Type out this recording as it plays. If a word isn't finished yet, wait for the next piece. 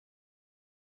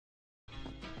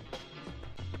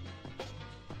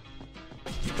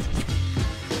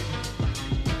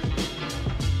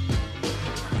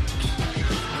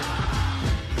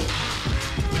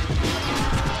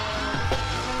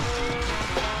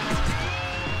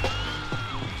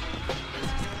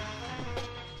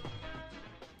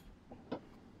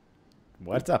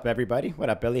What's up, everybody? What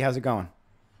up, Billy? How's it going?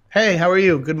 Hey, how are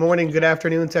you? Good morning, good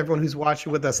afternoon to everyone who's watching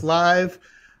with us live.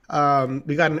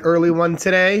 We got an early one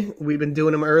today. We've been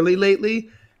doing them early lately,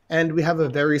 and we have a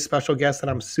very special guest that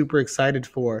I'm super excited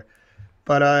for.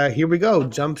 But here we go,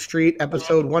 Jump Street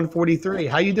episode 143.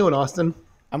 How you doing, Austin?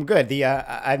 I'm good.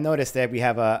 I've noticed that we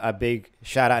have a big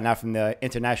shout out now from the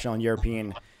international and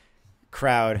European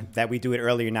crowd that we do it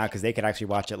earlier now because they could actually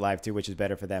watch it live too, which is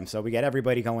better for them. So we get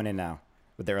everybody going in now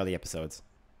with the early episodes.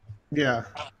 Yeah,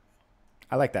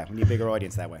 I like that. We need a bigger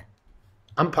audience that way.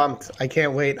 I'm pumped. I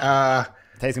can't wait. Today's gonna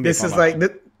be a This fun is one.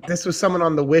 like this was someone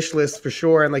on the wish list for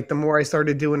sure, and like the more I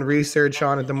started doing research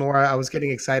on it, the more I was getting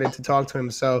excited to talk to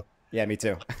him. So Yeah, me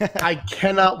too. I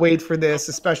cannot wait for this,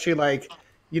 especially like,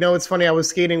 it's funny. I was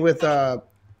skating with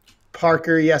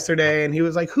Parker yesterday, and he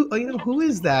was like, "Who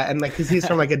is that?" And like, because he's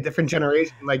from like a different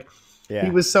generation, like Yeah.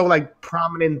 he was so like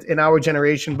prominent in our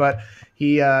generation, but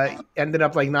he ended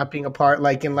up like not being a part,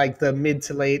 like in like the mid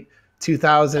to late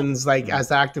 2000s, like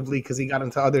as actively because he got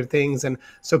into other things, and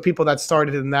so people that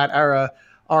started in that era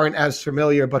aren't as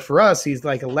familiar. But for us, he's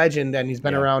like a legend, and he's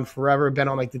been Yeah. around forever, been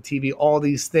on like the TV, all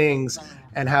these things,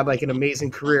 and had like an amazing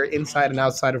career inside and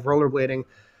outside of rollerblading.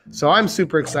 So I'm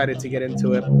super excited to get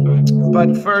into it.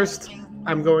 But first,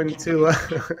 I'm going to.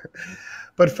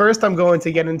 But first, I'm going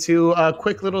to get into a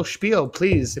quick little spiel,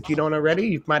 please. If you don't already,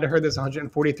 you might have heard this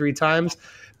 143 times.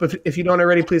 But if you don't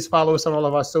already, please follow us on all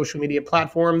of our social media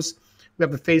platforms. We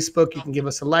have a Facebook. You can give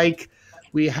us a like.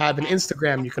 We have an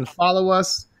Instagram. You can follow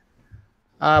us.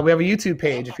 We have a YouTube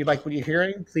page. If you like what you're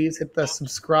hearing, please hit the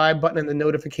subscribe button and the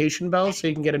notification bell so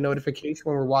you can get a notification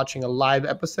when we're watching a live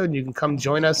episode. You can come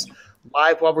join us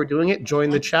live while we're doing it. Join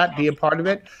the chat. Be a part of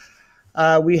it.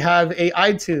 We have a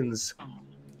iTunes.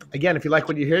 Again, if you like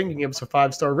what you're hearing, you can give us a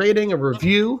 5-star rating, a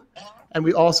review. And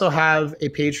we also have a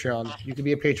Patreon. You can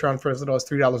be a Patreon for as little as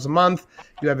 $3 a month.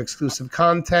 You have exclusive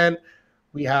content.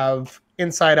 We have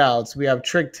inside outs. We have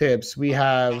trick tips. We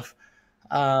have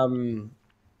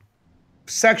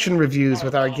section reviews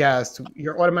with our guests.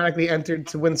 You're automatically entered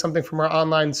to win something from our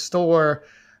online store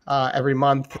every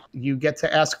month. You get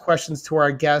to ask questions to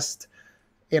our guest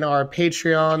in our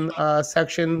Patreon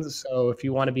section. So if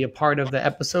you want to be a part of the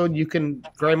episode, you can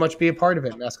very much be a part of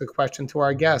it and ask a question to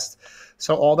our guest.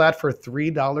 So all that for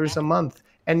 $3 a month.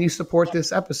 And you support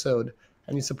this episode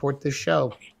and you support this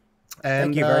show.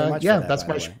 And Thank you very much. yeah, for that, that's by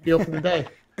my the way. spiel for the day.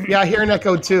 Yeah, I hear an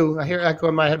echo too. I hear echo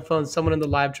in my headphones. Someone in the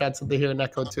live chat said they hear an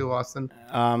echo too, Austin.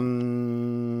 I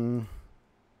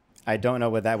don't know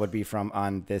what that would be from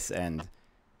on this end.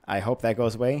 I hope that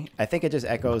goes away. I think it just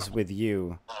echoes with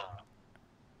you.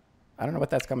 I don't know what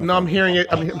that's coming No, from. I'm hearing it.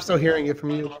 I'm still hearing it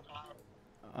from you.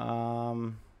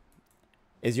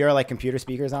 Is your like computer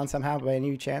speakers on somehow by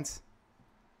any chance?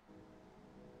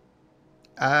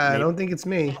 I don't think it's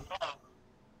me.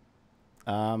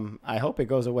 I hope it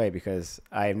goes away because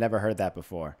I've never heard that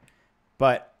before.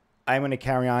 But I'm going to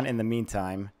carry on in the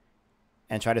meantime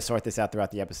and try to sort this out throughout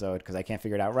the episode because I can't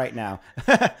figure it out right now.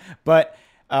 But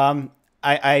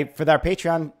I for our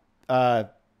Patreon,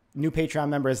 new Patreon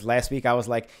members last week, I was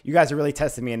like, you guys are really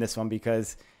testing me in this one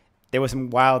because there were some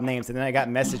wild names. And then I got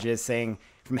messages saying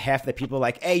from half the people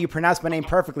like, hey, you pronounced my name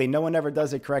perfectly. No one ever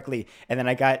does it correctly. And then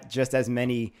I got just as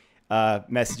many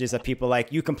messages of people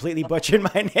like, you completely butchered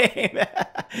my name.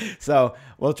 So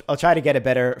I'll try to get it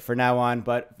better for now on.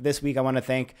 But this week I want to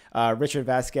thank Richard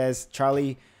Vasquez,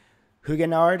 Charlie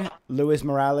Huguenard, Luis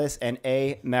Morales, and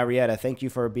A. Marietta. Thank you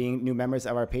for being new members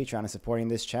of our Patreon and supporting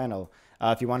this channel.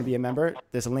 If you want to be a member,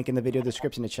 there's a link in the video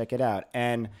description to check it out.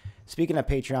 And speaking of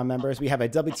Patreon members, we have a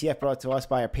WTF brought to us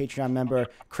by our Patreon member,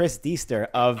 Chris Deester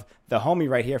of the homie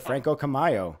right here, Franco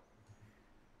Camayo,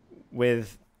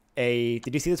 with a,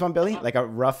 did you see this one, Billy? Like a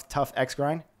rough, tough X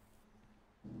grind?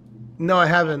 No, I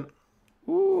haven't.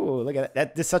 Ooh, look at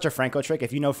that. This is such a Franco trick.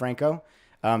 If you know Franco,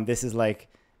 this is like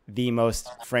the most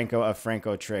Franco of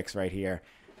Franco tricks right here.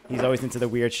 He's always into the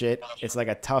weird shit. It's like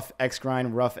a tough X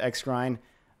grind, rough X grind,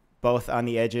 both on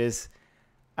the edges.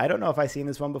 I don't know if I've seen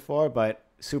this one before, but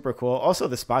super cool. Also,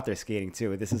 the spot they're skating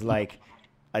too. This is like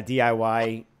a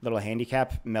DIY little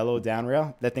handicap mellow down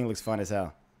rail. That thing looks fun as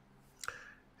hell.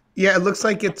 Yeah, it looks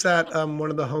like it's at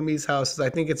one of the homies' houses. I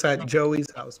think it's at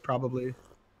Joey's house, probably.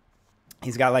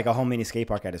 He's got like a whole mini skate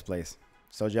park at his place.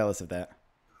 So jealous of that.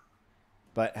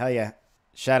 But hell yeah.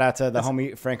 Shout out to the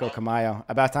homie Franco Camayo.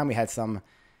 About time we had some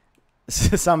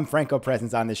Franco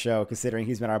presence on the show, considering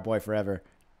he's been our boy forever.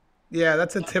 Yeah,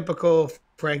 that's a typical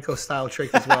Franco style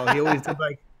trick as well. He always did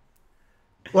like,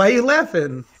 why are you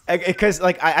laughing? Because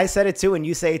like I said it too, and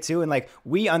you say it too, and like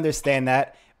we understand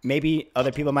that. Maybe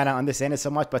other people might not understand it so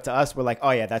much, but to us, we're like,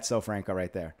 oh yeah, that's so Franco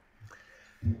right there.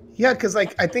 Yeah, because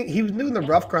like I think he was doing the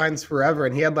rough grinds forever,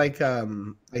 and he had like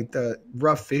the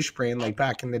rough fish brain like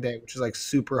back in the day, which is like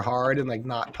super hard and like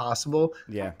not possible.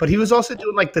 Yeah. But he was also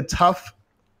doing like the tough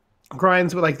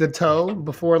grinds with like the toe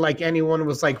before like anyone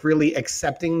was like really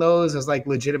accepting those as like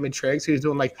legitimate tricks. He was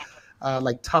doing like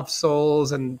tough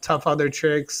souls and tough other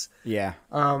tricks. Yeah.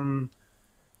 Um,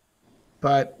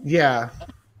 but yeah,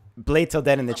 Blade till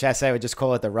dead in the chat, I would just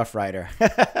call it the Rough Rider.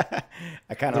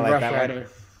 I kind of the like Rough that one. Rider.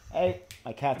 Hey,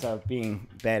 my cats are being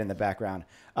bad in the background.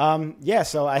 Yeah,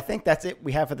 so I think that's it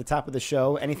we have at the top of the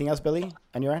show. Anything else, Billy,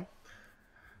 on your end?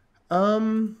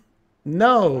 Um,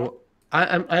 no,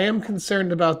 I am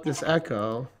concerned about this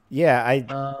echo. Yeah,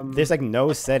 Um, there's like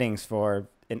no settings for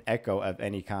an echo of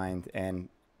any kind, and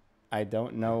I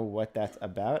don't know what that's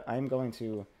about. I'm going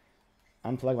to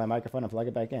unplug my microphone and plug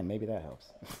it back in. Maybe that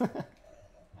helps.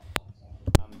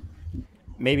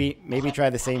 Maybe try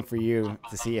the same for you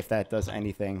to see if that does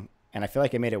anything. And I feel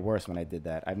like it made it worse when I did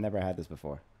that. I've never had this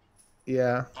before.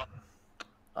 yeah.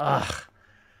 Ugh,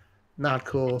 not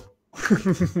cool.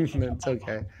 It's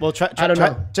okay. Well, I don't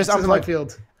know. just This is my unplug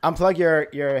field. unplug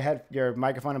your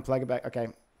microphone and plug it back. Okay,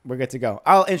 we're good to go.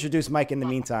 I'll introduce Mike in the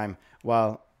meantime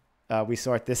while we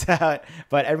sort this out.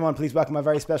 But everyone, please welcome a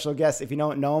very special guest. If you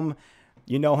don't know him,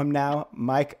 you know him now,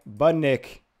 Mike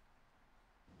Budnik.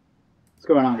 What's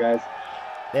going on, guys?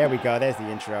 There we go. There's the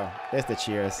intro. There's the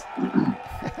cheers.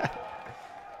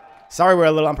 Sorry we're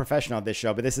a little unprofessional at this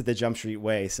show, but this is the Jump Street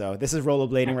way. So this is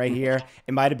rollerblading right here.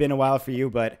 It might have been a while for you,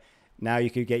 but now you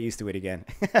could get used to it again.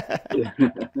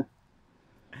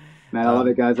 Man, I love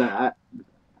it, guys. I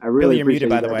really Billy, you're appreciate muted,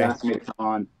 by you the guys way. asking me to come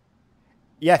on.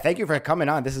 Yeah, thank you for coming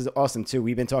on. This is awesome, too.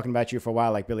 We've been talking about you for a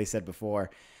while, like Billy said before.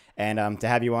 And to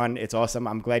have you on, it's awesome.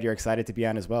 I'm glad you're excited to be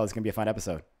on as well. It's going to be a fun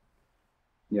episode.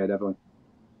 Yeah, definitely.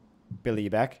 Billy, you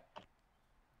back?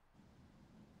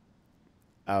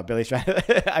 Oh, Billy's trying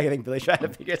to, I think Billy's trying to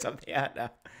figure something out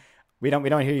now. We don't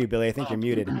hear you, Billy. I think you're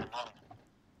muted. And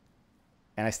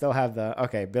I still have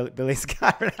okay, Billy's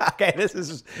got it. Okay, this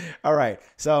is, all right.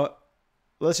 So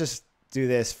let's just do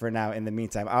this for now in the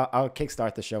meantime. I'll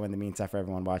kickstart the show in the meantime for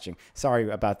everyone watching. Sorry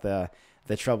about the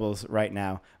troubles right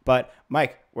now. But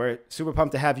Mike, we're super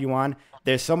pumped to have you on.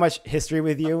 There's so much history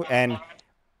with you, and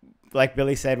like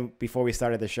Billy said before we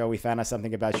started the show, we found out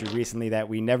something about you recently that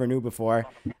we never knew before,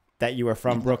 that you were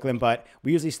from Brooklyn. But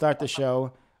we usually start the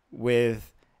show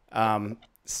with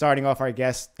starting off our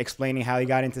guest explaining how he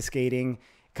got into skating,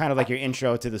 kind of like your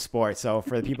intro to the sport. So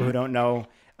for the people who don't know,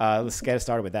 let's get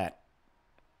started with that.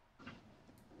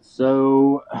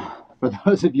 So, for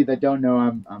those of you that don't know,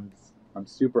 I'm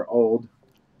super old.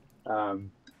 I've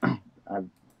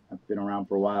been around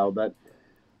for a while, but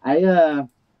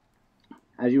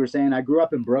as you were saying, I grew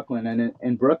up in Brooklyn, and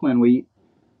in Brooklyn we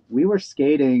were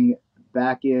skating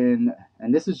back in,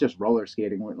 and this is just roller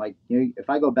skating. We're like, if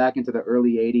I go back into the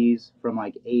early '80s, from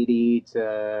like '80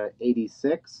 to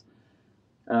 '86,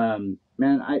 man,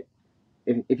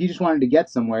 if you just wanted to get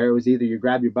somewhere, it was either you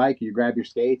grab your bike or you grab your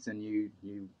skates and you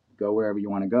go wherever you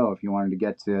want to go. If you wanted to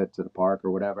get to the park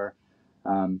or whatever,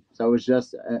 so it was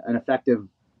just an effective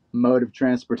mode of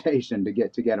transportation to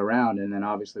get around. And then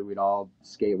obviously we'd all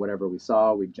skate whatever we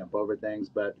saw. We'd jump over things.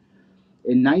 But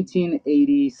in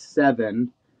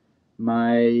 1987,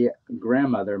 my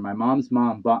grandmother, my mom's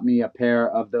mom, bought me a pair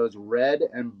of those red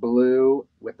and blue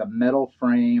with the metal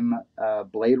frame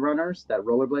Blade Runners that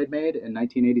Rollerblade made in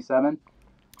 1987.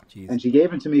 Jeez. And she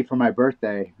gave them to me for my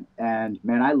birthday. And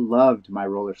man, I loved my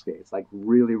roller skates, like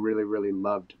really, really, really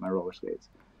loved my roller skates.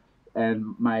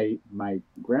 And my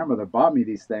grandmother bought me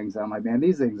these things. And I'm like, man,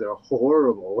 these things are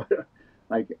horrible.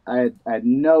 Like I had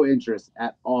no interest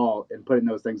at all in putting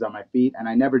those things on my feet, and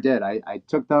I never did. I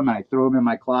took them and I threw them in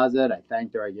my closet. I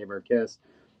thanked her. I gave her a kiss,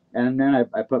 and then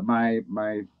I put my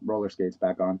roller skates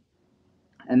back on.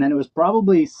 And then it was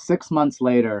probably 6 months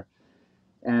later,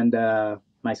 and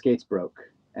my skates broke,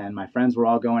 and my friends were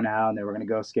all going out, and they were going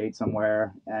to go skate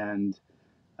somewhere, and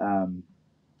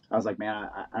I was like, man,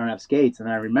 I don't have skates. And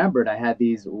then I remembered I had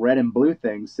these red and blue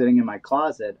things sitting in my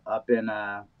closet up in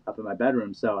my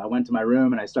bedroom. So I went to my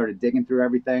room and I started digging through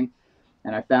everything,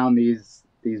 and I found these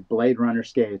Blade Runner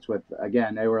skates with,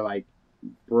 again, they were like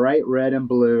bright red and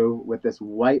blue with this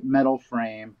white metal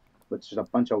frame with just a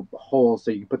bunch of holes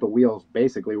so you could put the wheels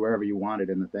basically wherever you wanted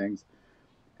in the things.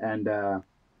 And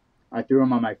I threw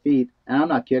them on my feet, and I'm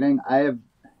not kidding.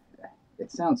 It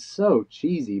sounds so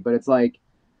cheesy, but it's like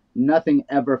nothing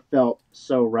ever felt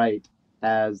so right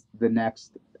as the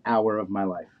next hour of my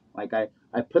life. Like I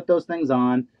put those things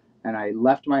on and I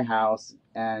left my house,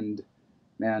 and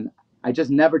man, I just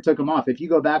never took them off. If you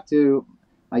go back to,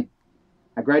 like,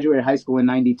 I graduated high school in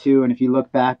 '92, and if you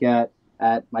look back at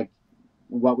like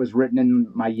what was written in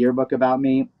my yearbook about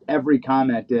me, every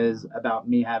comment is about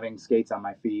me having skates on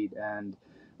my feet. And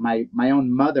my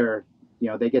own mother,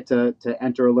 they get to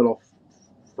enter a little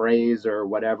phrase or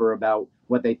whatever about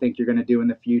what they think you're going to do in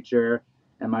the future.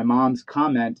 And my mom's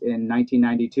comment in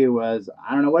 1992 was,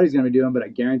 I don't know what he's going to be doing, but I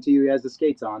guarantee you he has the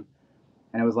skates on.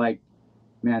 And it was like,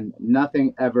 man,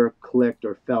 nothing ever clicked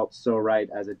or felt so right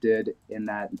as it did in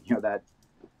that, that,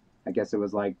 I guess it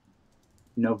was like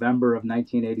November of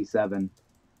 1987.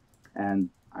 And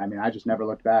I mean, I just never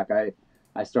looked back.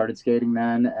 I started skating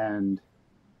then, and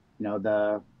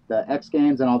the X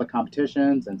Games and all the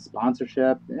competitions and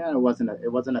sponsorship, it wasn't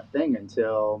a thing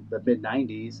until the mid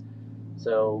 90s.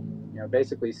 So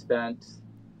basically spent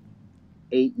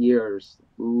 8 years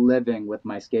living with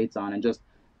my skates on and just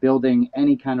building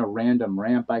any kind of random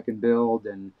ramp I can build.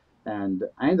 And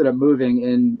I ended up moving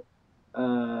in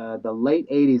the late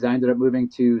 80s. I ended up moving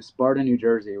to Sparta, New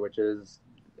Jersey, which is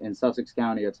in Sussex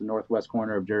County. It's the northwest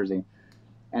corner of Jersey.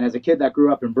 And as a kid that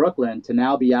grew up in Brooklyn, to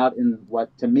now be out in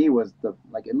what to me was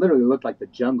it literally looked like the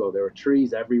jungle. There were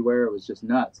trees everywhere. It was just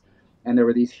nuts. And there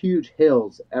were these huge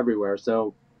hills everywhere.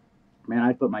 So, man,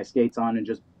 I'd put my skates on and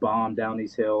just bomb down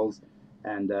these hills,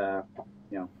 and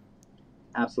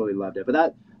absolutely loved it.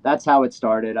 But that's how it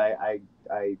started.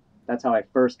 That's how I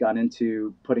first got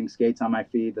into putting skates on my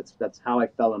feet. That's how I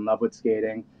fell in love with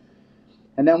skating.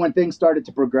 And then when things started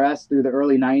to progress through the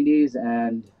early 90s,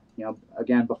 and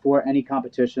again, before any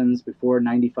competitions, before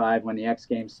 95 when the X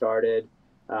Games started,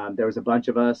 there was a bunch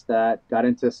of us that got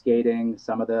into skating,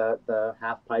 some of the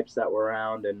half pipes that were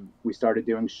around, and we started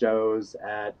doing shows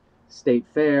at state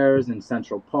fairs in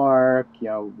Central Park,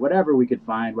 whatever we could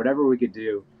find, whatever we could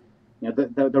do.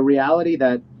 The reality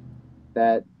that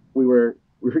we were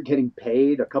getting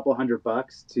paid a couple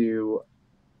 $100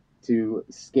 to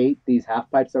skate these half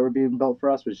pipes that were being built for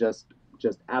us was just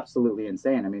absolutely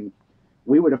insane. I mean,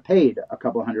 we would have paid a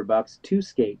couple $100 to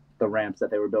skate the ramps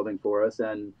that they were building for us,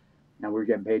 and we were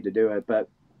getting paid to do it.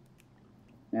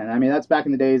 And I mean, that's back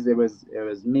in the days. It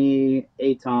was me,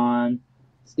 Aton,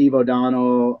 Steve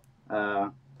O'Donnell,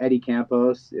 Eddie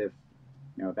Campos. If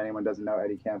anyone doesn't know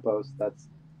Eddie Campos,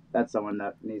 that's someone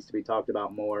that needs to be talked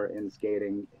about more in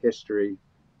skating history.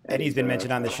 Eddie's been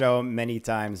mentioned on the show many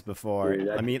times before. Dude,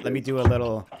 let me do a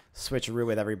little switcheroo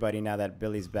with everybody now that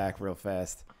Billy's back real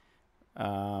fast.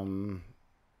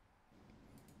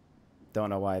 Don't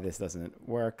know why this doesn't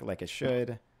work like it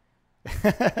should.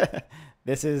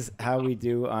 This is how we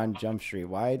do on Jump Street.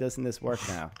 Why doesn't this work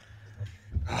now?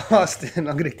 Austin,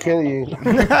 I'm gonna kill you.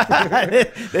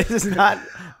 This is not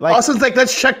like Austin's like,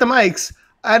 let's check the mics.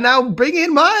 And now bring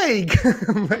in Mike.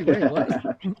 I'm like, wait,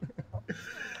 what?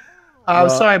 I'm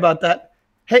sorry about that.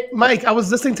 Hey, Mike, I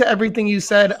was listening to everything you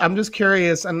said. I'm just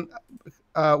curious. And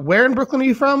where in Brooklyn are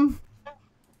you from?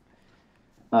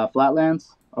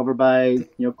 Flatlands, over by,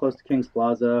 close to Kings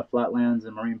Plaza, Flatlands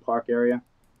and Marine Park area.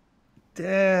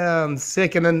 Damn,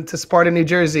 sick. And then to Sparta, New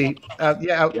Jersey.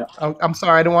 Yeah. I'm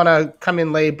sorry, I don't want to come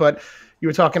in late, but you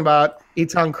were talking about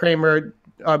Eton Kramer,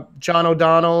 John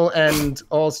O'Donnell, and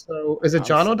also, is it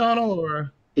John O'Donnell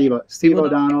or? Steve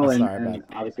O'Donnell and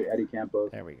obviously Eddie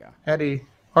Campos. There we go. Eddie.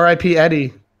 R.I.P.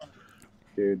 Eddie.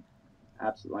 Dude,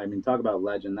 absolutely. I mean, talk about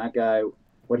legend. That guy,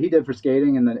 what he did for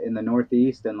skating in the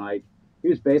Northeast, and he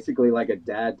was basically like a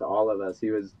dad to all of us. He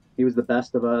was the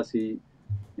best of us. He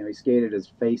skated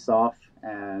his face off,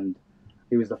 and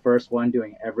he was the first one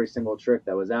doing every single trick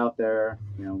that was out there.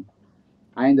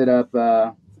 I ended up,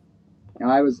 I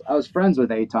was friends with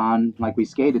Aton, we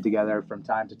skated together from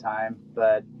time to time,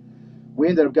 but we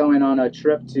ended up going on a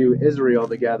trip to Israel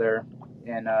together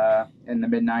in the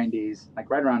mid 90s,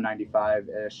 right around 95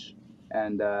 ish.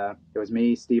 And it was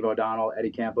me, Steve O'Donnell,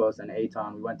 Eddie Campos, and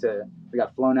Aton. We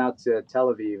got flown out to Tel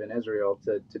Aviv in Israel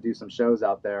to do some shows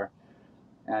out there.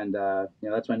 And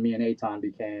that's when me and Aton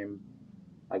became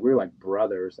we were like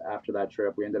brothers. After that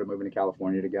trip, we ended up moving to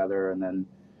California together. And then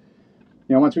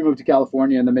once we moved to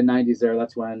California in the mid 90s there,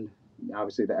 that's when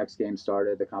obviously the X Games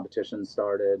started, the competition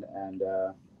started, and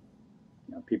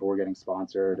people were getting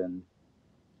sponsored, and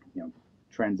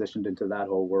transitioned into that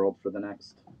whole world for the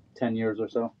next 10 years or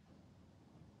so.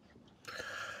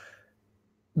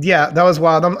 Yeah, that was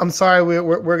wild. I'm sorry,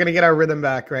 we're gonna get our rhythm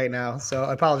back right now, so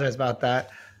I apologize about that.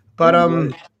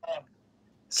 But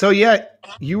so yeah,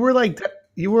 you were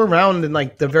around in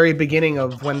the very beginning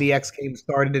of when the X Games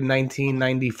started in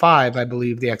 1995, I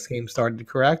believe the X Games started,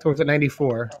 correct? Or was it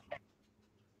 94?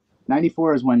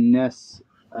 94 is when NIS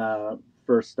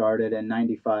first started, and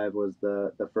 95 was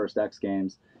the first X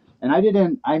Games. And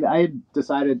I had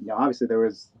decided, obviously there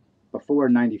was, before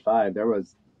 95,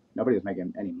 nobody was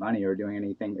making any money or doing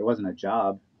anything. It wasn't a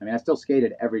job. I mean, I still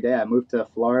skated every day. I moved to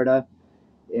Florida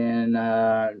in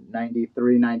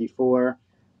 93, 94.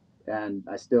 And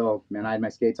I still, man, I had my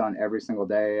skates on every single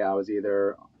day. I was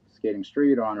either skating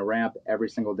street or on a ramp every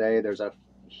single day. There was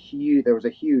a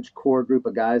huge core group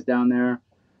of guys down there.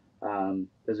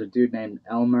 There's a dude named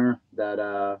Elmer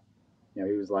that, he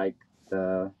was like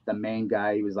the main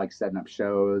guy. He was like setting up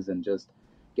shows and just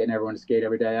getting everyone to skate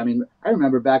every day. I mean, I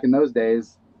remember back in those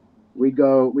days, we'd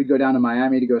go down to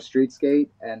Miami to go street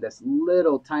skate, and this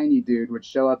little tiny dude would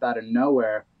show up out of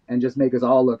nowhere and just make us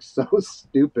all look so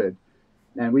stupid.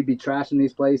 And we'd be trashing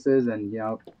these places and,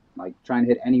 like trying to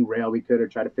hit any rail we could or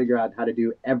try to figure out how to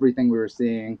do everything we were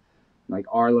seeing, like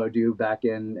Arlo do back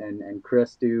in and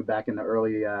Chris do back in the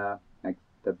early, like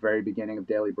the very beginning of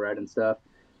Daily Bread and stuff.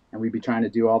 And we'd be trying to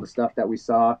do all the stuff that we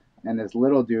saw. And this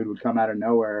little dude would come out of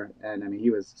nowhere. And I mean, he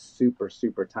was super,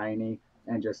 super tiny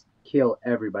and just kill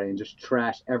everybody and just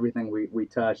trash everything we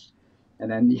touched.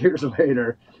 And then years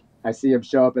later, I see him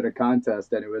show up at a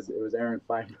contest, and it was Aaron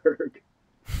Feinberg.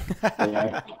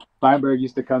 Yeah, Feinberg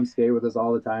used to come skate with us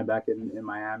all the time back in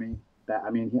Miami. I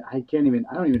don't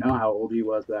even know how old he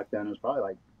was back then. It was probably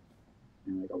like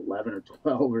 11 or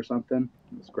 12 or something.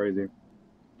 It was crazy.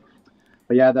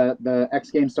 But yeah, the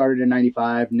X Games started in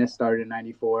 95. NIST started in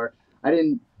 94.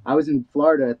 I was in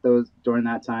Florida during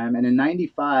that time, and in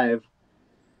 95,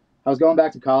 I was going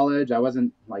back to college. I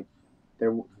wasn't like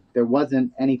there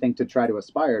wasn't anything to try to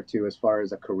aspire to as far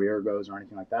as a career goes or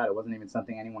anything like that. It wasn't even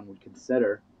something anyone would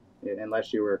consider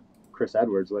unless you were Chris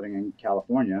Edwards living in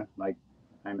California. Like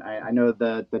I know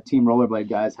the Team Rollerblade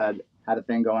guys had a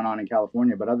thing going on in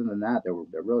California, but other than that,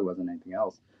 there really wasn't anything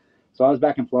else. So I was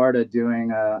back in Florida doing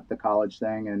the college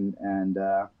thing and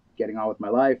getting on with my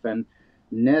life. And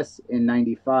NIS in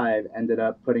 95 ended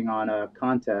up putting on a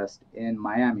contest in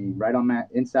Miami,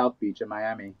 in South Beach in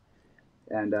Miami.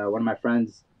 And one of my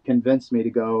friends convinced me to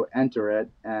go enter it.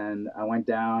 And I went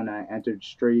down, I entered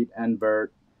street and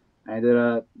vert. I ended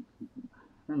up, I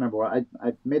don't remember what,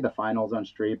 I made the finals on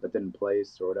street, but didn't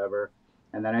place or whatever.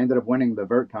 And then I ended up winning the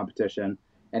vert competition.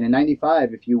 And in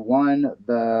 95, if you won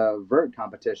the vert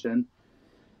competition,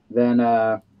 then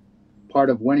part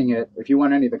of winning it, if you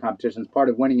won any of the competitions, part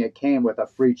of winning it came with a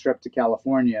free trip to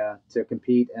California to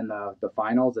compete in the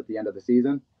finals at the end of the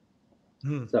season.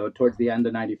 So towards the end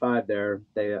of 95 there,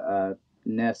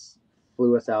 NIS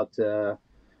flew us out to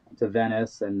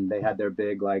Venice, and they had their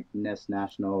big like NIS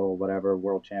national whatever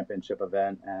world championship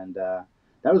event. And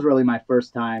that was really my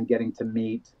first time getting to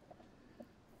meet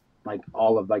like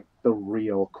all of like the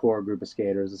real core group of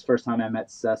skaters. It's the first time I met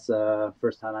Sessa,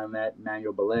 first time I met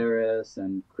Manuel Balearis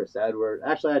and Chris Edwards.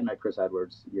 Actually, I had met Chris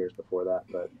Edwards years before that,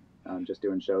 but just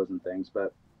doing shows and things,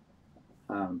 but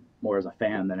more as a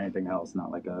fan than anything else.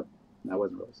 I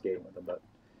wasn't really skating with him, but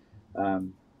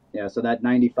yeah, so that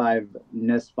 95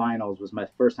 NIS finals was my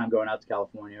first time going out to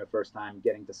California, first time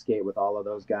getting to skate with all of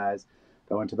those guys,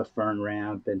 going to the Fern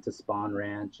Ramp and to Spawn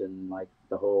Ranch and like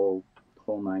the whole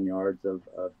 9 yards of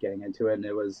getting into it. And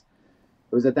it was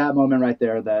at that moment right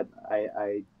there that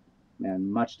I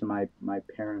much to my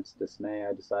parents' dismay,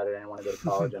 I decided I didn't want to go to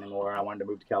college anymore. I wanted to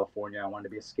move to California. I wanted to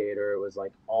be a skater. It was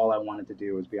like all I wanted to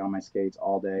do was be on my skates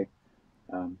all day.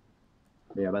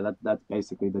 Yeah, but that's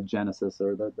basically the genesis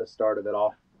or the start of it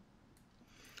all.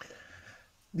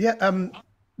 Yeah,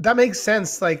 that makes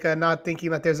sense. Like not thinking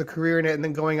that there's a career in it, and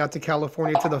then going out to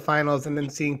California to the finals, and then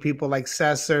seeing people like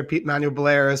Sesser, Manuel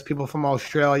Balearis, people from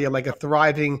Australia, like a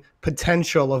thriving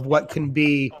potential of what can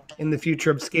be in the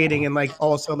future of skating, and like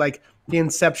also like the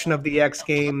inception of the X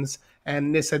Games.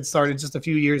 And this had started just a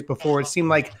few years before. It seemed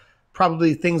like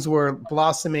probably things were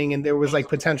blossoming, and there was like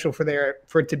potential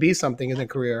for it to be something in a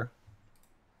career.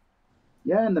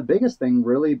 Yeah, and the biggest thing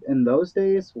really in those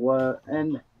days was,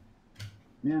 and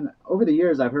man, over the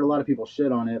years I've heard a lot of people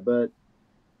shit on it, but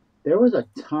there was a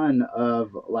ton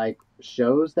of like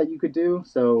shows that you could do.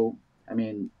 So, I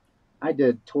mean, I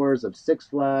did tours of Six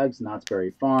Flags, Knott's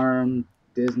Berry Farm,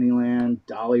 Disneyland,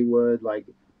 Dollywood, like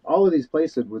all of these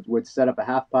places would set up a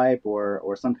half pipe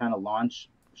or some kind of launch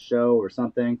show or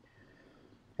something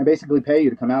and basically pay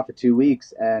you to come out for 2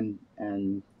 weeks and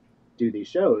do these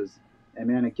shows. And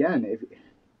man, again,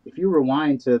 if you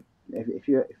rewind to, if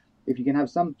you can have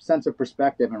some sense of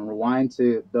perspective and rewind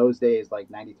to those days like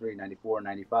 93, 94,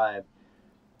 95.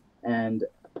 And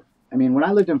I mean, when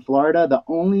I lived in Florida, the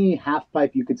only half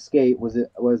pipe you could skate was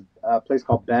a place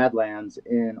called Badlands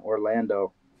in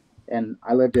Orlando. And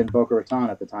I lived in Boca Raton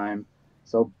at the time.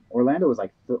 So Orlando was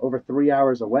like over 3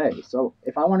 hours away. So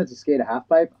if I wanted to skate a half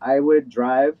pipe, I would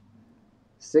drive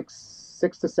six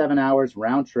to 7 hours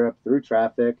round trip through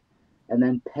traffic and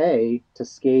then pay to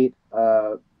skate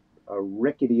a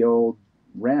rickety old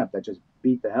ramp that just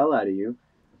beat the hell out of you.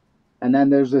 And then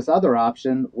there's this other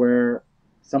option where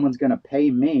someone's going to pay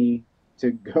me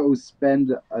to go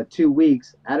spend 2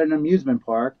 weeks at an amusement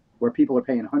park where people are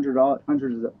paying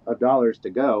hundreds of dollars to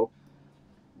go,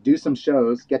 do some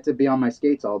shows, get to be on my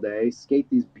skates all day, skate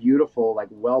these beautiful, like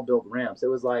well-built ramps. It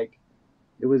was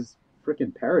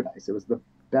freaking paradise. It was the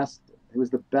best. It was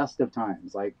the best of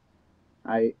times. Like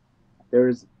I,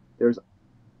 there's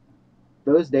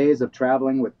those days of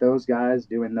traveling with those guys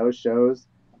doing those shows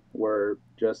were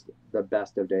just the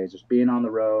best of days. Just being on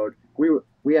the road.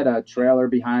 We had a trailer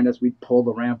behind us. We'd pull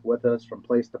the ramp with us from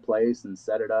place to place and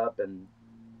set it up, and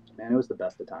man, it was the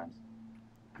best of times.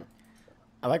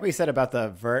 I like what you said about the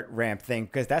vert ramp thing,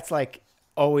 because that's like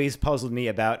always puzzled me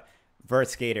about vert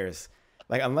skaters.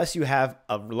 Like, unless you have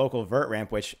a local vert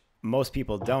ramp, which most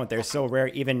people don't, they're so rare.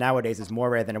 Even nowadays, it's more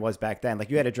rare than it was back then.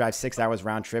 Like, you had to drive 6 hours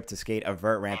round trip to skate a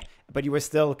vert ramp, but you were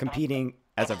still competing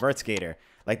as a vert skater.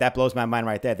 Like, that blows my mind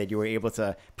right there, that you were able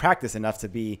to practice enough to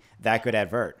be that good at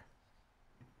vert.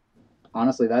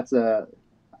 Honestly,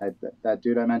 that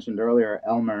dude I mentioned earlier,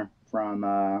 Elmer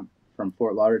from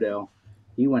Fort Lauderdale.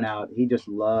 He went out. He just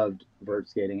loved vert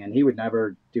skating, and he would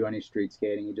never do any street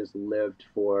skating. He just lived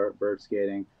for vert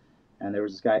skating. And there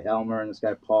was this guy Elmer and this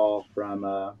guy Paul from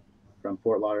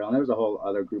Fort Lauderdale, and there was a whole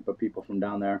other group of people from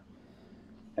down there.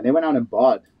 And they went out and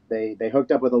bought. They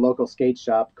hooked up with a local skate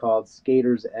shop called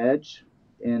Skater's Edge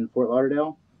in Fort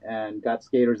Lauderdale, and got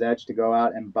Skater's Edge to go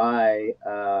out and buy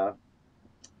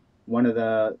one of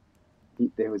the.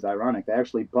 It was ironic. They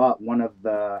actually bought one of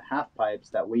the half pipes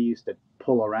that we used to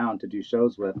pull around to do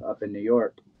shows with up in New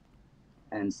York,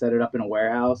 and set it up in a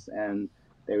warehouse, and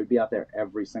they would be out there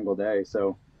every single day.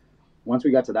 So once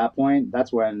we got to that point,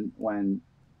 that's when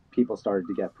people started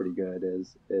to get pretty good.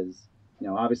 Is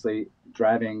obviously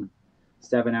driving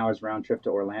 7 hours round trip to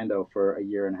Orlando for a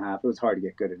year and a half. It was hard to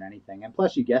get good at anything, and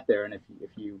plus you get there, and if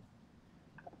you,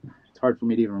 it's hard for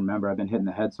me to even remember. I've been hit in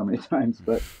the head so many times,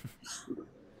 but.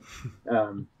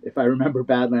 If I remember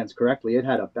Badlands correctly, it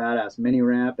had a badass mini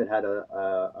ramp. It had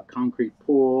a concrete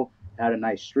pool. It had a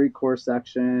nice street course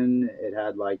section. It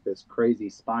had like this crazy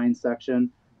spine section,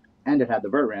 and it had the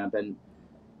vert ramp. And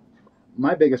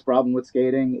my biggest problem with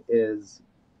skating is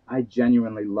I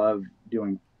genuinely love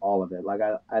doing all of it. Like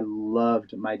I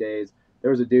loved my days. There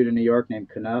was a dude in New York named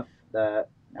Knuff that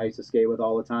I used to skate with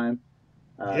all the time.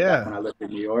 Back when I lived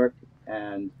in New York,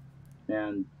 and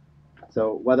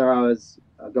so whether I was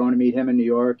going to meet him in New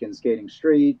York and skating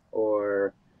street,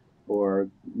 or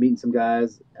meeting some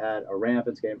guys at a ramp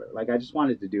and skating, like I just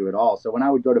wanted to do it all. So when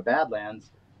I would go to Badlands,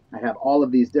 I'd have all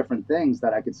of these different things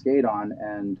that I could skate on,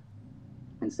 and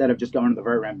instead of just going to the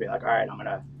vert ramp and be like, all right, I'm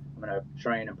gonna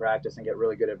train and practice and get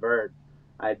really good at vert,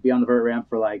 I'd be on the vert ramp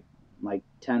for like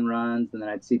 10 runs, and then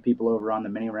I'd see people over on the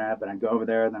mini ramp, and I'd go over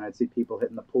there, and then I'd see people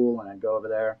hitting the pool, and I'd go over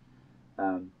there.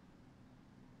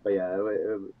 But yeah,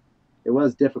 it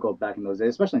was difficult back in those days,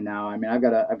 especially now. I mean, I've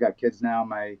got kids now.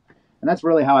 And that's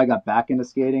really how I got back into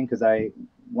skating, because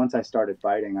once I started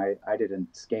fighting, I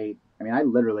didn't skate. I mean, I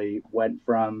literally went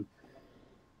from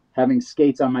having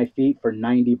skates on my feet for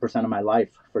 90% of my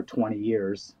life for 20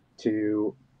 years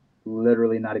to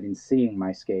literally not even seeing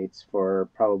my skates for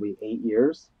probably 8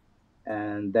 years.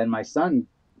 And then my son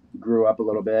grew up a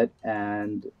little bit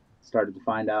and started to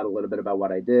find out a little bit about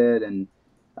what I did, and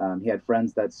he had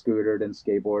friends that scootered and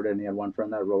skateboarded, and he had one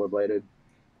friend that rollerbladed,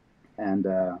 and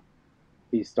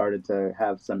he started to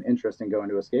have some interest in going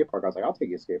to a skate park. I was like, I'll take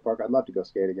you to a skate park. I'd love to go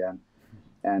skate again.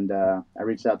 And I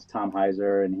reached out to Tom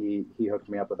Heiser, and he hooked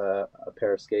me up with a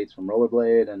pair of skates from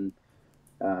Rollerblade, and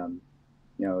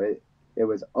it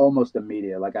was almost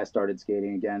immediate. Like, I started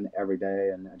skating again every day,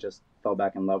 and I just fell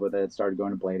back in love with it. Started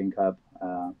going to Blading Cup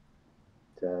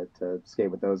to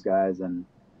skate with those guys, and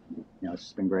it's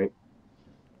just been great.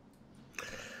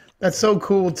 That's so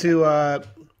cool to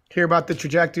hear about the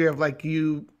trajectory of like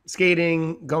you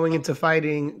skating, going into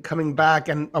fighting, coming back,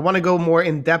 and I want to go more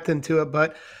in depth into it.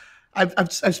 But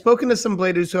I've spoken to some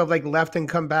bladers who have like left and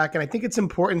come back, and I think it's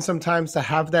important sometimes to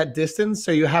have that distance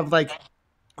so you have like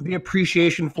the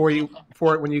appreciation for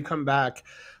it when you come back.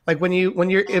 Like when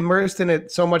you're immersed in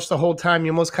it so much the whole time,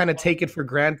 you almost kind of take it for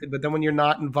granted. But then when you're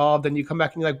not involved and you come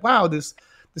back and you're like, wow, this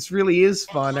really is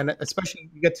fun, and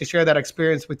especially you get to share that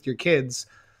experience with your kids.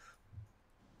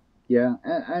 Yeah,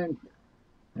 and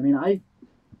I mean, I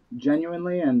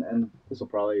genuinely, and this will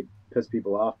probably piss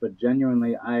people off, but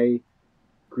genuinely, I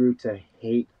grew to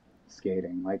hate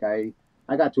skating. Like I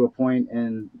got to a point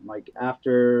in like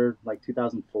after like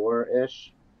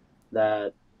 2004-ish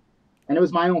that, and it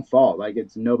was my own fault. Like,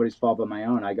 it's nobody's fault but my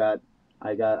own. I had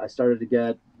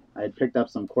picked up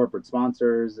some corporate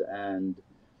sponsors and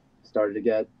started to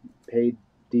get paid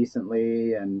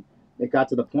decently, and it got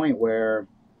to the point where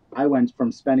I went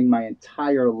from spending my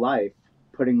entire life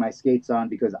putting my skates on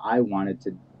because I wanted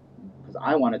to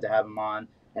have them on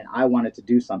and I wanted to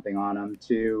do something on them,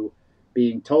 to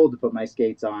being told to put my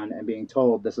skates on and being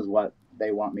told this is what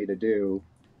they want me to do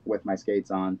with my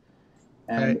skates on.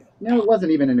 And Right. it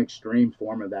wasn't even an extreme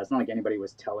form of that. It's not like anybody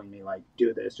was telling me like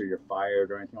do this or you're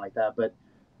fired or anything like that. But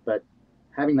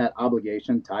having that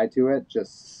obligation tied to it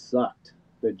just sucked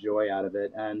the joy out of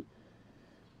it. And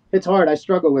it's hard. I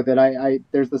struggle with it. I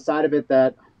there's the side of it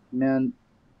that, man,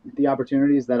 the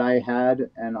opportunities that I had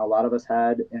and a lot of us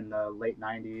had in the late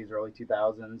 '90s, early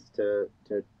 2000s to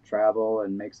travel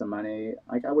and make some money.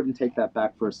 Like I wouldn't take that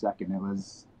back for a second. It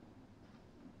was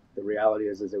the reality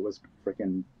is it was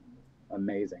freaking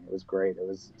amazing. It was great. It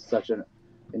was such an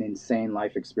insane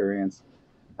life experience.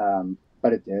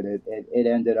 But it did. It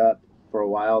ended up for a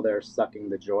while there sucking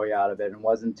the joy out of it. And it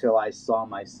wasn't until I saw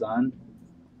my son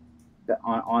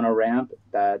on a ramp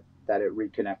that it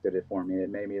reconnected it for me. It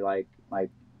made me like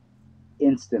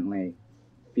instantly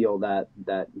feel that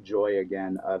joy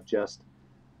again of just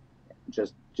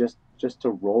to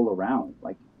roll around.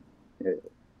 Like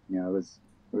it was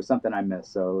something I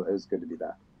missed. So it was good to be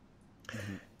back.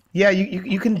 Yeah,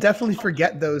 you can definitely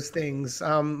forget those things.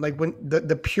 Like when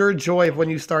the pure joy of when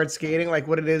you start skating, like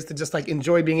what it is to just like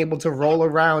enjoy being able to roll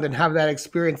around and have that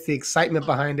experience, the excitement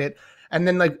behind it. And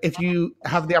then like if you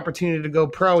have the opportunity to go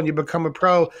pro and you become a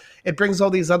pro, it brings all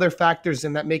these other factors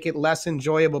in that make it less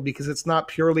enjoyable because it's not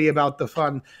purely about the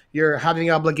fun. You're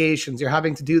having obligations, you're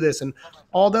having to do this. And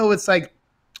although it's like,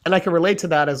 and I can relate to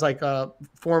that as like a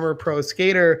former pro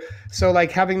skater. So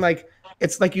like having like,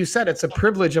 it's like you said, it's a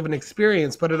privilege of an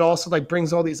experience, but it also like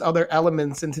brings all these other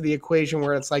elements into the equation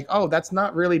where it's like, oh, that's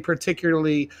not really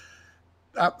particularly,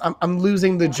 I'm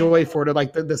losing the joy for it, or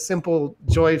like the simple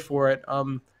joy for it.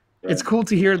 It's Right. cool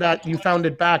to hear that you found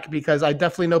it back because I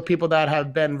definitely know people that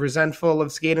have been resentful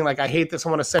of skating. Like, I hate this. I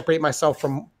want to separate myself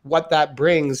from what that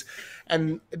brings.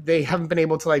 And they haven't been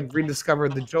able to like rediscover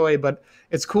the joy, but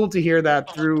it's cool to hear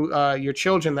that through your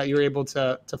children that you're able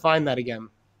to find that again.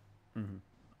 Mm-hmm.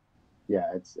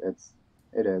 Yeah, it's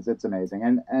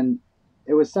amazing. And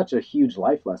it was such a huge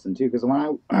life lesson too, because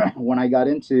when I got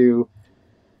into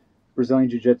Brazilian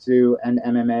Jiu-Jitsu and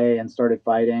MMA and started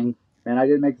fighting, man, I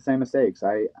didn't make the same mistakes.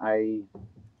 I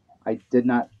did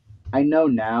not. I know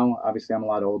now. Obviously, I'm a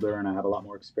lot older and I have a lot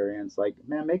more experience. Like,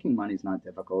 man, making money's not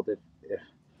difficult. If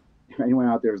anyone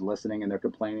out there is listening and they're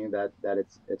complaining that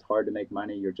it's hard to make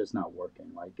money, you're just not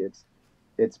working. Like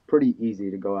it's pretty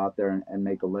easy to go out there and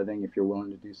make a living if you're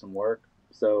willing to do some work.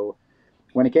 So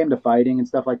when it came to fighting and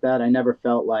stuff like that, I never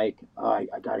felt like, oh, I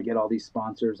got to get all these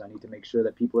sponsors. I need to make sure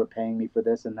that people are paying me for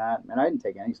this and that. And I didn't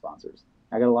take any sponsors.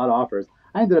 I got a lot of offers.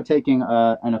 I ended up taking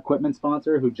an equipment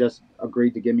sponsor who just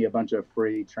agreed to give me a bunch of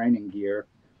free training gear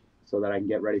so that I can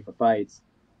get ready for fights,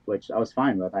 which I was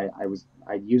fine with. I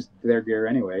used their gear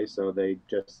anyway, so they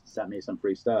just sent me some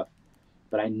free stuff.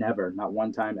 But I never, not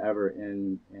one time ever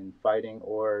in fighting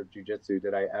or jujitsu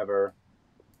did I ever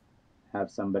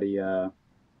have somebody. I'm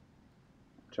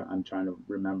trying to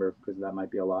remember because that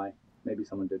might be a lie. Maybe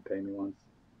someone did pay me once.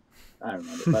 I don't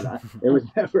remember, but it was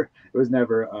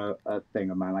never a thing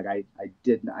of mine. Like I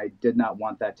did not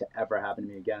want that to ever happen to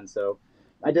me again. So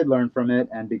I did learn from it,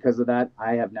 and because of that,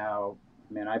 I have now,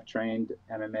 man, I've trained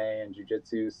MMA and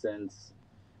jiu-jitsu since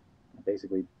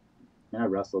basically, I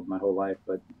wrestled my whole life,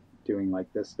 but doing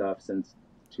like this stuff since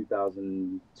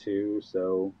 2002,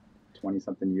 so 20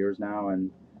 something years now,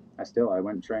 and I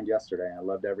went and trained yesterday. And I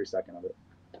loved every second of it.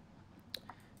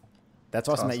 That's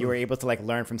awesome that you were able to like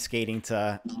learn from skating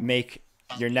to make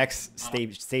your next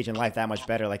stage in life that much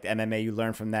better. Like the MMA, you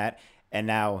learn from that, and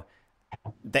now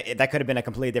that could have been a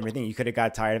completely different thing. You could have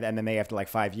got tired of MMA after like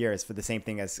 5 years for the same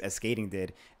thing as skating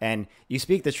did. And you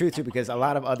speak the truth too, because a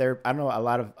lot of I don't know, a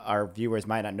lot of our viewers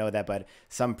might not know that, but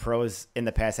some pros in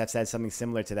the past have said something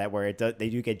similar to that, where they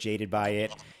do get jaded by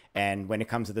it. And when it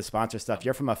comes to the sponsor stuff,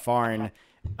 you're from a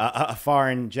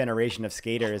foreign generation of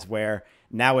skaters where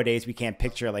nowadays we can't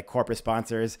picture like corporate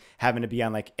sponsors having to be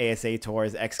on like ASA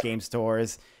tours, X Games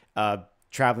tours,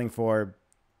 traveling for,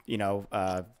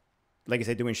 like I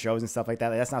said, doing shows and stuff like that.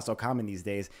 Like, that's not so common these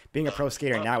days. Being a pro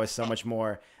skater now is so much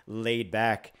more laid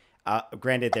back.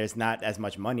 Granted, there's not as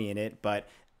much money in it, but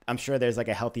I'm sure there's like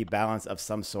a healthy balance of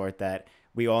some sort that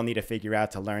we all need to figure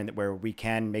out to learn, that where we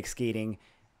can make skating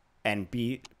and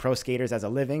be pro skaters as a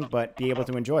living, but be able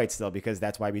to enjoy it still, because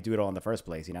that's why we do it all in the first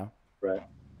place, Right.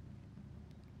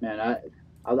 Man,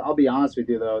 I'll be honest with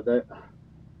you though, that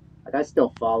like I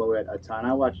still follow it a ton.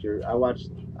 I watch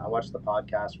the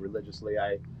podcast religiously.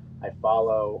 I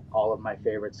follow all of my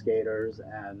favorite skaters,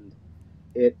 and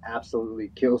it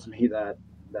absolutely kills me that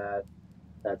that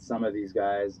some of these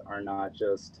guys are not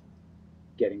just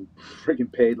getting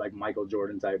freaking paid like Michael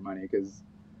Jordan type money, because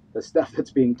the stuff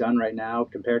that's being done right now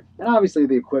compared, and obviously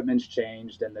the equipment's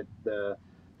changed, and the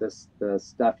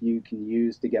stuff you can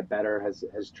use to get better has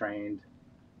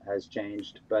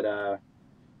changed. But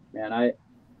man, I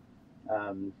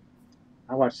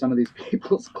watch some of these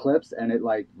people's clips and it,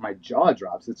 like, my jaw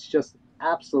drops. It's just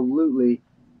absolutely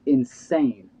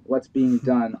insane what's being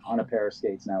done on a pair of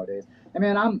skates nowadays. I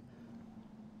mean, I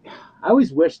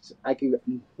always wished I could.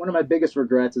 One of my biggest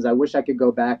regrets is I wish I could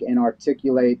go back and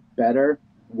articulate better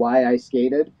why I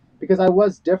skated, because I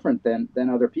was different than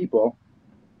other people.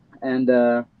 And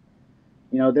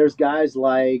there's guys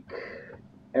like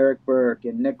Eric Burke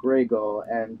and Nick Regal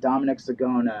and Dominic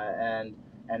Sagona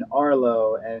and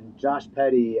Arlo and Josh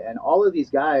Petty and all of these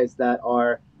guys that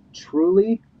are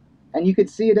truly, and you could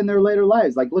see it in their later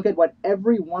lives. Like, look at what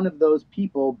every one of those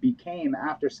people became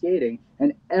after skating,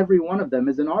 and every one of them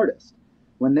is an artist.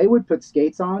 When they would put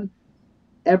skates on,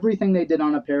 everything they did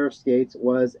on a pair of skates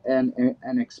was an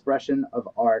expression of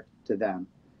art to them.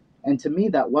 And to me,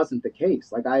 that wasn't the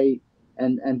case. Like,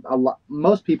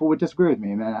 most people would disagree with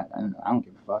me, man. I don't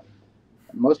give a fuck.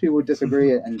 Most people would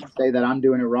disagree and say that I'm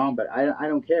doing it wrong, but I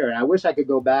don't care. And I wish I could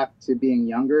go back to being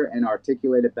younger and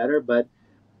articulate it better, but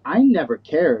I never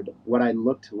cared what I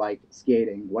looked like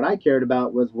skating. What I cared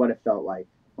about was what it felt like.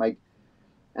 Like,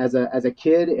 as a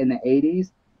kid in the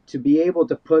 80s, to be able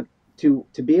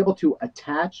to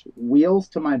attach wheels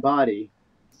to my body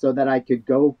so that I could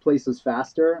go places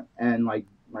faster, and like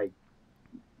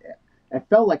I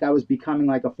felt like I was becoming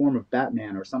like a form of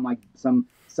Batman, or some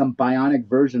bionic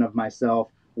version of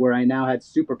myself, where I now had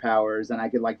superpowers and I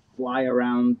could like fly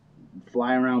around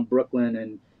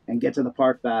Brooklyn and get to the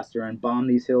park faster and bomb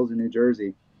these hills in New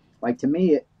Jersey. Like, to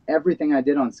me, everything I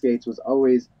did on skates was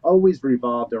always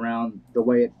revolved around the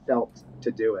way it felt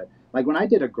to do it. Like, when I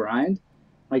did a grind,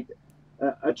 like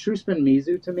a true spin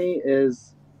Mizu to me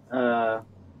is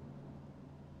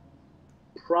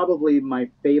probably my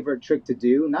favorite trick to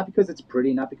do, not because it's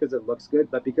pretty, not because it looks good,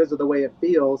 but because of the way it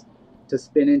feels to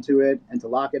spin into it and to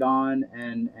lock it on,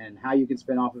 and how you can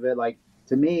spin off of it. Like,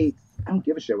 to me, I don't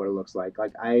give a shit what it looks like.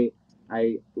 Like, I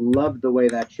love the way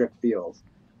that trick feels.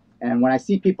 And when I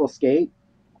see people skate,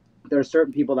 there are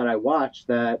certain people that I watch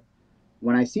that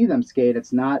when I see them skate,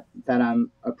 it's not that I'm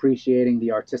appreciating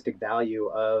the artistic value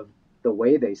of the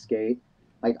way they skate.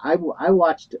 Like, I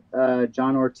watched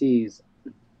John Ortiz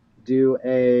do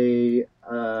he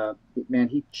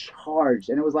charged,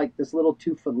 and it was like this little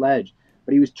 2-foot ledge,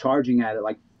 but he was charging at it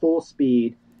like full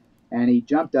speed, and he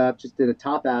jumped up, just did a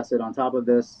top acid on top of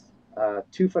this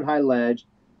 2-foot high ledge,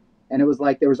 and it was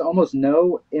like there was almost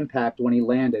no impact when he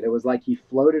landed. It was like he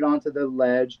floated onto the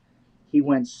ledge. He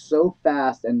went so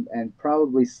fast and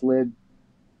probably slid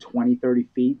 20-30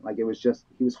 feet. Like, it was just,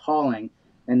 he was hauling,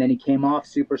 and then he came off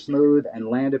super smooth and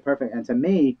landed perfect. And to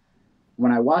me,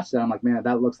 when I watched it, I'm like, man,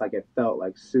 that looks like it felt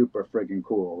like super friggin'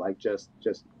 cool, like just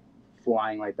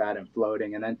flying like that and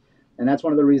floating. And that's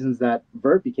one of the reasons that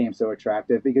vert became so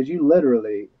attractive, because you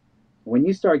literally, when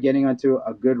you start getting onto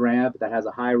a good ramp that has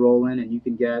a high roll in, and you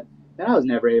can get, and I was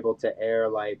never able to air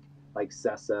like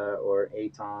Sessa or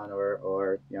Aton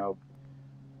or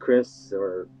Chris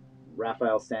or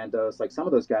Rafael Santos. Like, some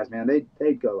of those guys, man,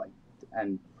 they'd go like,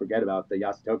 and forget about the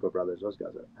Yasutoko brothers. Those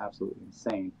guys are absolutely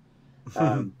insane.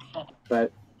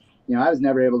 But I was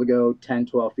never able to go 10,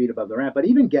 12 feet above the ramp. But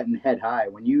even getting head high,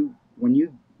 when you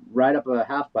ride up a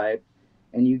half pipe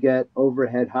and you get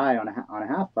overhead high on a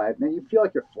half pipe, man, you feel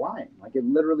like you're flying. Like, it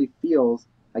literally feels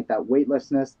like that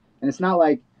weightlessness. And it's not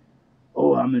like,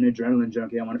 oh, I'm an adrenaline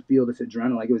junkie, I want to feel this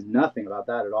adrenaline. Like, it was nothing about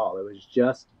that at all. It was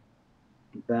just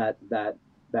that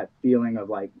feeling of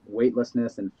like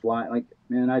weightlessness and flying. Like,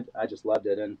 man, I just loved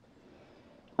it. And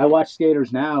I watch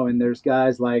skaters now, and there's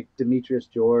guys like Demetrius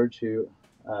George who,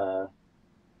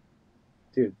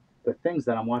 dude, the things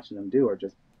that I'm watching them do are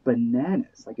just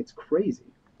bananas. Like, it's crazy.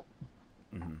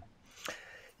 Mm-hmm.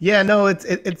 Yeah, no,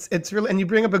 it's really, and you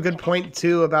bring up a good point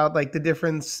too about like the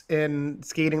difference in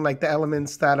skating, like the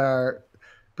elements that are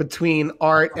between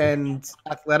art and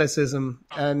athleticism,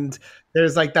 and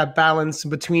there's like that balance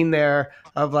between there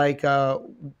of like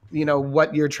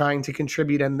what you're trying to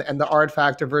contribute, and the art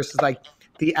factor versus like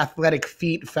the athletic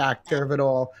feat factor of it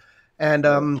all.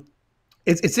 And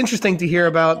it's interesting to hear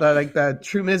about like the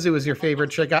True Mizu was your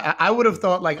favorite trick. I would have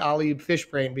thought like alley-oop fish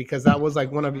brain, because that was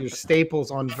like one of your staples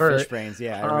on vert. Fish brains,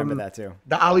 yeah, I remember that too.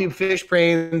 The alley-oop fish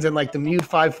brains and like the Mute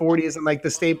 540s and like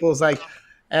the staples, like,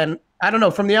 and I don't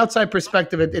know, from the outside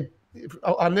perspective, it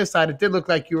on this side, it did look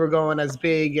like you were going as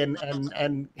big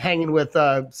and hanging with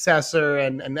Sesser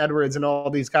and Edwards and all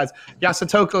these guys.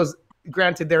 Yasutoko's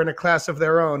granted, they're in a class of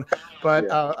their own, but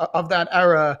of that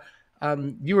era,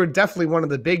 you were definitely one of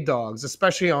the big dogs,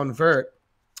 especially on vert.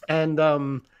 And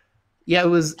yeah, it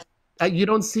was. You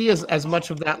don't see as much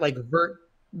of that like vert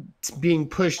being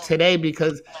pushed today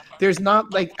because there's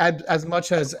not like as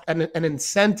much as an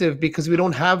incentive because we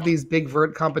don't have these big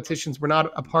vert competitions. We're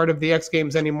not a part of the X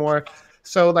Games anymore.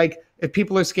 So like if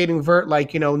people are skating vert,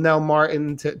 like, you know, Nell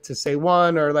Martin to say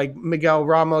one, or like Miguel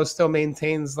Ramos still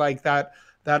maintains like that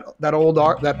old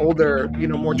art, that older, you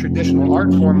know, more traditional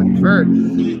art form in vert.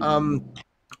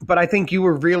 But I think you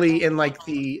were really in like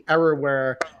the era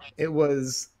where it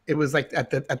was like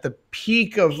at the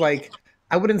peak of like,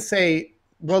 I wouldn't say,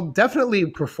 well, definitely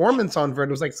performance on vert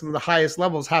was like some of the highest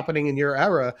levels happening in your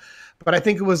era, but I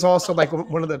think it was also like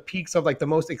one of the peaks of like the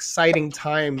most exciting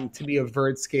time to be a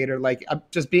vert skater. Like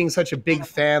just being such a big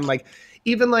fan, like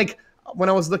even like when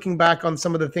I was looking back on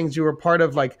some of the things you were part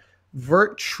of, like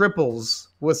vert triples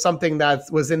was something that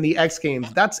was in the X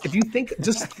Games. That's, if you think,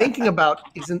 just thinking about,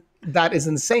 isn't that is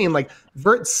insane. Like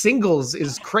vert singles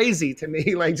is crazy to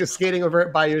me, like just skating a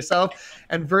vert by yourself,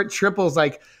 and vert triples,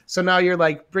 like, so now you're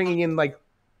like bringing in like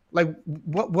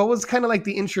what was kind of like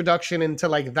the introduction into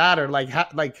like that, or like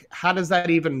how does that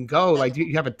even go? Like do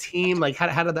you have a team? Like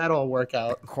how did that all work The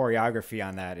out? choreography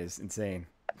on that is insane.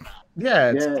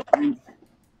 Yeah, it's, Yeah,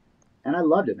 and I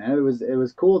loved it, man. It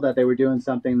was cool that they were doing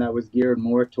something that was geared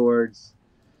more towards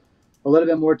a little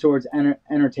bit more towards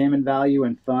entertainment value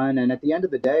and fun. And at the end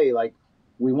of the day, like,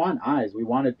 we want eyes. We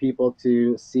wanted people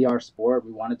to see our sport.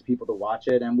 We wanted people to watch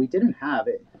it, and we didn't have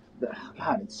it.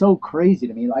 God, it's so crazy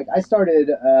to me. Like, I started.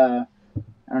 I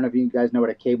don't know if you guys know what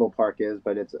a cable park is,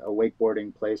 but it's a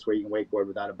wakeboarding place where you can wakeboard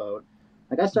without a boat.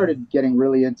 Like, I started getting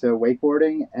really into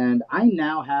wakeboarding, and I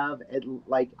now have it.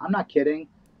 Like, I'm not kidding,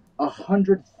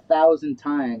 100,000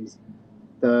 times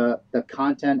the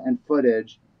content and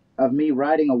footage of me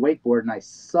riding a wakeboard, and I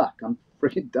suck. I'm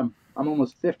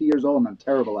almost 50 years old and I'm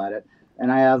terrible at it.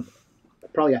 And I have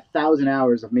probably 1,000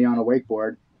 hours of me on a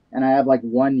wakeboard, and I have like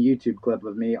one YouTube clip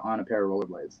of me on a pair of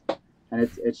rollerblades. And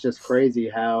it's just crazy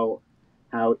how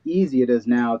easy it is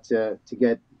now to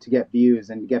get views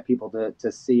and get people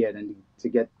to see it, and to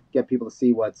get people to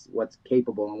see what's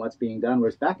capable and what's being done.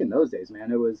 Whereas back in those days,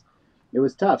 man, it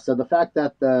was tough. So the fact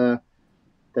that the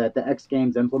X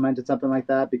Games implemented something like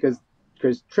that, because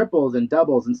triples and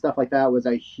doubles and stuff like that was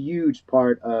a huge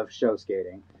part of show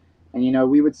skating.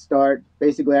 And we would start,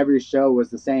 basically every show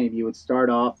was the same. You would start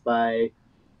off by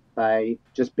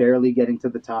just barely getting to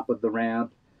the top of the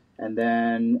ramp, and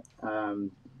then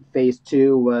phase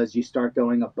two was you start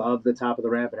going above the top of the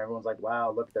ramp, and everyone's like,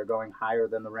 wow, look, they're going higher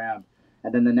than the ramp.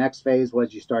 And then the next phase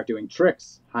was you start doing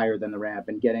tricks higher than the ramp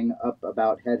and getting up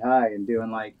about head high and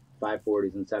doing like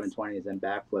 540s and 720s and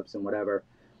backflips and whatever.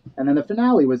 And then the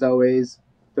finale was always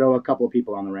throw a couple of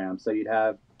people on the ramp. So you'd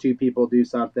have two people do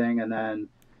something, and then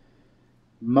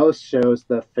most shows,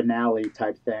 the finale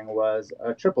type thing was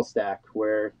a triple stack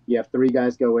where you have three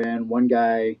guys go in, one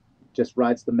guy just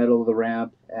rides the middle of the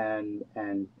ramp, and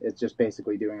it's just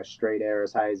basically doing a straight air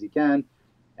as high as you can.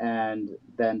 And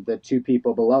then the two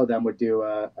people below them would do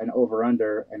an over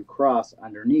under and cross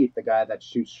underneath the guy that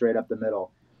shoots straight up the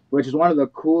middle, which is one of the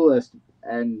coolest.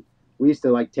 And we used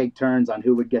to like take turns on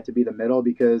who would get to be the middle,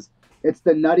 because it's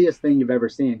the nuttiest thing you've ever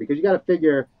seen. Because you got to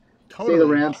figure, totally. say the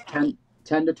ramp's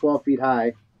 10 to 12 feet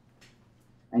high,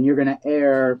 and you're going to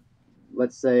air,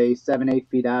 let's say 7-8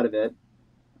 feet out of it.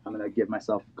 I'm going to give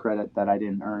myself credit that I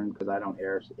didn't earn because I don't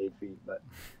air 8 feet, but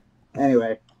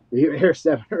anyway, you air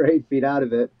 7 or 8 feet out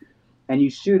of it, and you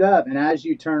shoot up, and as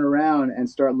you turn around and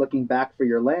start looking back for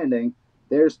your landing,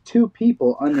 there's two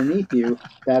people underneath you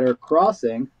that are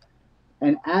crossing,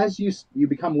 and as you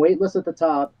become weightless at the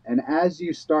top, and as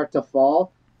you start to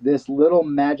fall, this little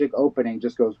magic opening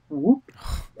just goes whoop,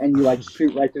 and you like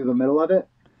shoot right through the middle of it.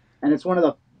 And it's one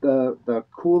of the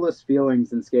coolest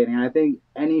feelings in skating. And I think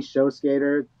any show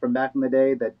skater from back in the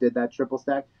day that did that triple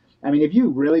stack, I mean, if you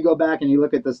really go back and you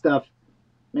look at the stuff,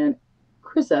 man,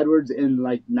 Chris Edwards in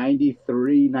like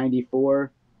 93,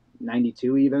 94,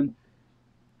 92 even,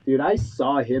 dude, I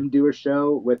saw him do a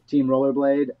show with Team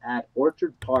Rollerblade at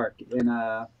Orchard Park in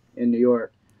New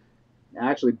York. I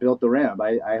actually built the ramp.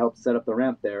 I helped set up the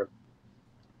ramp there.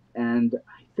 And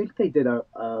I think they did a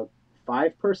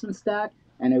 5-person stack,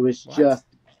 and it was just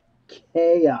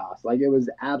chaos. Like, it was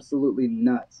absolutely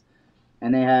nuts.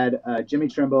 And they had Jimmy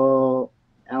Trimble,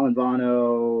 Alan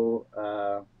Bono,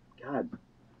 God,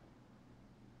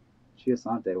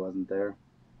 Chiasante wasn't there.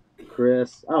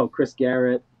 Chris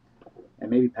Garrett, and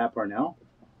maybe Pat Parnell.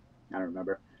 I don't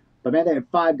remember. But man, they had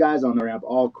 5 guys on the ramp,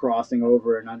 all crossing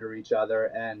over and under each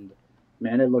other, and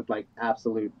man, it looked like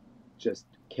absolute just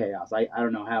chaos. I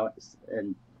don't know how,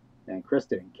 and Chris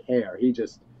didn't care.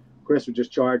 Chris would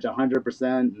just charge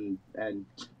 100% and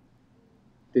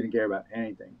didn't care about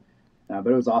anything. But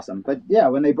it was awesome. But yeah,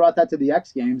 when they brought that to the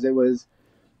X Games, it was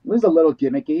a little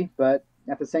gimmicky, but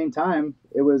at the same time,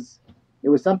 it was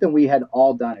something we had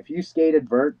all done. If you skated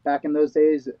vert back in those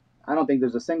days, I don't think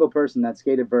there's a single person that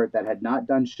skated vert that had not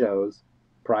done shows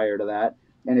prior to that.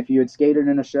 And if you had skated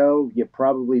in a show, you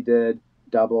probably did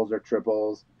doubles or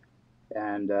triples.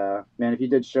 And man, if you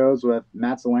did shows with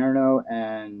Matt Salerno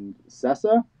and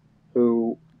Sessa,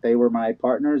 who they were my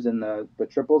partners in the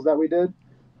triples that we did,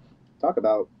 talk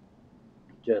about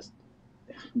just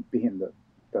being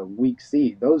the weak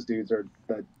seed. Those dudes are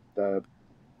the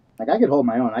like, I could hold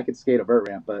my own. I could skate a vert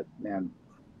ramp, but man,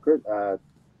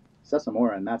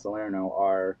 Sesamora and Matt Salerno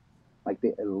are like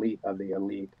the elite of the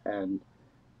elite, and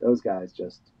those guys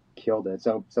just killed it.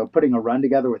 So putting a run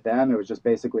together with them, it was just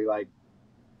basically like,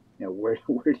 where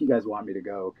do you guys want me to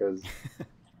go? Because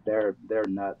they're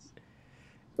nuts.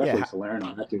 Especially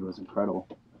Salerno. That dude was incredible.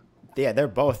 Yeah, they're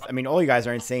both. I mean, all you guys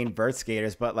are insane vert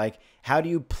skaters, but like, how do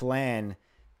you plan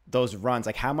those runs?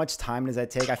 Like, how much time does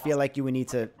that take? I feel like you would need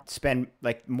to spend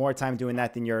like more time doing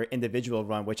that than your individual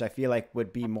run, which I feel like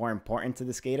would be more important to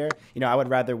the skater. I would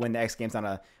rather win the X Games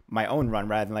on my own run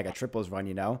rather than like a triples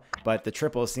run, but the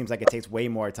triples seems like it takes way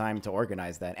more time to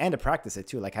organize that and to practice it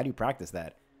too. Like, how do you practice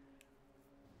that?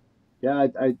 Yeah,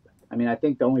 I mean, I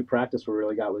think the only practice we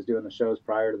really got was doing the shows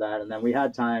prior to that, and then we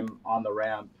had time on the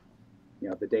ramp,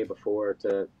 the day before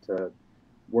to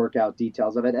work out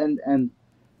details of it, and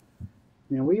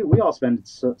we all spent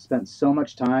so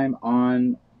much time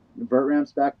on vert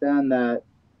ramps back then that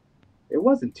it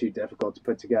wasn't too difficult to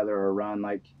put together a run.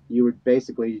 Like, you would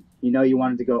basically, you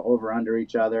wanted to go over under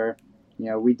each other.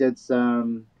 We did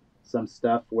some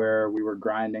stuff where we were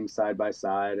grinding side by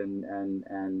side,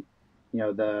 and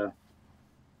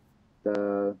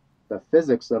the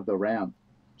physics of the ramp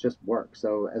just work.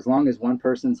 So as long as one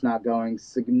person's not going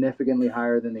significantly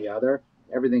higher than the other,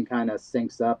 everything kind of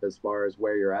syncs up as far as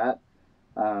where you're at.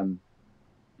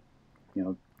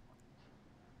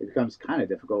 It becomes kind of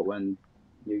difficult when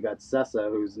you got Sessa,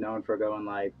 who's known for going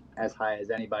like as high as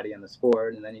anybody in the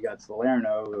sport, and then you got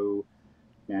Salerno, who,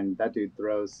 and that dude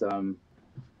throws some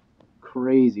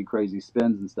crazy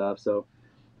spins and stuff. So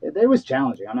it was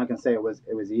challenging. I'm not gonna say it was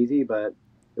easy, but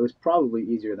it was probably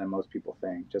easier than most people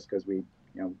think, just because we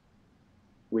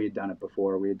had done it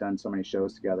before. We had done so many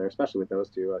shows together, especially with those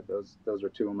two. Those were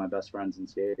two of my best friends in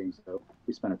skating, so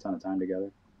we spent a ton of time together.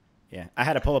 Yeah, I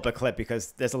had to pull up a clip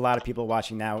because there's a lot of people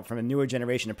watching now from a newer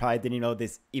generation that probably didn't know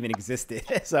this even existed.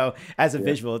 So as a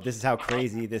visual, this is how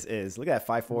crazy this is. Look at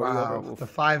that 5-4. Wow, over. the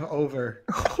 5 over.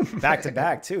 Back to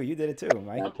back too. You did it too,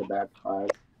 Mike. Back to back 5,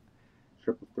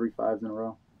 triple 3 5s in a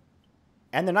row.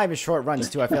 And they're not even short runs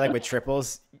too. I feel like with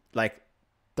triples, like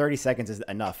 30 seconds is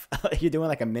enough. You're doing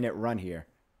like a minute run here.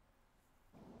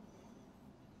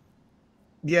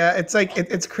 Yeah, it's like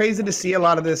it's crazy to see a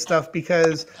lot of this stuff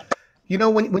because,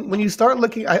 when you start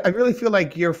looking, I really feel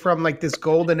like you're from like this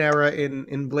golden era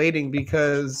in blading,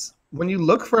 because when you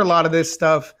look for a lot of this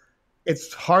stuff,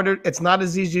 it's harder. It's not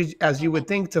as easy as you would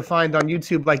think to find on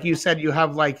YouTube. Like you said, you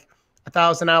have like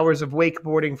 1,000 hours of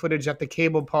wakeboarding footage at the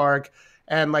cable park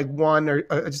and like one or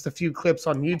just a few clips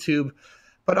on YouTube.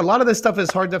 But a lot of this stuff is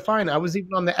hard to find. I was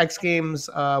even on the X Games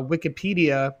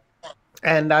Wikipedia,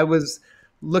 and I was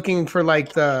looking for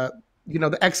like the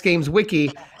X Games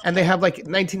wiki, and they have like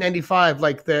 1995,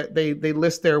 like they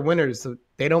list their winners. So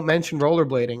they don't mention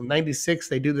rollerblading. 96,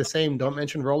 they do the same. Don't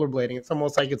mention rollerblading. It's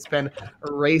almost like it's been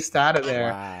erased out of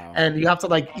there. Wow. And you have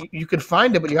to you could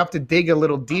find it, but you have to dig a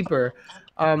little deeper.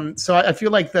 So I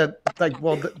feel like the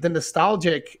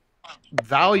nostalgic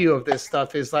value of this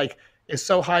stuff is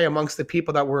so high amongst the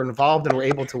people that were involved and were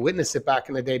able to witness it back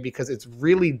in the day, because it's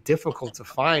really difficult to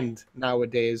find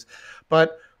nowadays.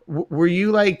 But were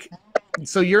you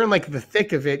so you're in like the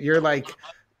thick of it. You're like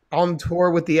on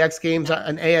tour with the X Games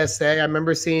and ASA. I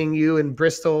remember seeing you in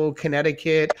Bristol,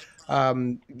 Connecticut,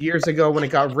 years ago when it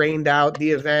got rained out,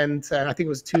 the event. I think it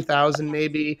was 2000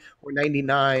 maybe, or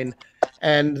 99.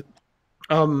 And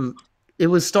it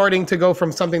was starting to go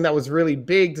from something that was really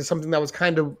big to something that was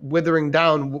kind of withering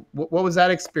down. What was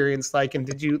that experience like? And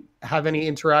did you have any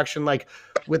interaction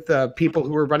with the people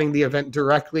who were running the event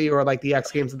directly, or like the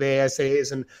X Games of the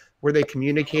ASAs? And were they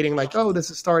communicating oh,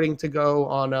 this is starting to go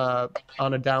on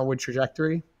a downward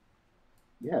trajectory?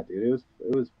 Yeah, dude,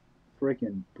 it was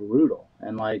freaking brutal.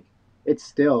 And it's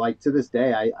still to this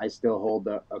day, I still hold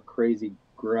a crazy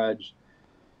grudge.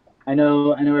 I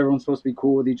know everyone's supposed to be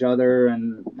cool with each other,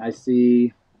 and I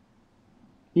see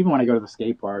even when I go to the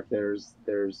skate park, there's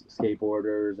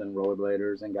skateboarders and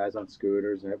rollerbladers and guys on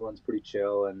scooters, and everyone's pretty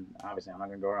chill. And obviously, I'm not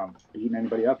gonna go around beating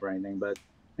anybody up or anything, but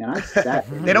man, I've sat.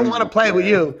 They don't want to play with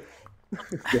you.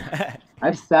 Yeah,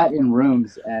 I've sat in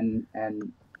rooms and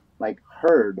like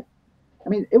heard. I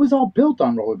mean, it was all built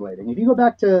on rollerblading. If you go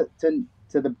back to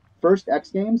the first X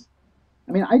Games,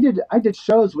 I mean, I did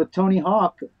shows with Tony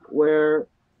Hawk where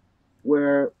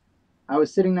I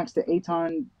was sitting next to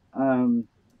Aton.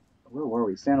 Where were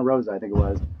we? Santa Rosa, I think it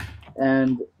was.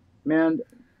 And man,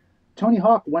 Tony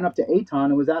Hawk went up to Aton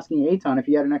and was asking Aton if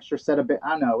he had an extra set of. I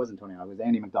don't know, it wasn't Tony Hawk. It was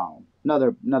Andy McDonald,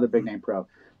 another big name pro.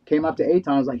 Came up to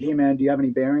Aton, was like, "Hey man, do you have any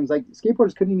bearings?" Like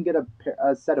skateboarders couldn't even get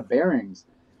a set of bearings.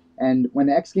 And when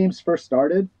the X Games first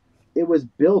started, it was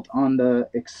built on the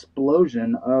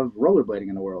explosion of rollerblading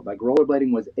in the world. Like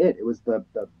rollerblading was it. It was the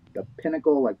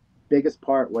pinnacle, like biggest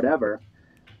part, whatever.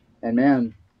 And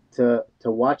man, to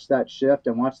watch that shift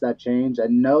and watch that change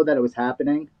and know that it was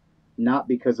happening, not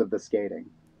because of the skating.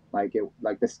 Like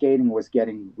the skating was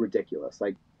getting ridiculous.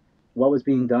 Like what was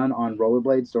being done on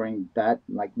rollerblades during that,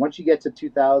 like once you get to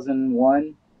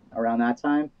 2001, around that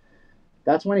time,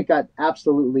 that's when it got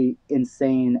absolutely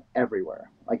insane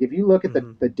everywhere. Like if you look at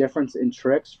the difference in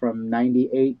tricks from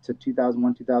 98 to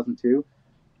 2001, 2002,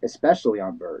 especially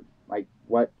on Bird, like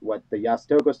what the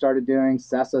Yastoko started doing,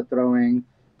 Sessa throwing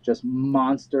just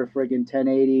monster friggin'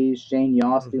 1080s, Shane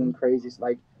Yoss doing crazy,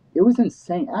 like it was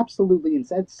insane, absolutely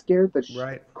insane. It scared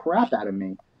the crap out of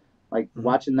me, like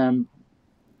watching them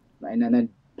and then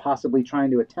possibly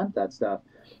trying to attempt that stuff.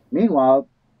 Meanwhile,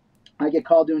 I get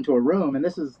called into a room, and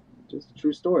this is just a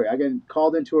true story. I get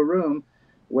called into a room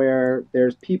where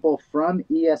there's people from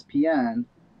ESPN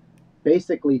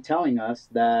basically telling us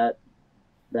that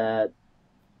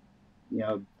you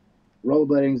know,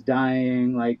 rollerblading's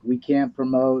dying, like we can't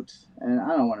promote. And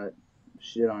I don't want to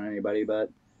shit on anybody, but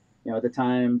you know, at the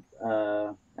time,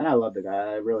 and I love the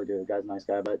guy, I really do. The guy's a nice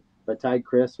guy, but Ty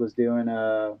Chris was doing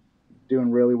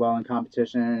really well in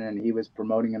competition, and he was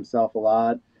promoting himself a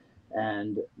lot.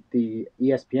 And the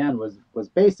ESPN was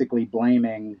basically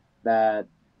blaming that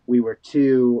we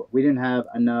didn't have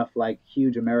enough like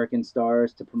huge American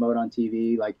stars to promote on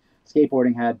TV. Like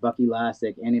skateboarding had Bucky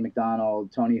Lasek, Andy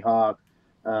McDonald, Tony Hawk.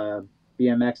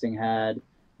 BMXing had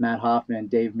Matt Hoffman,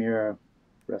 Dave Mira,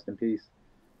 rest in peace.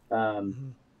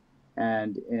 And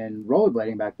in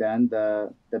rollerblading back then,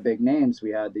 the big names,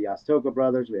 we had the Yastoko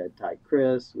brothers, we had Ty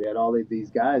Chris, we had all of these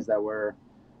guys that were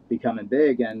becoming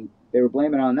big, and they were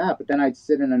blaming it on that. But then I'd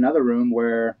sit in another room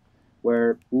where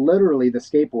literally the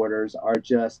skateboarders are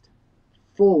just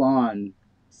full on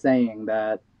saying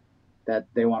that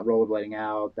they want rollerblading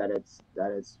out, that it's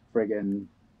friggin'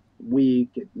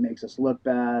 weak, it makes us look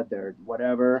bad, they're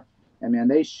whatever. And man,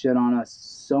 they shit on us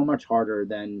so much harder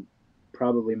than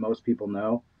probably most people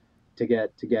know to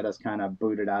get us kind of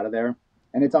booted out of there.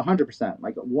 And it's 100%,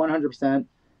 like 100%.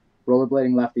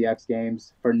 Rollerblading left the X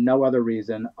Games for no other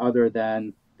reason other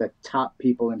than the top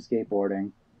people in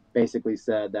skateboarding basically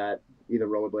said that either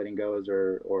rollerblading goes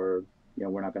or you know,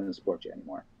 we're not going to support you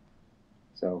anymore.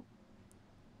 So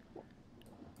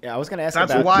yeah, I was going to ask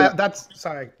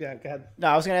sorry, yeah, go ahead. No,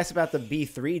 I was going to ask about the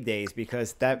B3 days,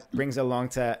 because that brings along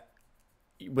to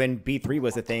when B3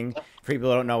 was a thing. For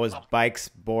people who don't know, it was bikes,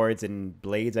 boards, and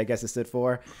blades, I guess it stood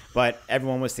for. But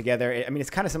everyone was together. I mean, it's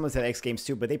kind of similar to the X Games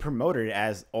too, but they promoted it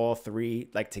as all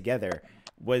three like together.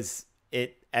 Was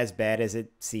it as bad as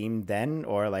it seemed then,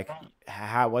 or like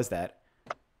how was that?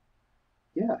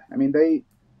 Yeah, I mean,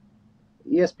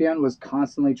 ESPN was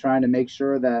constantly trying to make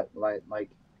sure that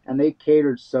like and they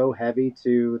catered so heavy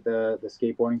to the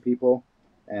skateboarding people,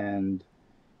 and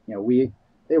you know,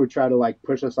 they would try to like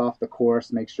push us off the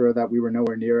course, make sure that we were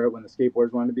nowhere near it when the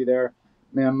skateboarders wanted to be there.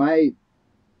 Man,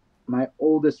 my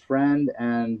oldest friend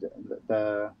and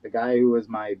the guy who was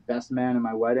my best man in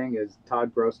my wedding is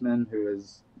Todd Grossman, who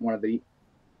is one of the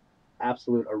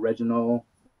absolute original.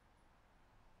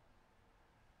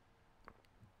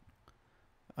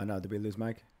 Oh no, did we lose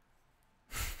Mike?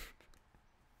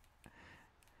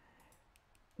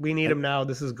 We need him now.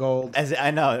 This is gold. As I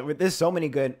know, there's so many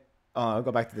good. I'll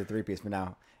go back to the three-piece for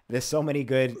now. There's so many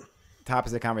good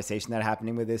topics of conversation that are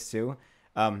happening with this too.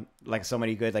 Like so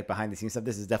many good like behind the scenes stuff.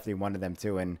 This is definitely one of them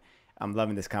too, and I'm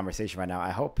loving this conversation right now. I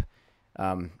hope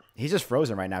he's just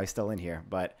frozen right now. He's still in here,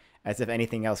 but as if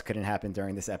anything else couldn't happen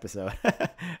during this episode. All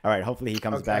right, hopefully he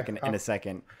comes back in a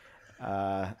second.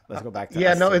 Let's go back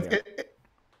to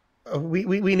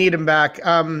we need him back.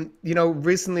 You know,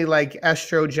 recently, like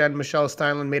Astro Jen, Michelle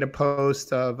Steinland made a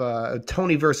post of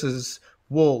Tony versus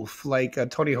Wolf, like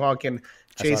Tony Hawk and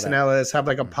Jason Ellis have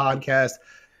like a podcast,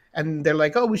 and they're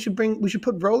like, oh, we should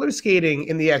put roller skating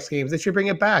in the X Games. They should bring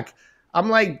it back. I'm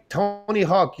like, Tony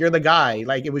Hawk, you're the guy.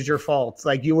 Like, it was your fault.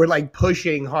 Like, you were like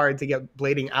pushing hard to get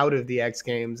blading out of the X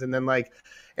Games. And then, like,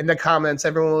 in the comments,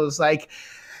 everyone was like,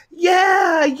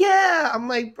 yeah, yeah. I'm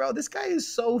like, bro, this guy is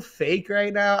so fake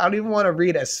right now. I don't even want to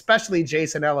read, especially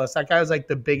Jason Ellis. That guy was like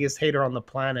the biggest hater on the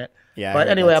planet. Yeah. But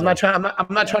anyway, I'm not trying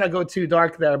to go too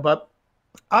dark there. But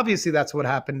obviously, that's what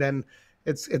happened, and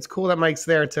it's cool that Mike's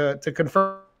there to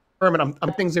confirm.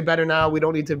 And things are better now. We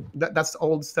don't need to. That's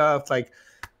old stuff. Like,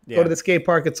 go to the skate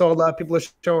park. It's all love. People are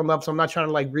showing love. So I'm not trying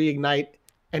to like reignite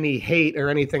any hate or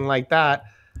anything like that.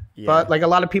 Yeah. But like a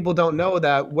lot of people don't know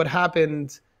that what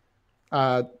happened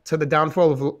to the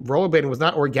downfall of rollerblading was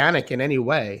not organic in any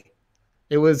way.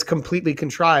 It was completely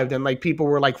contrived, and like people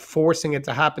were like forcing it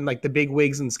to happen. Like the big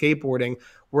wigs in skateboarding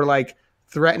were like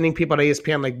threatening people at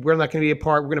ESPN, like, we're not going to be a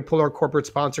part. We're going to pull our corporate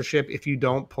sponsorship if you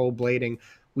don't pull blading.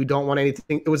 We don't want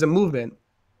anything. It was a movement.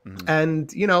 Mm-hmm.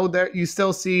 And, you know, there you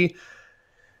still see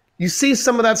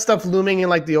some of that stuff looming in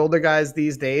like the older guys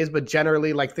these days, but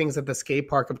generally like things at the skate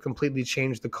park have completely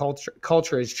changed. The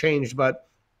culture has changed, but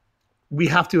we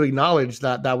have to acknowledge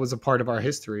that that was a part of our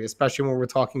history, especially when we're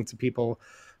talking to people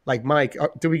like Mike.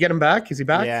 Did we get him back? Is he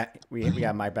back? Yeah, we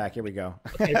got Mike back. Here we go.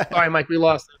 Okay, sorry, Mike, we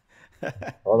lost him.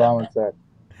 Hold on one sec.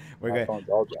 We're good.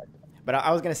 But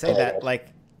I was going to say that, like,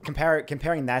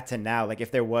 comparing that to now, like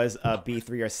if there was a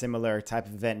B3 or similar type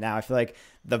of event now, I feel like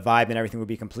the vibe and everything would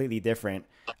be completely different.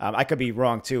 I could be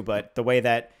wrong too, but the way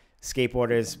that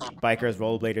skateboarders, bikers,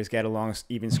 rollerbladers get along,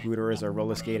 even scooters or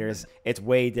roller skaters, it's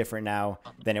way different now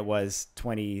than it was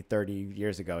 20, 30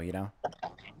 years ago, you know?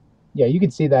 Yeah, you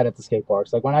can see that at the skate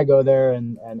parks. Like when I go there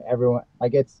and everyone,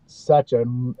 like it's such a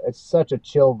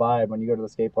chill vibe when you go to the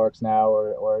skate parks now,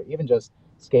 or even just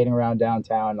skating around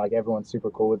downtown. Like everyone's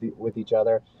super cool with each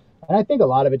other. And I think a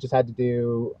lot of it just had to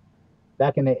do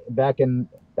back in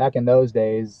those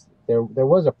days, there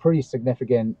was a pretty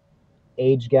significant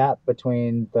age gap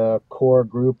between the core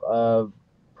group of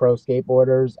pro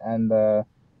skateboarders and the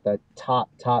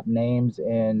top names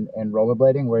in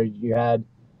rollerblading, where you had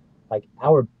like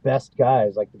our best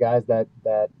guys, like the guys that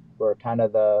were kind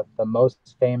of the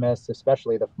most famous,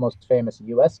 especially the most famous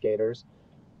US skaters,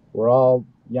 were all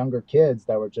younger kids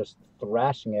that were just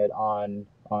thrashing it on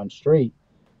street.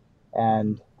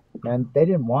 And they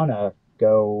didn't want to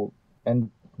go,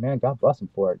 and man, God bless them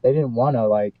for it. They didn't want to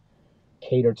like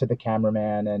cater to the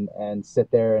cameraman and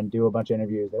sit there and do a bunch of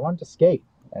interviews. They wanted to skate,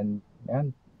 and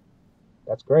man,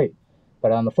 that's great.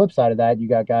 But on the flip side of that, you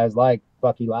got guys like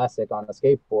Bucky Lassick on a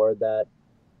skateboard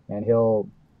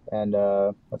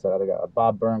what's that other guy,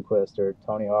 Bob Burnquist or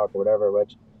Tony Hawk or whatever,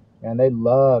 which, and they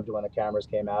loved when the cameras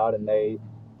came out, and they'd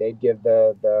give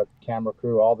the camera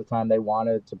crew all the time they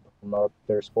wanted to promote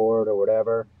their sport or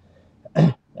whatever.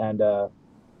 And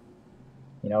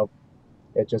you know,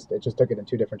 it just took it in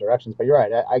two different directions. But you're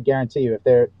right, I guarantee you, if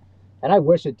there, and I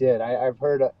wish it did. I've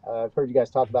heard you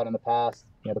guys talk about in the past,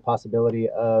 you know, the possibility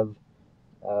of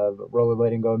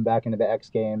rollerblading going back into the X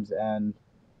Games, and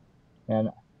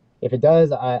if it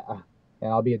does,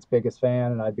 I'll be its biggest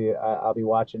fan, and I'll be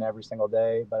watching every single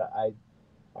day. But I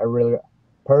really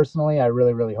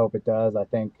hope it does. I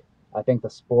think the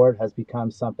sport has become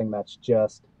something that's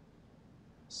just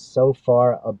so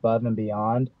far above and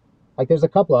beyond. Like there's a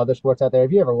couple of other sports out there.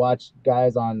 Have you ever watched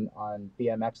guys on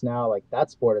BMX now? Like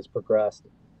that sport has progressed.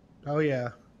 Oh yeah.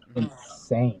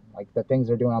 Insane. Like the things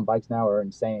they're doing on bikes now are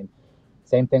insane.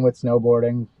 Same thing with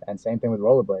snowboarding and same thing with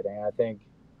rollerblading. And I think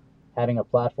having a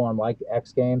platform like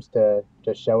X Games to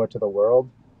show it to the world,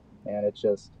 and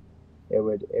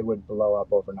it would blow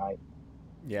up overnight.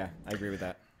 Yeah, I agree with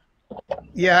that.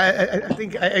 Yeah, I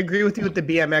think I agree with you with the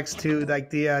BMX too. Like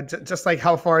the just like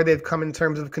how far they've come in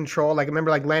terms of control. Like I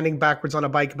remember like landing backwards on a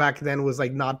bike back then was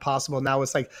like not possible. Now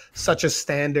it's like such a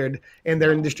standard in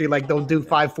their industry. Like they'll do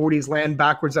 540s land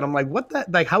backwards, and I'm like, what the,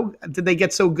 like how did they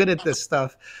get so good at this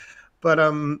stuff? But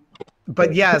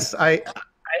yes, I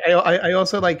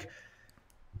also like.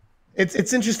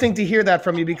 It's interesting to hear that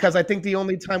from you, because I think the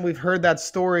only time we've heard that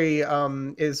story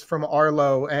is from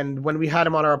Arlo. And when we had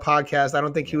him on our podcast, I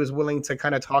don't think he was willing to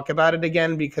kind of talk about it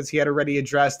again because he had already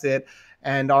addressed it.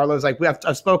 And Arlo's like,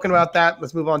 I've spoken about that.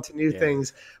 Let's move on to new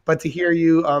things. But to hear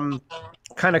you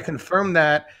kind of confirm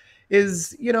that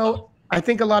is, you know, I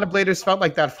think a lot of bladers felt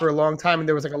like that for a long time. And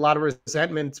there was like a lot of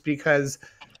resentment because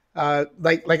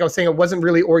like I was saying, it wasn't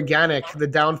really organic, the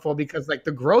downfall, because like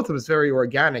the growth was very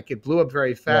organic. It blew up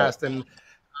very fast. Yeah.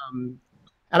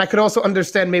 And I could also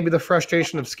understand maybe the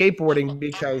frustration of skateboarding,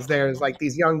 because there's like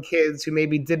these young kids who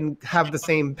maybe didn't have the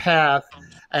same path,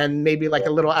 and maybe like a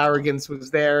little arrogance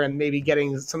was there, and maybe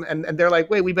getting some, and they're like,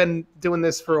 wait, we've been doing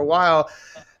this for a while.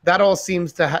 that all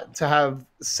seems to have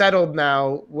settled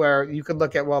now, where you could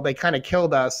look at, well, they kind of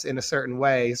killed us in a certain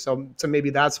way, so maybe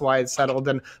that's why it's settled.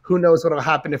 And who knows what will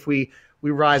happen if we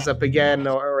rise up again,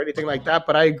 or anything like that.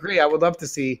 But I agree, I would love to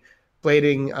see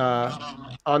blading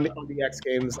on the X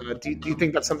Games. Do you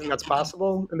think that's something that's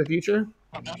possible in the future?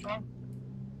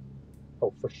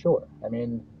 Oh, for sure. I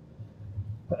mean,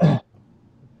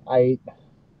 I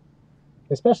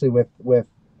especially with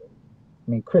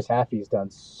I mean, Chris Haffey's done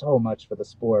so much for the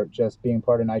sport, just being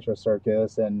part of Nitro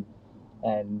Circus, and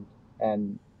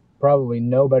and probably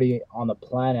nobody on the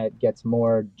planet gets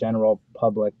more general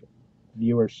public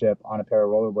viewership on a pair of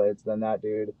rollerblades than that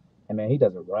dude. I mean, he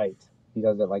does it right. He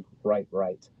does it like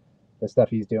right. The stuff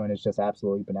he's doing is just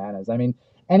absolutely bananas. I mean,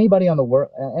 anybody in the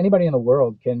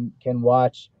world can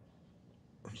watch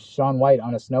Shaun White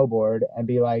on a snowboard and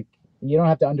be like, you don't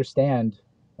have to understand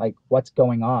like what's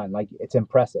going on. Like, it's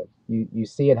impressive. You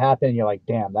see it happen and you're like,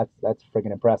 damn, that's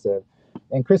freaking impressive.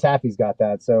 And Chris Haffey's got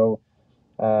that. So,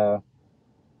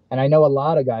 and I know a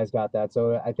lot of guys got that.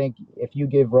 So I think if you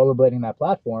give rollerblading that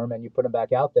platform and you put them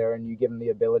back out there and you give them the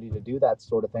ability to do that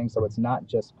sort of thing, so it's not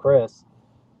just Chris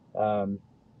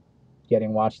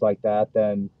getting watched like that,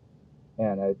 then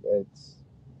man, it's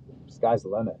sky's the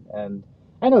limit. And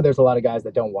I know there's a lot of guys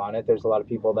that don't want it. There's a lot of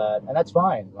people that, and that's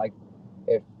fine. Like,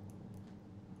 if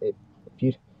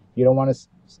you don't want to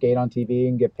skate on TV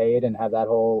and get paid and have that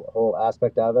whole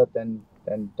aspect of it, then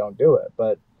don't do it.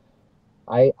 But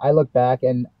I look back,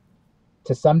 and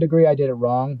to some degree I did it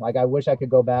wrong. Like, I wish I could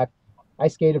go back. I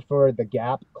skated for the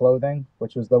Gap clothing,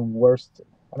 which was the worst.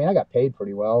 I mean, I got paid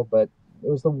pretty well, but it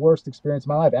was the worst experience of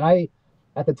my life. And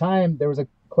at the time, there was a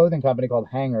clothing company called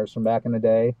Hangers from back in the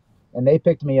day, and they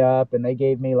picked me up and they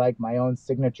gave me like my own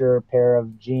signature pair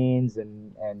of jeans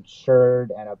and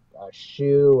shirt and a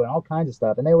shoe and all kinds of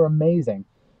stuff. And they were amazing.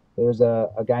 There's a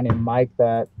guy named Mike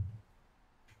that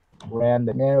ran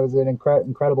the, man, it was an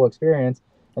incredible experience.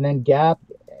 And then Gap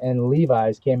and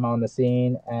Levi's came on the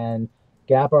scene, and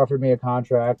Gap offered me a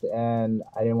contract, and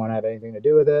I didn't want to have anything to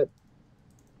do with it.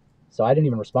 So I didn't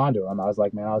even respond to him. I was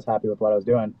like, man, I was happy with what I was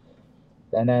doing.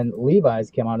 And then Levi's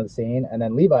came onto the scene, and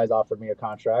then Levi's offered me a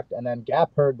contract, and then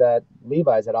Gap heard that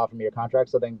Levi's had offered me a contract.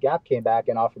 So then Gap came back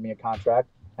and offered me a contract,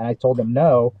 and I told them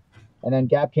no. And then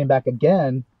Gap came back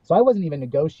again. So I wasn't even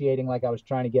negotiating like I was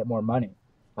trying to get more money.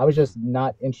 I was just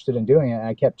not interested in doing it, and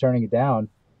I kept turning it down.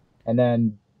 And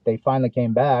then they finally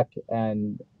came back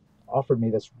and offered me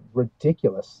this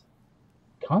ridiculous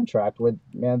contract where,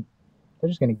 man, they're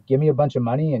just going to give me a bunch of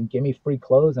money and give me free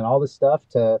clothes and all this stuff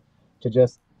to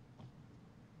just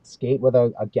skate with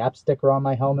a Gap sticker on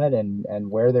my helmet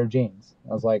and wear their jeans.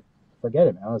 I was like, forget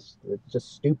it, man. It's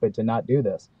just stupid to not do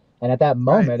this. And at that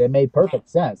moment, It made perfect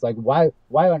sense. Like, why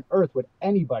on earth would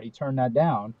anybody turn that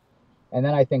down? And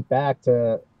then I think back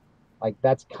to, like,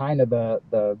 that's kind of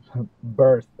the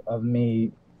birth of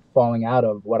me falling out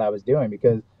of what I was doing,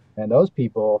 because, man, those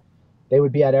people, they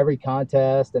would be at every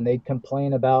contest and they'd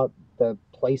complain about the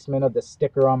placement of the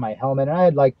sticker on my helmet. And I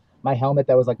had like my helmet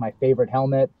that was like my favorite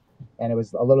helmet, and it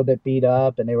was a little bit beat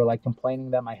up, and they were like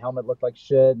complaining that my helmet looked like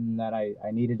shit and that I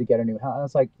needed to get a new helmet. I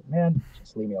was like, man,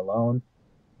 just leave me alone.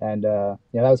 And that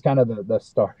was kind of the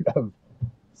start of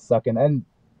sucking. And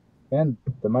man,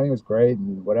 the money was great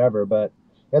and whatever, but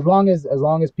as long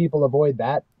as people avoid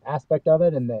that aspect of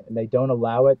it, and they don't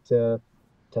allow it to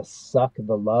suck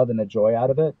the love and the joy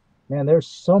out of it, man, there's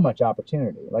so much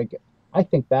opportunity. Like, I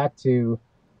think back to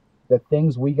the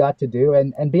things we got to do,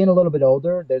 and being a little bit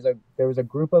older, there was a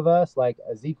group of us, like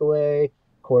Ezekwe,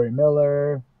 Corey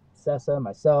Miller, Sessa,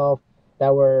 myself,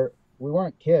 that we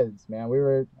weren't kids, man. We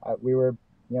were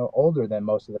older than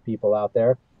most of the people out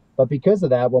there. But because of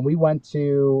that, when we went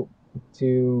to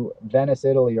Venice,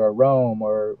 Italy, or Rome,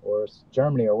 or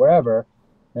Germany, or wherever,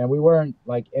 and we weren't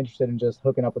like interested in just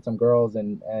hooking up with some girls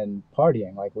and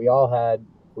partying. Like, we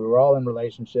were all in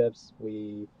relationships.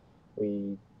 We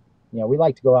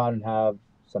like to go out and have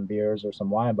some beers or some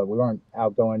wine, but we weren't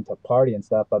out going to party and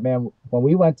stuff. But man, when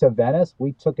we went to Venice,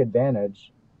 we took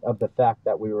advantage of the fact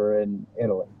that we were in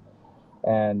Italy.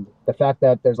 And the fact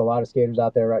that there's a lot of skaters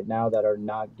out there right now that are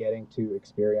not getting to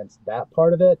experience that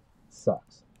part of it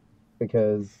sucks,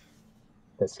 because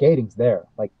the skating's there.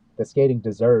 Like, the skating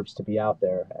deserves to be out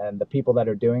there, and the people that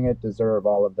are doing it deserve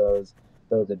all of those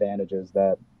advantages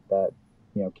that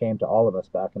came to all of us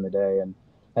back in the day. And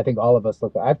I think all of us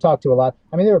I've talked to a lot.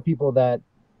 I mean, there were people that,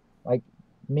 like,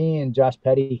 me and Josh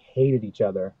Petty hated each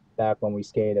other back when we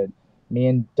skated. Me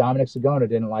and Dominic Sagona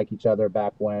didn't like each other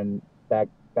back when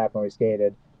we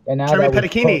skated. And now Jeremy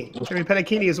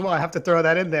Pettichini as well. I have to throw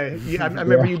that in there. I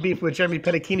remember you beefed with Jeremy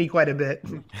Pettichini quite a bit.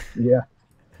 Yeah.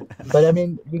 But I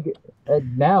mean,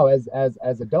 now as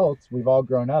adults, we've all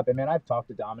grown up. I mean, I've talked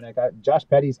to Dominic. Josh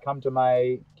Petty's came to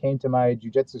my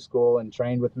jujitsu school and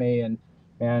trained with me,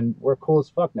 and we're cool as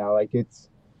fuck now. Like it's,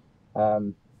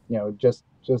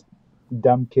 just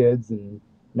dumb kids and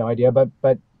no idea. But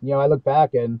I look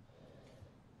back and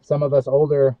some of us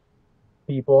older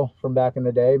people from back in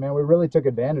the day, man, we really took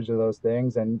advantage of those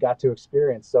things and got to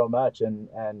experience so much. And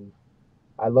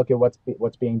I look at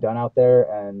what's being done out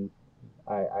there, and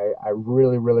I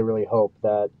really, really, really hope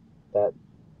that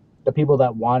the people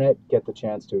that want it get the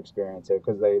chance to experience it,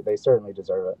 because they certainly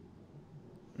deserve it.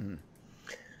 Mm-hmm.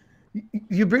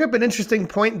 You bring up an interesting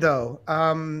point, though,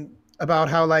 about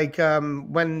how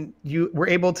when you were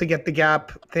able to get the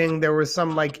gap thing, there were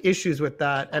some issues with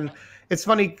that, and it's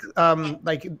funny,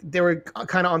 they were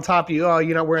kind of on top of you. Oh,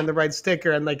 you're not wearing the right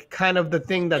sticker, and kind of the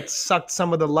thing that sucked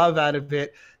some of the love out of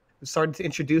it started to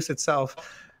introduce itself.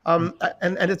 And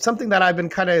it's something that I've been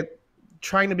kind of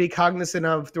trying to be cognizant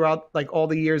of throughout all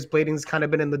the years blading's kind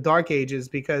of been in the dark ages,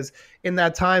 because in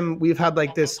that time we've had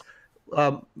this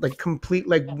complete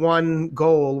one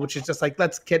goal, which is just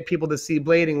let's get people to see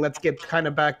blading, let's get kind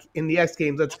of back in the X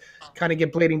Games, let's kind of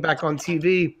get blading back on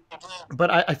TV.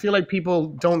 But I feel like people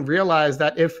don't realize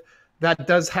that if that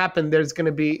does happen, there's going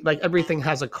to be everything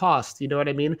has a cost. You know what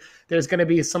I mean? There's going to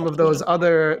be some of those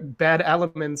other bad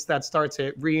elements that start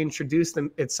to reintroduce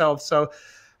itself. So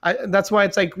that's why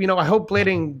it's I hope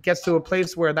blading gets to a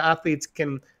place where the athletes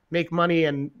can make money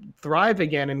and thrive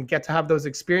again and get to have those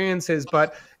experiences.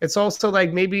 But it's also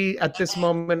maybe at this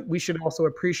moment we should also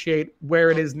appreciate where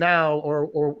it is now,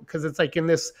 or because it's in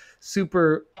this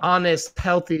super honest,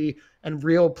 healthy, and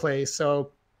real place.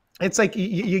 So it's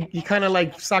you kind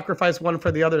of sacrifice one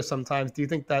for the other sometimes. Do you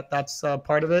think that that's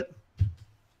part of it?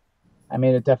 I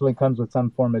mean, it definitely comes with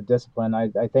some form of discipline. I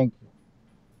think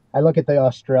I look at the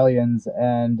Australians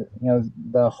and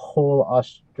the whole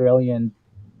Australian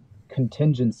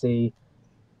contingency.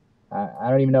 I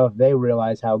don't even know if they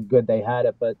realize how good they had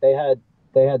it, but they had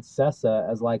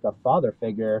Sessa as a father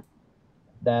figure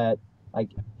that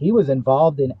he was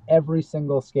involved in every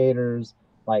single skater's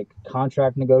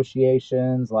contract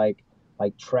negotiations,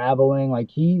 traveling.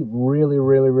 He really,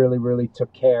 really, really, really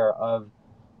took care of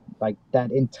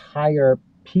that entire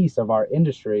piece of our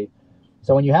industry.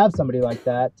 So when you have somebody like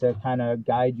that to kind of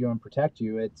guide you and protect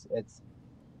you, it's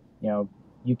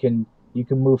you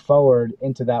can move forward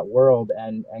into that world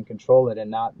and control it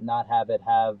and not have it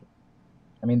have.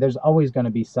 I mean, there's always going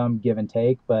to be some give and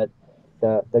take, but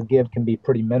the give can be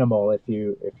pretty minimal if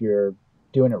you're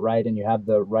doing it right and you have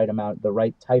the right amount, the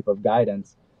right type of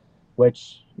guidance,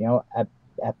 which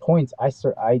at points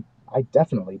I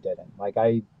definitely didn't.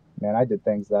 I did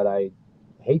things that I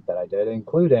hate that I did,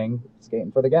 including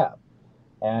skating for the gap.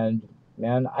 And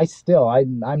man,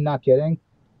 I'm not kidding.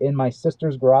 In my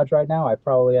sister's garage right now, I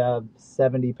probably have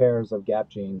 70 pairs of Gap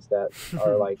jeans that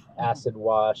are acid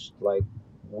washed,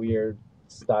 weird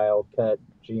style cut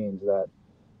jeans that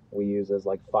we use as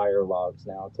fire logs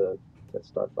now to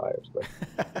start fires. But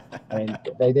I mean,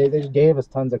 they just gave us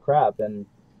tons of crap,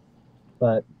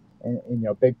 but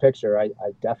big picture, I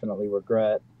definitely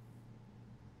regret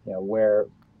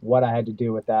what I had to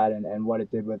do with that and what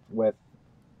it did with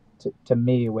to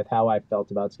me with how I felt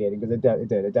about skating, because it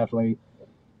did. It definitely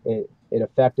it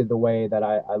affected the way that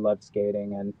I loved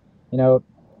skating. And it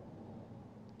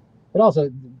also,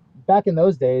 back in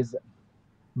those days,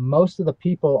 most of the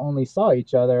people only saw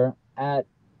each other at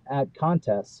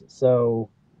contests. So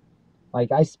I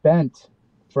got a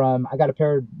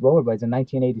pair of rollerblades in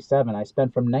 1987. I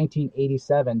spent from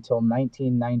 1987 till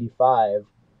 1995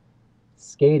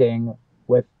 skating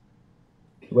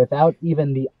without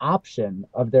even the option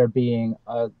of there being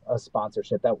a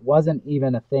sponsorship. That wasn't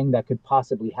even a thing that could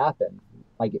possibly happen.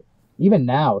 Even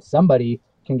now, somebody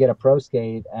can get a pro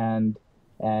skate and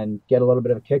get a little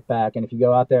bit of a kickback. And if you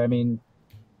go out there, I mean,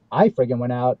 I friggin'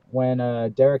 went out when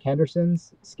Derek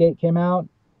Henderson's skate came out.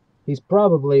 He's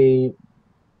probably,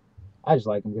 I just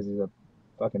like him because he's a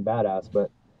fucking badass,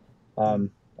 but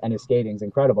and his skating's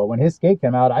incredible. When his skate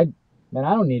came out, I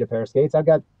don't need a pair of skates. I've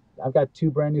got 2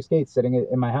 brand new skates sitting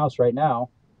in my house right now,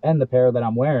 and the pair that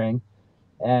I'm wearing.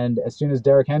 And as soon as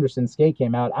Derek Henderson's skate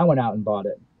came out, I went out and bought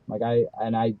it.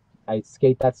 I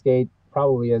skate that skate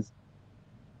probably as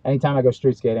anytime I go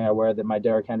street skating, I wear my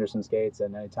Derek Henderson skates,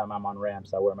 and anytime I'm on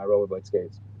ramps, I wear my rollerblade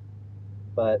skates.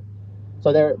 But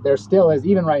so there still is,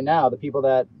 even right now, the people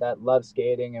that love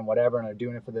skating and whatever, and are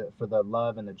doing it for the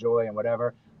love and the joy and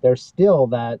whatever. There's still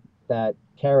that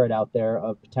carrot out there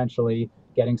of potentially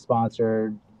getting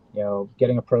sponsored,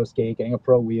 getting a pro skate, getting a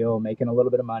pro wheel, making a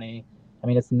little bit of money. I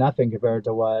mean, it's nothing compared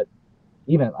to what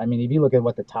if you look at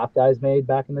what the top guys made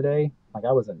back in the day, like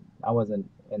I wasn't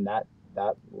in that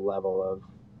level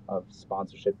of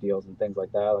sponsorship deals and things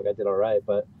like that. Like I did all right,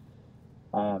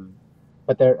 um,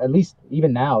 but there, at least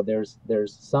even now, there's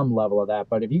some level of that.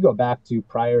 But if you go back to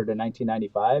prior to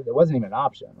 1995, it wasn't even an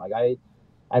option. Like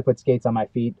I put skates on my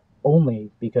feet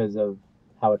only because of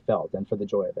how it felt and for the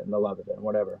joy of it and the love of it and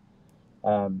whatever.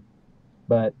 Um,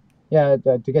 but yeah,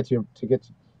 to get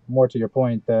more to your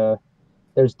point,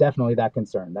 there's definitely that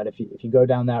concern that if you go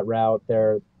down that route,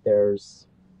 there's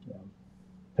you know,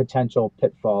 potential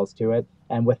pitfalls to it,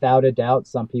 and without a doubt,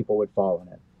 some people would fall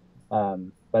in it.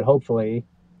 But hopefully,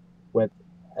 with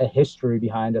a history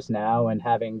behind us now and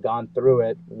having gone through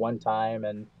it one time,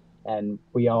 and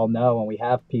we all know, and we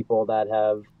have people that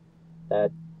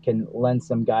can lend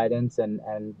some guidance and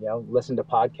listen to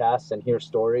podcasts and hear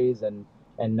stories and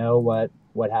know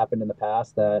what happened in the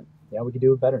past, that we could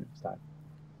do it better next time.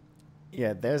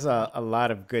 Yeah, there's a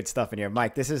lot of good stuff in here.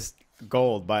 Mike, this is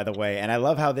gold, by the way. And I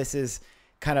love how this is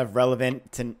kind of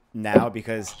relevant to now,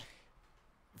 because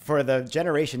for the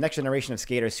next generation of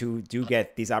skaters who do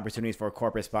get these opportunities for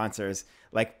corporate sponsors,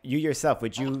 like you yourself,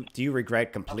 do you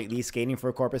regret completely skating for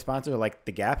a corporate sponsor like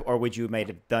the Gap, or would you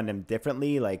have done them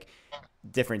differently, like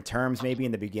different terms maybe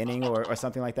in the beginning or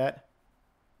something like that?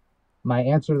 My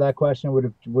answer to that question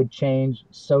would change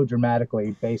so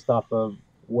dramatically based off of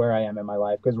where I am in my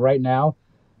life. Because right now,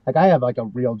 like I have like a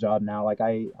real job now. Like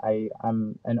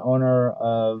I'm an owner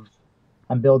of,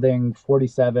 I'm building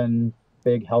 47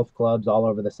 big health clubs all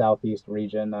over the Southeast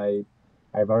region.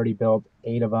 I've already built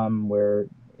 8 of them. We're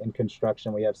in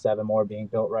construction. We have 7 more being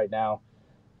built right now.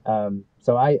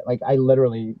 So I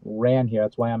literally ran here.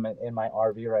 That's why I'm in my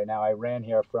RV right now. I ran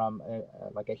here from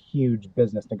a huge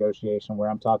business negotiation where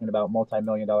I'm talking about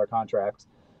multi-million-dollar contracts.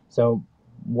 So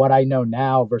what I know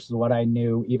now versus what I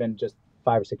knew even just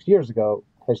 5 or 6 years ago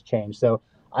has changed. So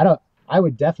I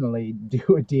would definitely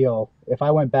do a deal if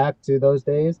I went back to those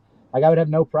days. Like I would have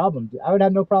no problem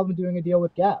doing a deal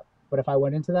with Gap. But if I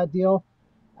went into that deal,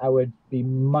 I would be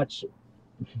much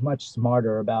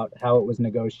smarter about how it was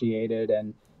negotiated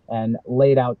and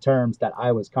laid out terms that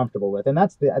I was comfortable with. And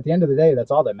at the end of the day,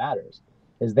 that's all that matters.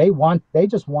 Is they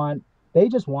just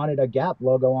wanted a Gap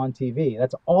logo on TV.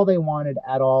 That's all they wanted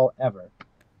at all ever.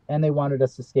 And they wanted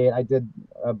us to skate.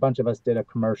 A bunch of us did a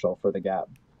commercial for the Gap.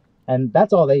 And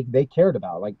that's all they cared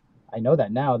about. Like I know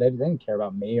that now. They didn't care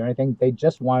about me or anything. They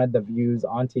just wanted the views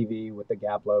on TV with the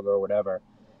Gap logo or whatever.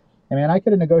 I mean, I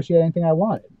could have negotiated anything I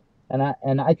wanted.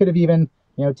 And I could have even,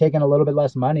 taken a little bit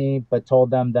less money, but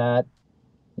told them that,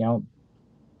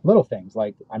 little things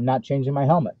like I'm not changing my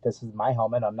helmet. This is my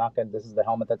helmet. This is the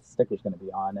helmet that the sticker's going to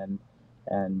be on.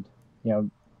 And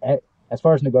as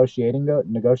far as negotiating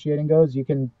goes, you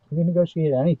can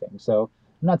negotiate anything. So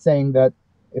I'm not saying that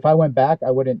if I went back,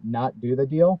 I wouldn't not do the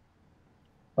deal,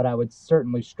 but I would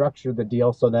certainly structure the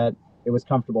deal so that it was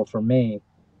comfortable for me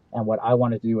and what I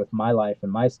wanted to do with my life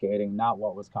and my skating, not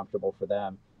what was comfortable for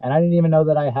them. And I didn't even know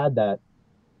that I had that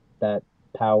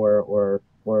power or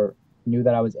knew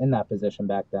that I was in that position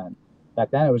back then.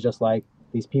 Back then, it was just like,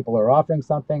 these people are offering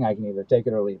something, I can either take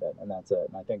it or leave it, and that's it.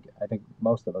 And I think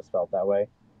most of us felt that way,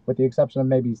 with the exception of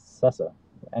maybe Sessa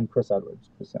and Chris Edwards,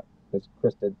 because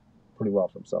Chris did pretty well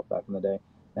for himself back in the day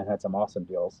and had some awesome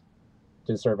deals,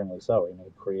 deservingly so. He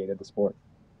created the sport.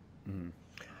 Mm-hmm.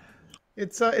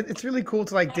 It's really cool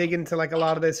to dig into a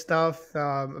lot of this stuff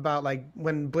about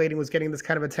when blading was getting this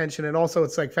kind of attention, and also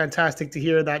it's fantastic to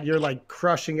hear that you're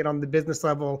crushing it on the business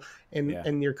level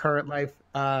in your current life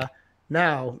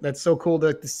now. That's so cool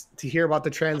to hear about the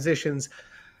transitions.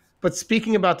 But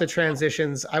speaking about the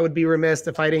transitions, I would be remiss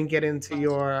if I didn't get into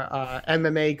your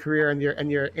MMA career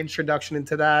and your introduction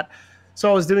into that. So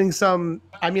I was doing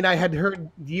I had heard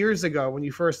years ago when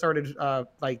you first started,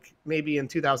 maybe in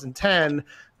 2010,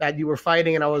 that you were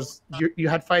fighting, and you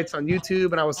had fights on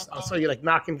YouTube, and I saw you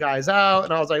knocking guys out,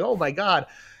 and I was like, oh my God.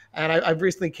 And I've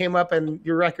recently came up, and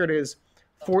your record is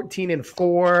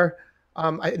 14-4.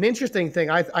 An interesting thing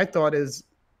I thought is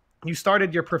you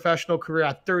started your professional career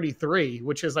at 33,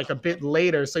 which is a bit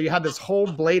later. So you had this whole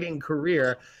blading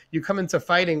career. You come into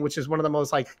fighting, which is one of the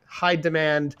most high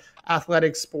demand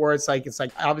athletic sports. It's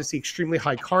obviously extremely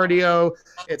high cardio.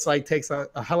 It's takes a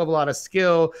hell of a lot of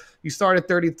skill. You started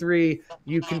 33,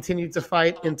 you continued to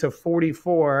fight into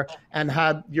 44 and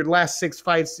had your last 6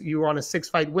 fights. You were on a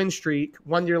 6-fight win streak,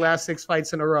 won your last 6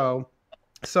 fights in a row.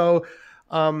 So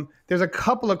there's a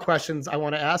couple of questions I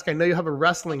want to ask. I know you have a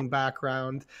wrestling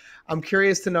background. I'm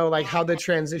curious to know how the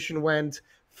transition went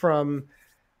from,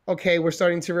 okay, we're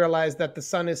starting to realize that the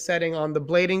sun is setting on the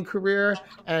blading career,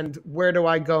 and where do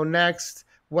I go next?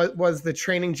 what was the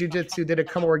training jujitsu? Did it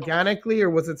come organically, or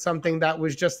was it something that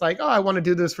was just like, oh, I want to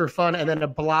do this for fun, and then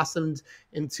it blossomed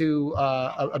into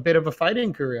a bit of a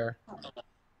fighting career?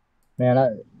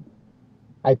 Man,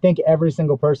 I think every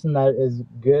single person that is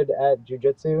good at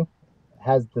jujitsu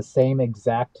has the same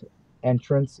exact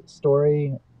entrance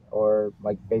story, or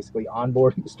like basically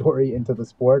onboarding story into the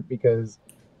sport, because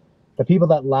the people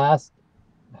that last,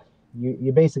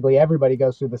 you basically, everybody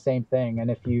goes through the same thing. And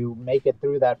if you make it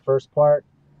through that first part,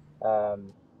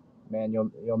 man,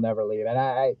 you'll never leave. And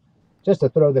I just to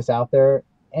throw this out there,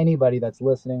 anybody that's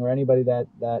listening or anybody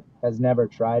that has never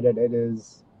tried it, it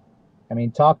is, I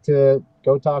mean,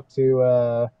 go talk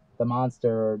to the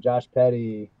Monster or Josh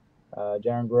Petty,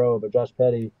 Jaron Grove or Josh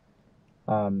Petty.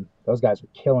 Those guys are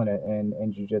killing it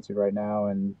in jiu-jitsu right now,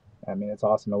 and I mean, it's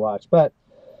awesome to watch. But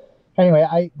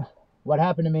anyway, what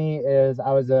happened to me is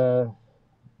I was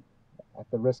at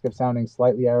the risk of sounding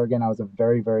slightly arrogant, I was a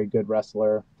very, very good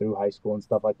wrestler through high school and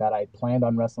stuff like that. I planned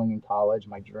on wrestling in college.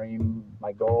 My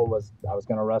goal was I was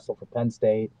going to wrestle for Penn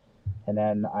State, and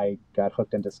then I got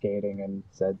hooked into skating and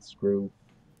said, screw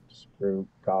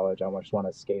college. I just want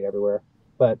to skate everywhere.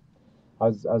 But I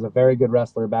was a very good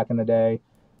wrestler back in the day.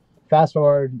 Fast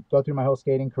forward, go through my whole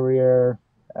skating career,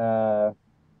 and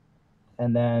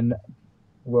then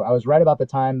I was right about the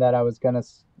time that I was going to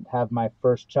have my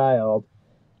first child,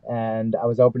 and I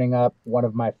was opening up one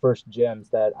of my first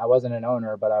gyms that I wasn't an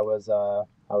owner, but I was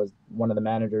one of the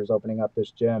managers opening up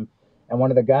this gym. And one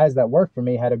of the guys that worked for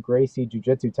me had a Gracie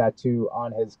Jiu-Jitsu tattoo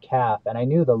on his calf, and I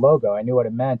knew the logo, I knew what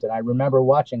it meant. And I remember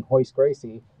watching Hoist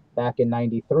Gracie back in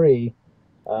 '93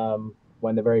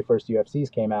 when the very first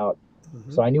UFCs came out.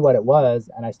 Mm-hmm. So I knew what it was,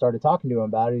 and I started talking to him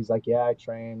about it. He's like, yeah, I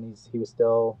train. He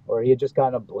had just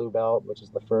gotten a blue belt, which is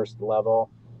the first level.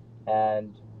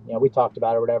 And, you know, we talked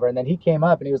about it or whatever. And then he came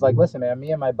up and he was like, listen, man,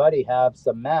 me and my buddy have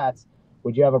some mats.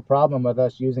 Would you have a problem with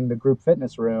us using the group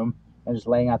fitness room and just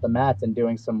laying out the mats and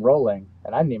doing some rolling?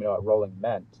 And I didn't even know what rolling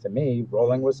meant. To me,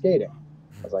 rolling was skating.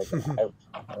 I was like, I don't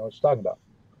know what you're talking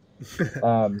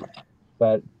about.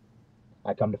 But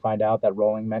I come to find out that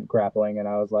rolling meant grappling. And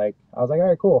I was like, all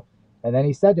right, cool. And then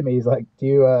he said to me, he's like, do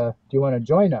you want to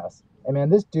join us? And man,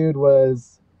 this dude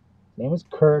his name was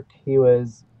Kirk. He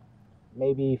was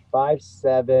maybe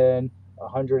 5'7",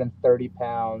 130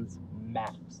 pounds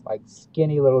max, like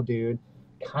skinny little dude.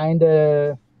 Kind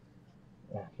of,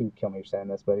 he would kill me for saying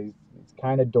this, but he's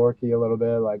kind of dorky a little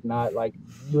bit. Like, not like,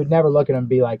 you would never look at him and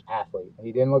be like athlete.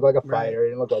 He didn't look like a fighter. Right. He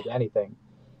didn't look like anything.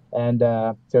 And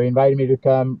so he invited me to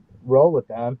come roll with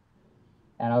them.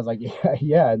 And I was like,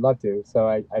 yeah, I'd love to. So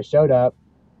I showed up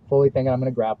fully thinking I'm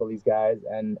going to grapple these guys.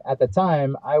 And at the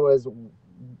time, I was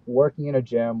working in a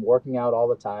gym, working out all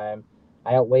the time.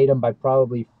 I outweighed them by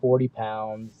probably 40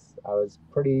 pounds. I was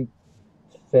pretty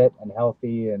fit and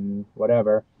healthy and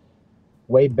whatever.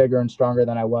 Way bigger and stronger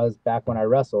than I was back when I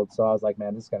wrestled. So I was like,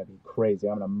 man, this is going to be crazy.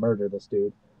 I'm going to murder this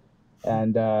dude.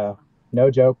 And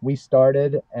no joke, we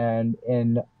started, and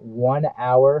in 1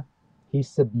 hour, he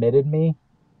submitted me.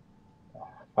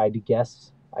 If I had to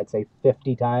guess, I'd say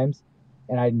 50 times,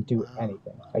 and I didn't do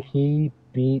anything. Like, he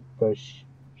beat the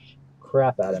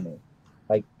crap out of me,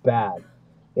 like bad.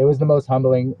 It was the most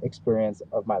humbling experience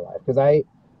of my life, because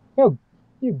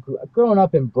growing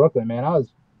up in Brooklyn, man, I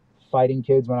was fighting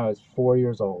kids when I was 4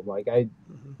 years old. Like,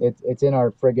 it's in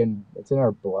our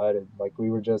blood. Like, we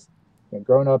were just, you know,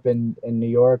 growing up in New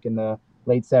York in the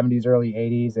late 70s, early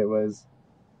 80s. It was,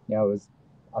 you know, it was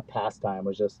a pastime,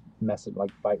 was just messing, like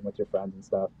fighting with your friends and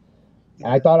stuff. And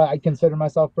I thought I considered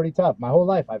myself pretty tough. My whole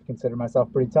life I've considered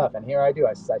myself pretty tough. And here I do.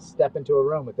 I step into a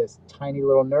room with this tiny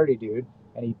little nerdy dude,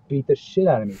 and he beat the shit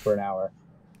out of me for an hour.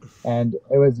 And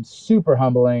it was super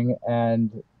humbling,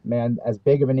 and man, as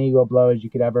big of an ego blow as you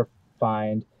could ever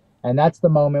find. And that's the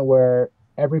moment where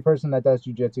every person that does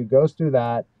jiu-jitsu goes through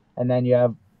that, and then you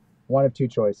have one of two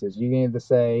choices. You can either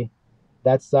say,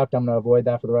 that sucked, I'm going to avoid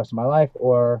that for the rest of my life,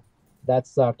 or that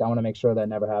sucked, I want to make sure that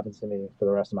never happens to me for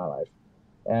the rest of my life.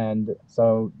 And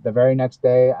so the very next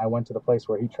day, I went to the place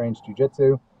where he trains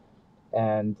jiu-jitsu.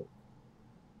 And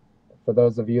for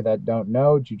those of you that don't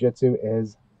know, jiu-jitsu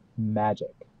is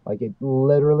magic. Like, it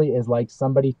literally is like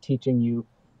somebody teaching you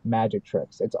magic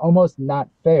tricks. It's almost not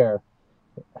fair.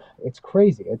 It's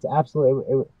crazy. It's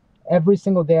absolutely, every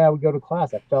single day I would go to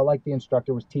class, I felt like the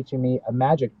instructor was teaching me a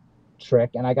magic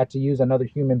trick, and I got to use another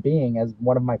human being as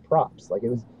one of my props. Like, it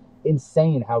was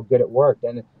insane how good it worked.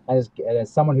 And as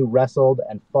someone who wrestled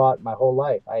and fought my whole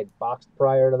life, I had boxed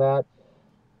prior to that.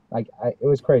 Like, it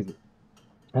was crazy.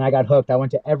 And I got hooked. I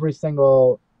went to every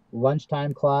single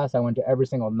lunchtime class. I went to every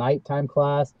single nighttime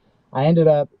class. I ended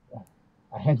up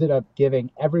giving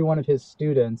every one of his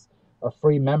students a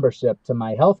free membership to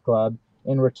my health club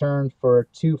in return for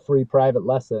 2 free private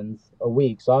lessons a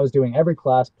week. So I was doing every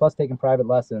class plus taking private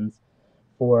lessons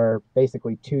for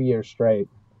basically 2 years straight,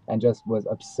 and just was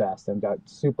obsessed and got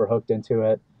super hooked into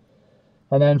it.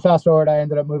 And then fast forward, I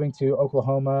ended up moving to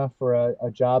Oklahoma for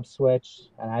a job switch,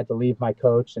 and I had to leave my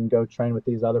coach and go train with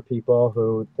these other people.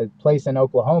 Who the place in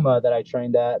Oklahoma that I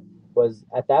trained at was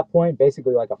at that point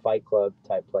basically like a fight club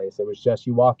type place. It was just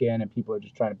you walk in and people are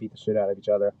just trying to beat the shit out of each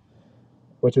other,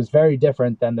 which was very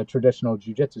different than the traditional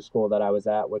jiu-jitsu school that I was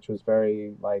at, which was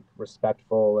very like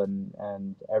respectful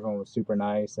and everyone was super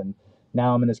nice. And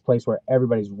now I'm in this place where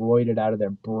everybody's roided out of their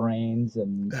brains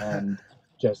and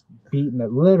just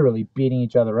literally beating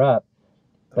each other up.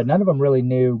 But none of them really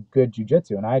knew good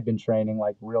jiu-jitsu, and I had been training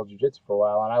like real jiu-jitsu for a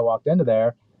while. And I walked into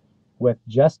there with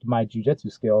just my jiu-jitsu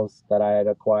skills that I had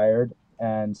acquired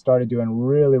and started doing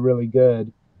really, really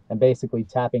good, and basically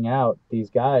tapping out these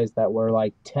guys that were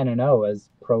like 10-0 as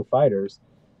pro fighters.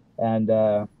 And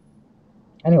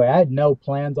anyway, I had no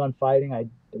plans on fighting. It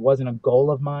wasn't a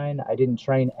goal of mine. I didn't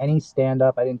train any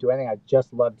stand-up. I didn't do anything. I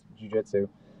just loved jiu-jitsu.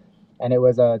 And it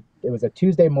was a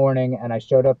Tuesday morning, and I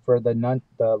showed up for the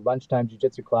lunchtime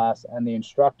jiu-jitsu class, and the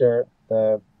instructor,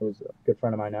 who's a good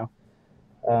friend of mine now,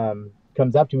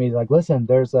 comes up to me. He's like, "Listen,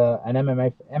 there's an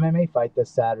MMA fight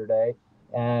this Saturday,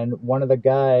 and one of the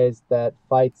guys that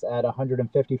fights at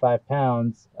 155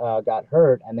 pounds got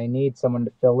hurt, and they need someone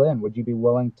to fill in. Would you be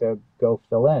willing to go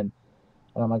fill in?"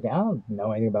 And I'm like, "I don't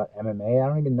know anything about MMA. I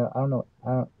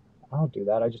don't do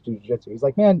that. I just do jiu-jitsu." He's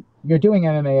like, "Man, you're doing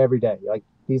MMA every day. Like,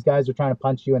 these guys are trying to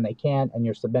punch you and they can't, and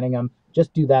you're submitting them.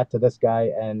 Just do that to this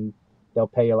guy and they'll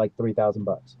pay you like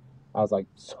 $3,000. I was like,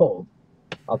 "Sold.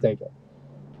 I'll take it."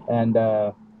 And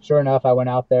sure enough, I went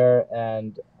out there,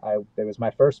 and it was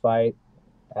my first fight.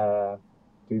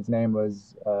 Dude's name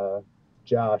was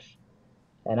Josh,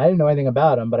 and I didn't know anything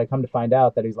about him, but I come to find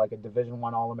out that he's like a Division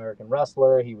I All-American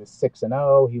wrestler. He was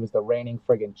 6-0. He was the reigning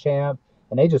friggin' champ,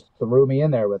 and they just threw me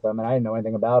in there with him, and I didn't know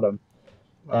anything about him.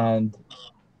 Wow. And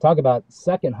talk about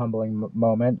second humbling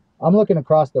moment. I'm looking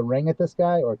across the ring at this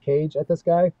guy, or cage at this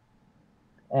guy,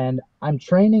 and I'm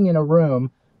training in a room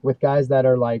with guys that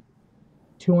are like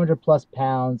 200 plus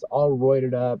pounds, all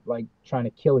roided up, like trying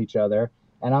to kill each other.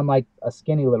 And I'm like a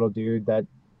skinny little dude that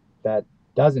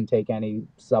doesn't take any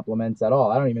supplements at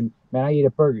all. I eat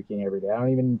at Burger King every day. I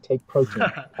don't even take protein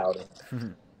powder.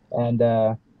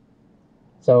 And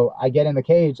so I get in the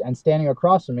cage, and standing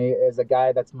across from me is a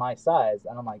guy that's my size.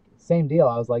 And I'm like, same deal.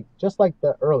 I was like, just like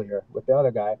the earlier with the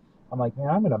other guy, I'm like, man,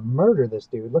 I'm going to murder this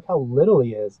dude. Look how little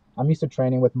he is. I'm used to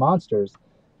training with monsters.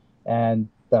 And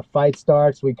the fight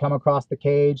starts. We come across the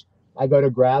cage. I go to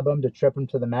grab him to trip him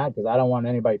to the mat because I don't want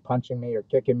anybody punching me or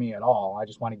kicking me at all. I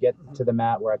just want to get to the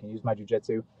mat where I can use my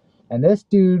jiu-jitsu. And this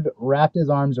dude wrapped his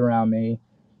arms around me,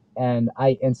 and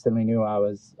I instantly knew I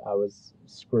was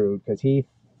screwed because he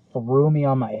threw me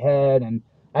on my head, and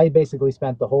I basically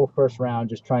spent the whole first round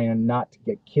just trying not to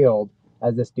get killed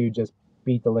as this dude just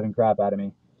beat the living crap out of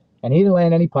me. And he didn't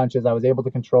land any punches. I was able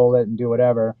to control it and do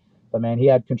whatever, but man, he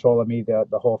had control of me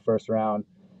the whole first round.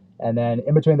 And then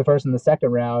in between the first and the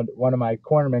second round, one of my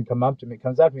cornermen comes up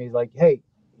to me. He's like, "Hey,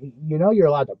 you know you're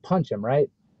allowed to punch him, right?"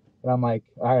 And I'm like,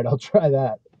 "All right, I'll try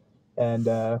that."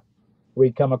 And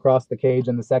we come across the cage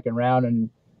in the second round, and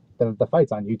the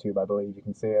fight's on YouTube, I believe you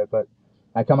can see it. But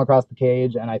I come across the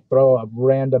cage, and I throw a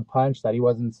random punch that he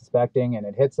wasn't suspecting, and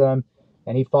it hits him,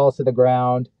 and he falls to the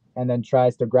ground and then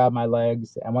tries to grab my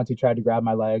legs. And once he tried to grab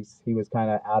my legs, he was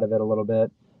kind of out of it a little bit,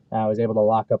 and I was able to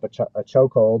lock up a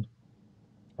chokehold,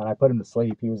 and I put him to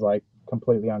sleep. He was like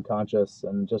completely unconscious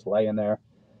and just laying there.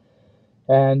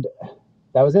 And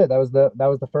that was it. That was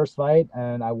the first fight,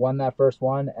 and I won that first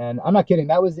one. And I'm not kidding.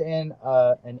 That was in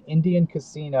an Indian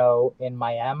casino in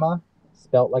Miami,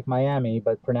 spelt like Miami,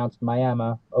 but pronounced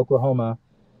Miami, Oklahoma,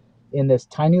 in this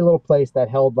tiny little place that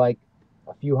held like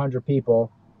a few hundred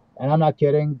people. And I'm not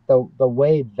kidding. The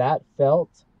way that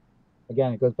felt,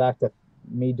 again, it goes back to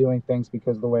me doing things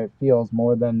because of the way it feels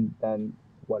more than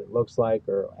what it looks like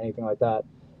or anything like that.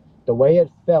 The way it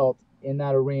felt in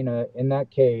that arena, in that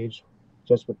cage,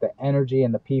 just with the energy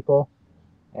and the people,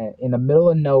 and in the middle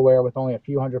of nowhere with only a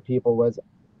few hundred people, was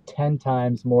 10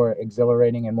 times more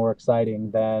exhilarating and more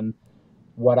exciting than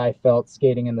what I felt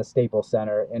skating in the Staples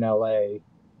Center in LA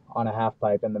on a half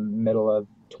pipe in the middle of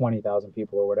 20,000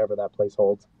 people or whatever that place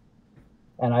holds.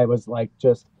 And I was like,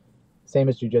 just same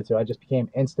as jiu-jitsu. I just became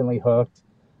instantly hooked.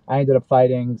 I ended up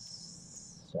fighting,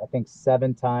 I think,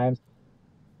 7 times.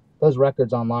 Those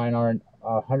records online aren't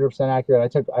 100%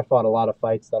 accurate. I fought a lot of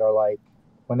fights that are like,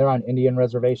 when they're on Indian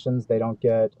reservations, they don't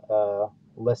get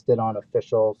listed on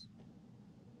official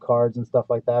cards and stuff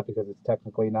like that because it's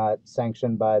technically not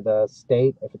sanctioned by the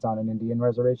state if it's on an Indian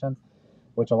reservation,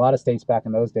 which a lot of states back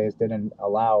in those days didn't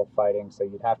allow fighting. So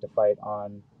you'd have to fight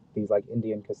on these like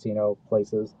Indian casino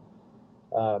places.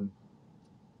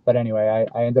 But anyway,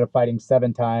 I ended up fighting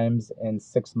 7 times in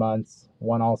 6 months,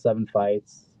 won all 7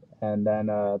 fights. And then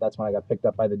that's when I got picked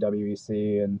up by the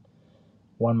WEC and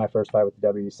won my first fight with the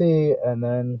WEC, and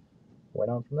then went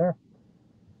on from there.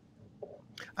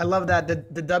 I love that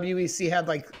the WEC had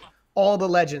like all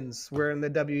the legends were in the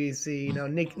WEC. You know,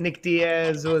 Nick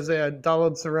Diaz was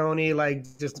Donald Cerrone. Like,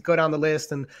 just go down the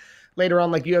list. And later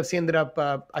on, like UFC ended up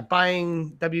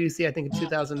buying WEC, I think in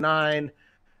 2009.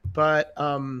 But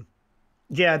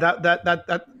yeah,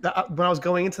 that when I was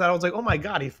going into that, I was like, oh my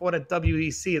God, he fought at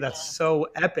WEC. That's so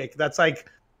epic. That's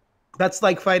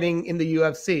like fighting in the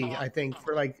UFC, I think,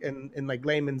 for like in like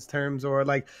layman's terms, or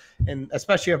like, and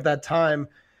especially of that time.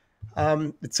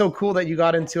 It's so cool that you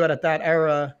got into it at that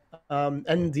era.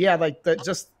 And yeah, like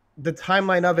just the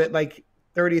timeline of it, like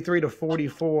 33 to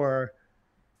 44,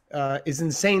 is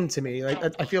insane to me.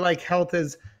 Like, I feel like health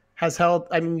has helped.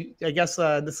 I mean, I guess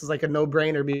this is like a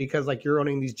no-brainer because like you're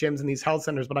owning these gyms and these health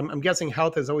centers, but I'm guessing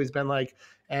health has always been like,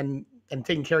 and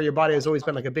taking care of your body has always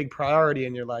been like a big priority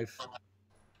in your life.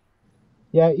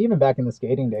 Yeah, even back in the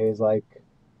skating days, like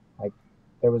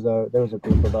there was a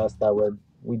group of us that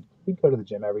we'd go to the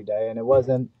gym every day, and it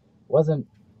wasn't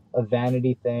a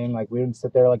vanity thing. Like, we didn't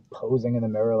sit there like posing in the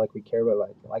mirror like we care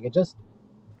about like it just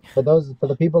for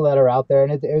the people that are out there.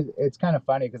 And it's kind of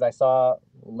funny because I saw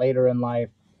later in life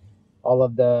all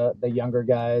of the younger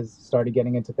guys started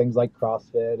getting into things like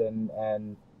CrossFit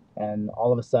and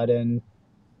all of a sudden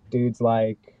dudes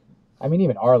like, I mean,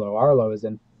 even Arlo is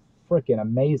in freaking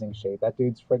amazing shape. That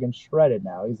dude's friggin' shredded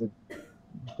now.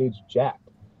 Dude's jacked.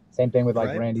 Same thing with like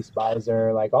Right. Randy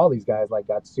Spicer, like all these guys like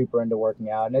got super into working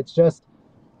out, and it's just,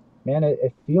 man,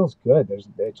 it feels good.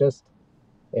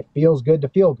 It feels good to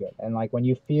feel good. And like when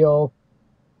you feel,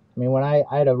 I mean, when I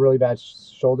had a really bad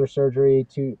shoulder surgery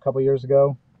a couple years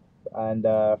ago, and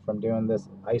from doing this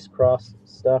ice cross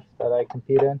stuff that I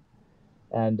compete in,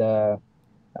 and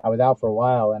I was out for a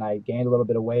while, and I gained a little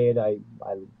bit of weight. I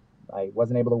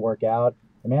wasn't able to work out.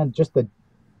 And man, just the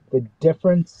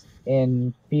difference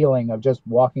in feeling of just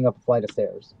walking up a flight of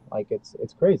stairs, like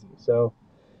it's crazy. So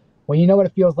when you know what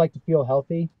it feels like to feel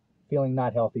healthy, feeling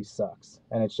not healthy sucks.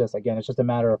 And it's just a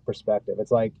matter of perspective.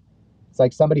 It's like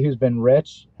somebody who's been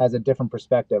rich has a different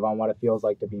perspective on what it feels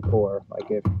like to be poor.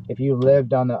 Like if you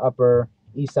lived on the Upper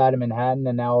East Side of Manhattan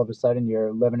and now all of a sudden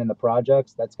you're living in the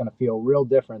projects, that's going to feel real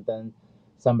different than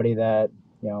somebody that,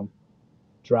 you know,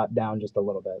 dropped down just a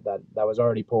little bit, that was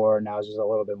already poor and now is just a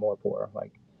little bit more poor.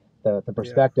 Like the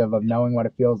perspective of knowing what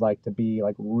it feels like to be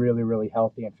like really, really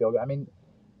healthy and feel good. I mean,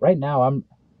 right now I'm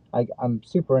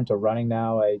super into running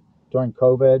now. During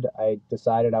COVID, I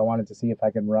decided I wanted to see if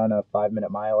I could run a 5-minute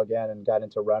mile again, and got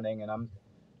into running, and I'm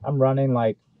running,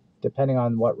 like, depending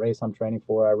on what race I'm training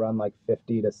for, I run like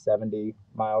 50 to 70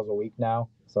 miles a week now.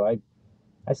 So I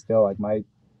still like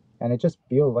and it just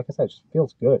feels, like I said, it just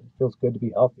feels good. It feels good to be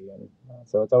healthy. And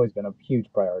so it's always been a huge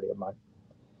priority of mine.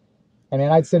 I mean,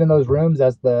 I'd sit in those rooms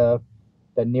as the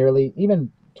nearly,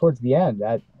 even towards the end.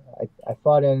 I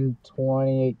fought in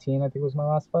 2018, I think was my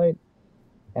last fight.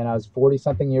 And I was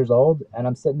 40-something years old. And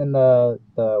I'm sitting in the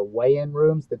weigh-in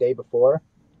rooms the day before.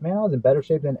 Man, I was in better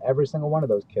shape than every single one of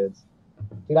those kids.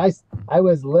 Dude, I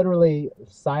was literally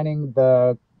signing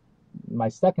my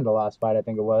second to last fight, I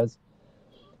think it was.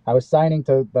 I was signing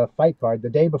to the fight card. The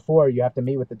day before, you have to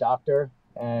meet with the doctor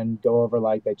and go over,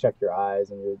 like, they check your eyes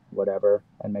and your whatever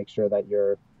and make sure that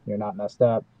you're not messed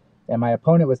up. And my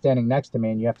opponent was standing next to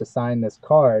me, and you have to sign this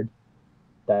card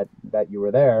that you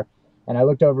were there. And I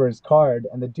looked over his card,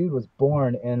 and the dude was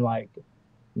born in, like,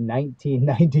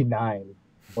 1999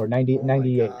 or 98.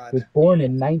 He was born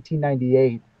in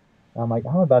 1998. And I'm like,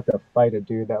 I'm about to fight a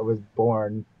dude that was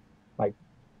born, like,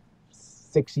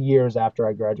 6 years after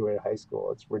I graduated high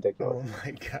school. It's ridiculous. Oh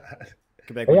my God.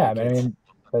 But yeah, I mean,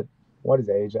 but what is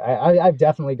age? I've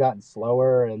definitely gotten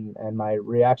slower, and my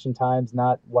reaction time's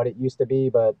not what it used to be.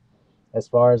 But as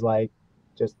far as like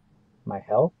just my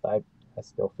health, I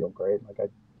still feel great. Like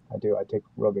I do. I take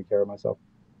real good care of myself.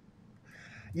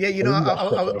 Yeah, you know,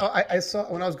 I saw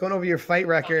when I was going over your fight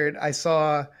record, I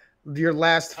saw your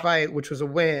last fight, which was a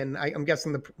win. I'm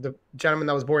guessing the gentleman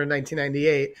that was born in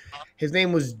 1998, his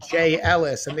name was Jay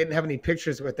Ellis, and they didn't have any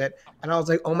pictures with it. And I was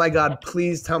like, oh my God,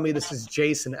 please tell me this is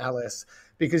Jason Ellis,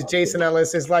 because Jason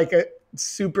Ellis is like a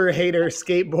super hater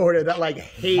skateboarder that like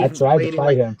hates. I tried to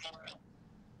fight him.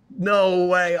 No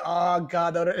way! Oh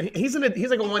God, he's like a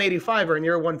 185er, and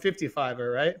you're a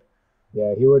 155er, right?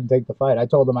 Yeah, he wouldn't take the fight. I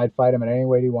told him I'd fight him in any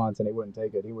weight he wants, and he wouldn't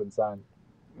take it. He wouldn't sign.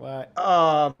 What?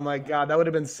 Oh my God, that would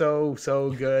have been so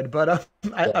good. But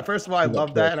Yeah, first of all, I he's a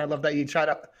love that, bitch. and I love that you try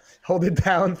to hold it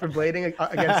down for blading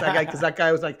against that guy, because that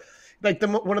guy was like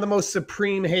one of the most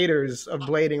supreme haters of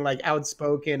blading, like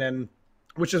outspoken, and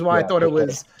which is why I Yeah, thought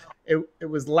for sure. it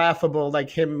was laughable, like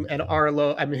him and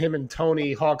Arlo, I mean him and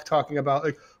Tony Hawk talking about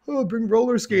like, oh, bring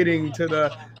roller skating to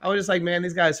the. I was just like, man,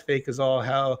 these guys fake as all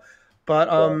hell. But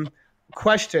Yeah.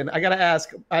 question I gotta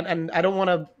ask, and I don't want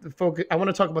to focus. I want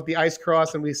to talk about the ice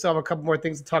cross, and we still have a couple more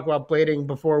things to talk about blading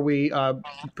before we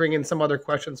bring in some other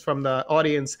questions from the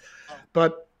audience.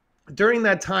 But during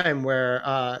that time where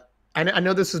I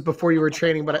know this was before you were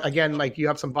training, but again, like you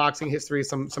have some boxing history,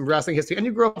 some wrestling history, and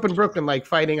you grew up in Brooklyn, like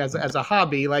fighting as a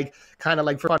hobby, like kind of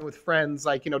like for fun with friends,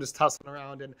 like just tussling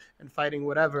around and fighting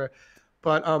whatever.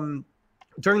 But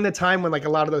during the time when like a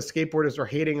lot of those skateboarders were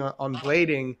hating on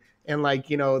blading, and like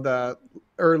the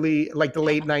early, like the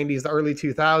late 90s, the early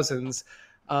 2000s,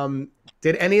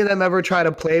 did any of them ever try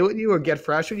to play with you or get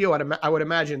fresh with you? I would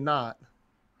imagine not.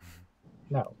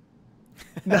 No.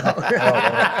 No.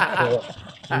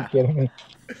 Are you kidding me?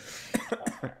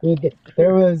 Dude,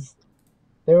 there was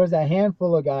a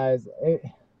handful of guys.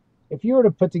 If you were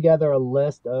to put together a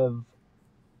list of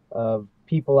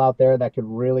people out there that could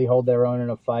really hold their own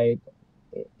in a fight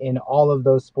in all of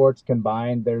those sports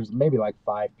combined, there's maybe like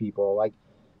 5 people. Like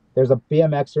there's a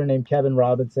BMXer named Kevin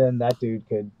Robinson. That dude,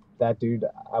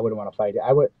 I wouldn't want to fight.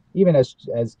 I would, even as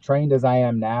trained as I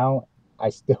am now, I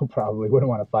still probably wouldn't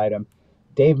want to fight him.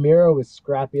 Dave Miro was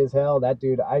scrappy as hell. That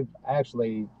dude, I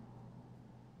actually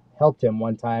helped him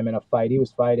one time in a fight. He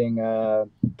was fighting, God,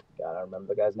 I don't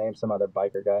remember the guy's name, some other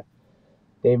biker guy.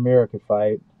 Dave Miro could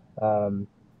fight.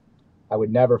 I would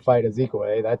never fight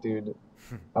Ezekwe. That dude,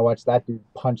 I watched that dude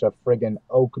punch a friggin'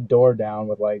 oak door down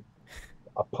with like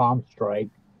a palm strike.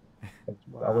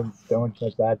 Wow. I don't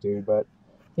touch that dude. But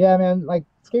yeah, man, like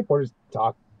skateboarders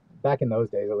talk back in those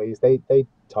days, at least they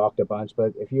talked a bunch.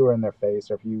 But if you were in their face,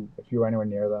 or if you were anywhere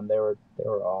near them, they were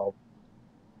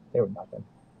nothing.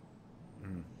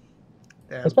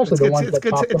 Yeah, Especially the ones that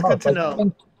talk the it's good most. to Like,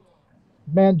 know.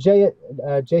 man,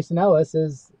 Jason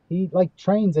Ellis he like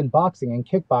trains in boxing and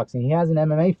kickboxing. He has an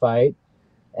MMA fight,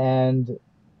 and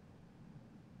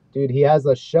dude, he has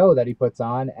a show that he puts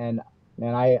on, and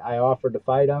man, I offered to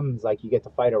fight him. He's like, you get to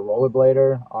fight a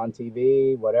rollerblader on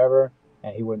TV, whatever,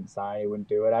 and he wouldn't sign. He wouldn't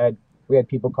do it. We had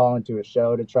people call into a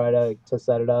show to try to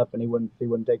set it up, and he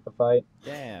wouldn't take the fight.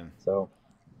 Damn. So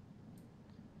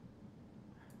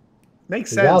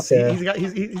Makes he's out sense. there.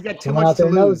 He's got too Someone much out to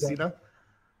there knows lose, him.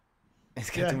 It's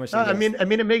got Yeah. too much No, to lose. I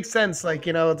mean, it makes sense. Like,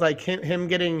 it's like him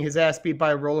getting his ass beat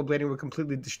by rollerblading would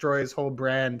completely destroy his whole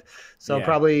brand. So Yeah.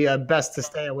 probably best to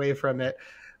stay away from it.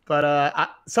 But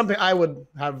something I would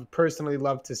have personally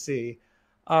loved to see.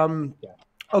 Yeah.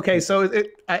 Okay, so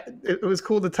it was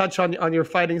cool to touch on your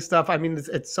fighting stuff. I mean,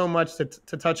 it's so much to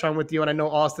touch on with you, and I know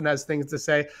Austin has things to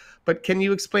say. But can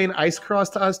you explain ice cross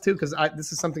to us too? Because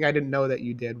this is something I didn't know that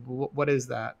you did. What is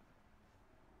that?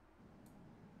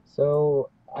 So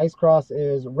ice cross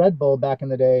is Red Bull back in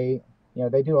the day.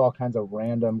 They do all kinds of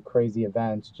random crazy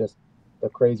events. Just the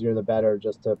crazier the better,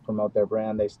 just to promote their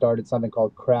brand. They started something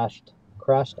called crashed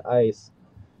ice,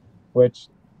 which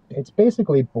it's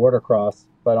basically border cross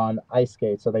but on ice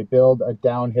skates. So they build a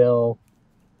downhill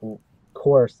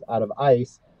course out of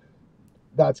ice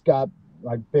that's got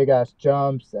like big ass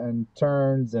jumps and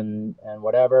turns and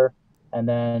whatever. And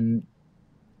then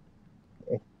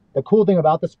the cool thing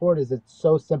about the sport is it's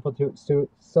so simple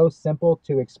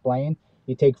to explain.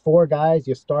 You take 4 guys,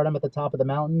 you start them at the top of the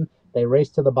mountain, they race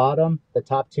to the bottom, the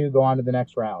top 2 go on to the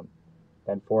next round.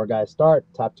 Then 4 guys start,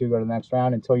 top 2 go to the next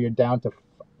round until you're down to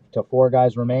 4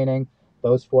 guys remaining.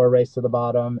 Those 4 race to the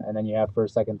bottom, and then you have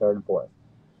first, second, third, and fourth.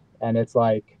 And it's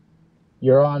like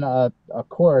you're on a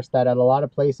course that at a lot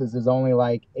of places is only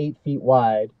like 8 feet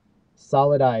wide,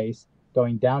 solid ice,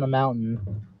 going down a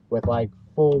mountain with like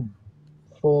full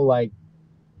like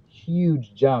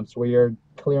huge jumps where you're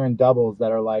clearing doubles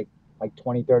that are like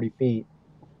 20, 30 feet.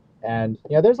 And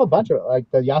there's a bunch of, like,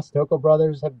 the Yasutoko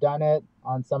brothers have done it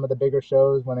on some of the bigger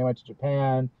shows when they went to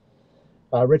Japan.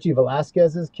 Richie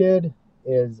Velasquez's kid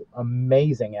is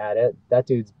amazing at it. That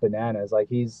dude's bananas. Like,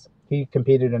 he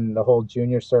competed in the whole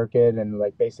junior circuit and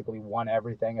like basically won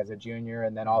everything as a junior,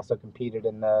 and then also competed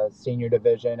in the senior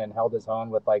division and held his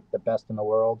own with like the best in the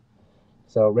world.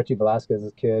 So Richie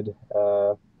Velasquez's kid,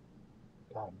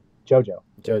 Jojo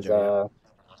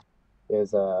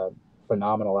is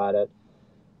phenomenal at it.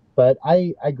 But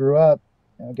I grew up,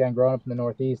 growing up in the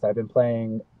Northeast, I've been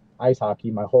playing ice hockey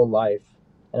my whole life.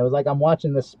 And it was like I'm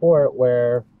watching this sport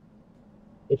where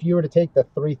if you were to take the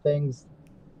three things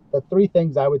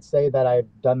I would say that I've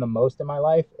done the most in my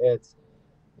life, it's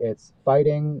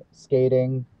fighting,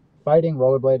 skating, fighting,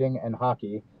 rollerblading, and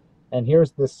hockey. And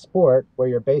here's this sport where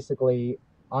you're basically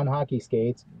on hockey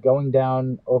skates, going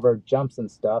down over jumps and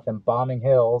stuff and bombing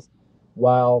hills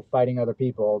while fighting other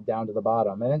people down to the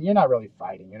bottom. And you're not really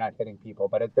fighting, you're not hitting people,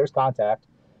 but there's contact.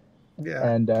 Yeah.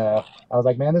 And I was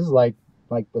like, man, this is like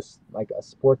a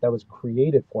sport that was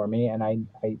created for me. And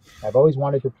I've always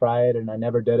wanted to try it, and I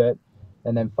never did it.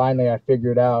 And then finally I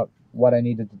figured out what I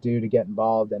needed to do to get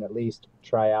involved and at least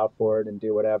try out for it and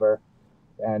do whatever.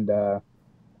 And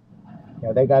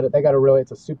they got a really,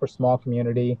 it's a super small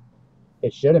community.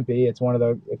 It shouldn't be. It's one of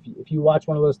the, if you watch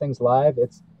one of those things live,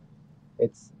 it's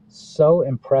so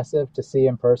impressive to see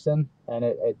in person, and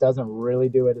it doesn't really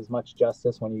do it as much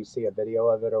justice when you see a video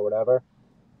of it or whatever.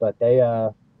 But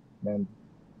man,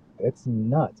 it's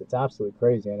nuts. It's absolutely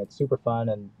crazy, and it's super fun,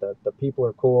 and the people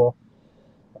are cool,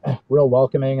 real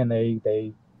welcoming, and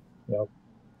they do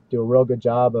a real good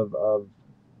job of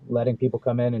letting people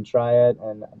come in and try it.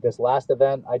 And this last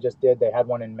event I just did, they had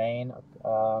one in Maine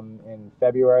in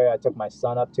February. I took my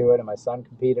son up to it, and my son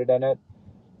competed in it,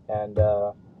 and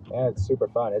yeah, it's super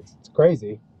fun. It's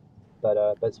crazy, but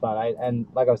it's fun. And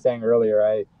like I was saying earlier,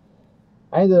 I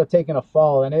ended up taking a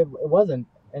fall, and it wasn't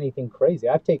anything crazy.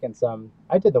 I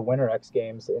did the Winter X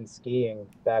Games in skiing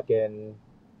back in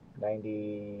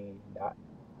 98,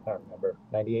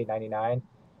 99.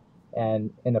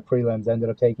 And in the prelims ended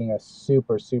up taking a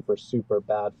super, super, super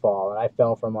bad fall. And I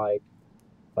fell from like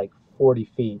 40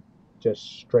 feet just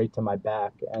straight to my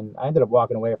back. And I ended up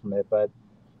walking away from it, but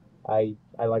I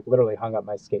like literally hung up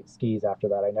my skis after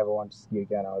that. I never wanted to ski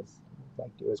again. I was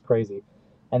like, it was crazy.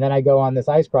 And then I go on this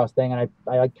ice cross thing, and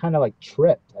I kind of like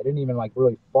tripped. I didn't even like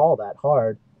really fall that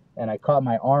hard. And I caught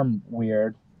my arm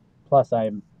weird. Plus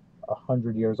I'm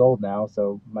 100 years old now,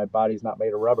 so my body's not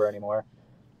made of rubber anymore.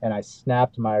 And I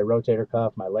snapped my rotator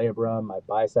cuff, my labrum, my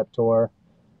bicep tore,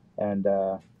 and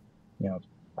I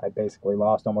basically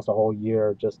lost almost a whole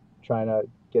year just trying to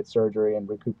get surgery and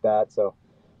recoup that. So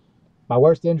my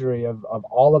worst injury of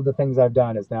all of the things I've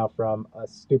done is now from a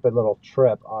stupid little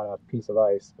trip on a piece of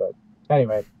ice. But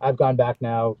anyway, I've gone back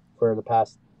now for the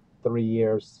past 3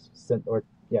 years since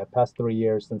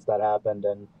that happened,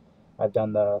 and I've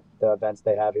done the events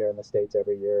they have here in the States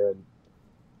every year, and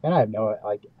I have no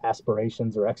like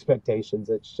aspirations or expectations.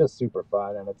 It's just super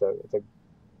fun, and it's a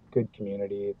good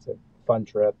community. It's a fun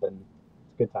trip, and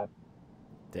it's a good time.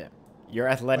 Yeah. Your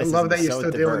athleticism I love that is you're so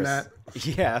still diverse. doing that.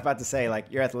 Yeah, I'm about to say,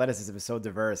 like, your athleticism is so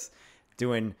diverse.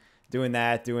 Doing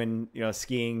that,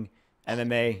 skiing,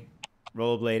 MMA,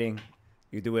 rollerblading,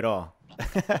 you do it all.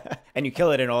 And you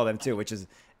kill it in all of them too, which is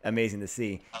amazing to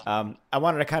see. I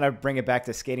wanted to kind of bring it back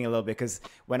to skating a little bit, because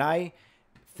when I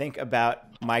think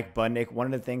about Mike Budnik, one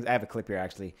of the things, I have a clip here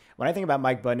actually. When I think about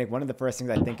Mike Budnik, one of the first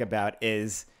things I think about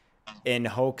is in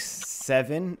Hoax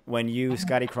 7, when you,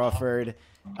 Scotty Crawford,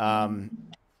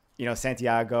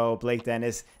 Santiago, Blake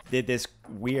Dennis did this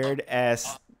weird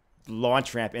ass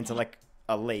launch ramp into like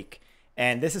a lake.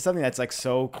 And this is something that's like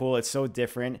so cool. It's so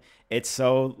different. It's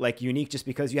so like unique just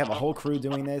because you have a whole crew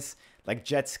doing this, like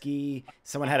jet ski.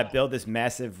 Someone had to build this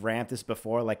massive ramp this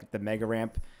before, like the mega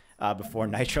ramp before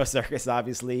Nitro Circus,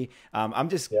 obviously. I'm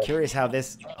just curious how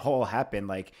this whole happened.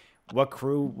 Like what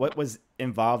was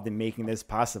involved in making this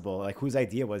possible? Like whose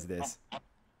idea was this?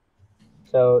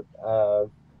 So,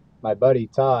 my buddy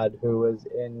Todd, who was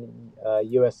in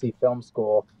USC film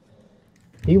school,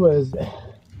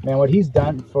 what he's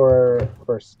done for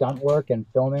stunt work and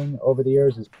filming over the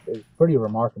years is pretty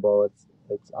remarkable.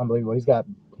 It's unbelievable.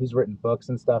 He's written books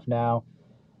and stuff now,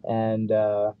 and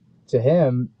to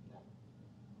him,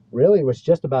 really, it was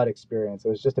just about experience. It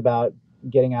was just about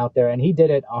getting out there, and he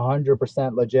did it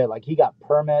 100% legit. Like he got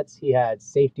permits, he had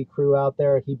safety crew out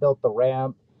there, he built the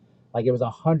ramp. Like it was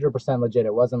 100% legit.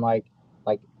 It wasn't like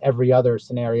every other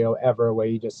scenario ever where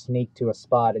you just sneak to a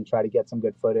spot and try to get some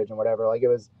good footage and whatever. Like it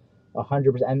was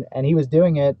 100%, and he was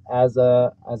doing it as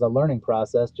a learning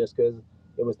process, just because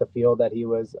it was the field that he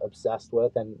was obsessed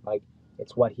with, and like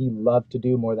it's what he loved to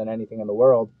do more than anything in the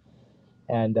world.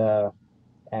 And the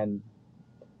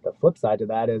flip side to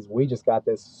that is we just got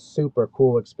this super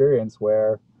cool experience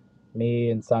where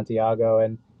me and Santiago,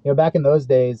 and back in those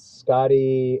days,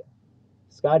 Scotty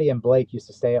and Blake used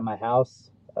to stay at my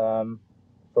house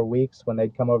for weeks when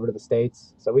they'd come over to the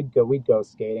States. So we'd go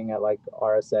skating at like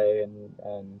RSA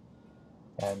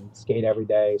and skate every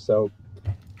day. So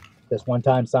this one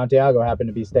time Santiago happened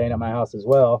to be staying at my house as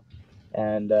well,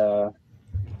 and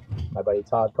my buddy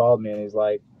Todd called me and he's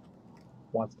like,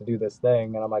 wants to do this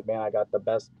thing, and I'm like, man, I got the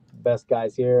best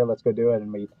guys here, let's go do it.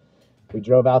 And we we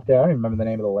drove out there. I don't even remember the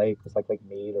name of the lake. It was like Lake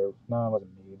Mead or no, it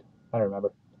wasn't Mead. I don't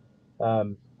remember.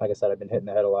 Like I said, I've been hitting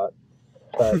the head a lot.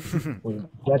 But we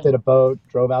rented a boat,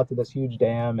 drove out to this huge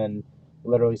dam, and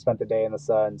literally spent the day in the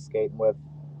sun skating with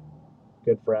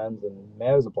good friends. And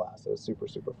man, it was a blast. It was super,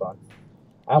 super fun.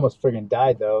 I almost friggin'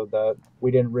 died though.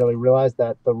 We didn't really realize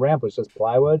that the ramp was just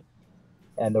plywood,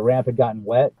 and the ramp had gotten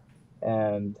wet.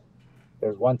 And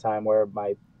there's one time where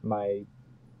I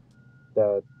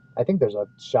think there's a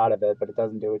shot of it, but it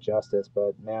doesn't do it justice.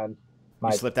 But man,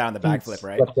 you slipped out on the backflip,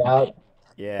 right? Slipped out.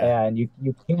 Yeah. And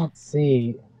you can't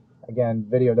see. Again,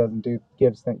 video doesn't do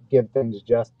things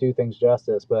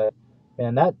justice. But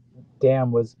man, that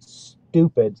dam was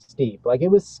stupid steep. Like, it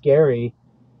was scary.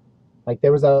 Like,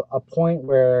 there was a point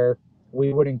where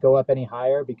we wouldn't go up any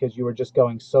higher because you were just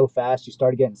going so fast. You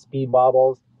started getting speed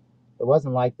wobbles. It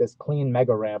wasn't like this clean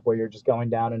mega ramp where you're just going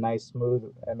down a nice smooth.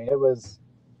 I mean, it was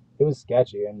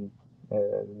sketchy,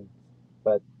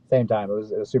 but same time it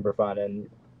was super fun. And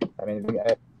I mean,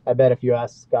 I bet if you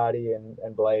asked Scotty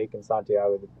and Blake and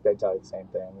Santiago, they'd tell you the same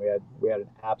thing. We had an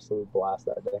absolute blast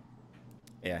that day.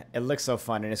 Yeah, it looks so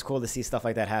fun, and it's cool to see stuff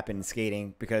like that happen in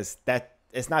skating, because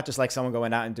it's not just like someone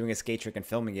going out and doing a skate trick and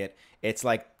filming it. It's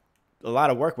like a lot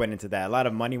of work went into that. A lot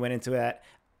of money went into that.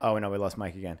 Oh, no, we lost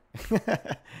Mike again.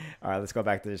 All right, let's go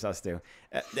back to just us two.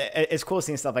 It's cool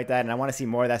seeing stuff like that, and I want to see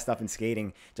more of that stuff in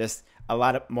skating. Just a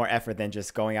lot of more effort than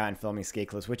just going out and filming skate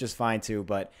clips, which is fine too,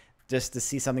 but just to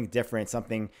see something different,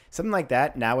 something like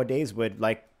that nowadays would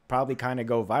like probably kind of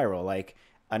go viral. Like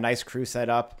a nice crew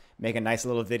setup, make a nice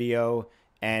little video,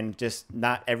 and just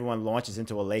not everyone launches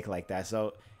into a lake like that.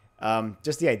 So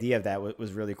just the idea of that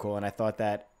was really cool, and I thought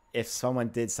that if someone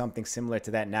did something similar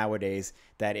to that nowadays,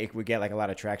 that it would get like a lot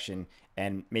of traction,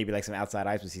 and maybe like some outside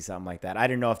eyes would see something like that. I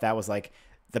didn't know if that was like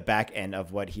the back end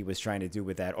of what he was trying to do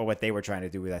with that, or what they were trying to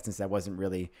do with that, since that wasn't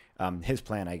really his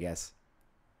plan, I guess.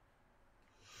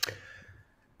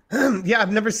 Yeah,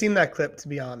 I've never seen that clip, to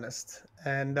be honest.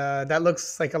 And that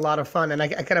looks like a lot of fun. And I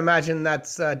can imagine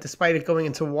that's, despite it going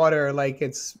into water, like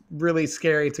it's really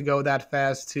scary to go that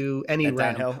fast to any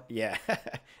ramp. Downhill. Yeah.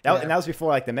 And that was before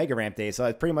like the mega ramp days. So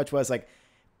it pretty much was like,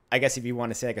 I guess if you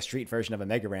want to say like a street version of a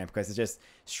mega ramp, because it's just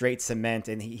straight cement.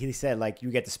 And he said like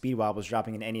you get the speed wobbles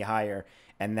dropping in any higher.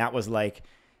 And that was like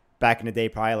back in the day,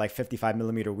 probably like 55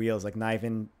 millimeter wheels, like not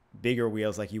even bigger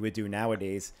wheels like you would do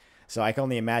nowadays. So I can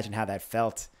only imagine how that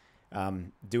felt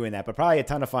doing that, but probably a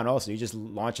ton of fun also. You just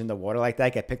launch in the water like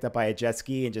that, get picked up by a jet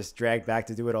ski, and just dragged back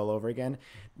to do it all over again.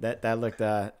 That looked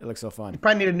it looked so fun. You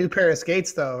probably need a new pair of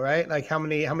skates though, right? Like how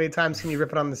many times can you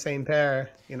rip it on the same pair,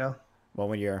 you know? Well,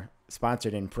 when you're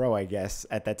sponsored in pro, I guess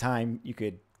at that time you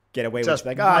could get away just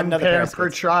with like another pair per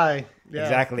try. Yeah.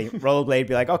 Exactly. Rollerblade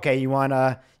be like, okay, you're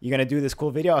gonna do this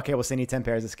cool video? Okay, we'll send you 10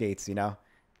 pairs of skates, you know?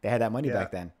 They had that money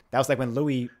back then. That was like when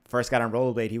Louis first got on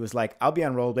Rollerblade. He was like, I'll be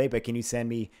on Rollerblade, but can you send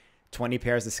me 20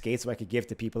 pairs of skates so I could give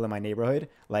to people in my neighborhood?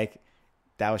 Like,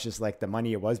 that was just like the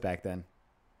money it was back then.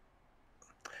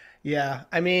 Yeah,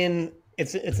 I mean,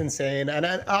 it's insane. And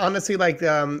I honestly, like,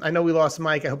 I know we lost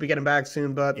Mike. I hope we get him back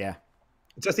soon. But yeah,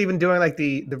 just even doing like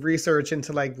the research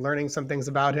into like learning some things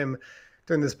about him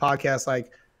during this podcast,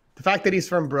 like the fact that he's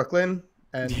from Brooklyn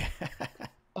and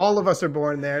all of us are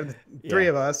born there, the three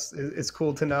of us, is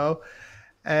cool to know.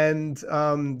 And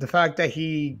the fact that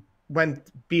he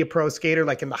went be a pro skater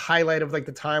like in the highlight of like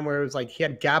the time where it was like he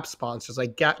had Gap sponsors,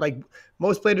 like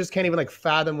most bladers can't even like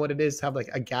fathom what it is to have like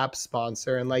a Gap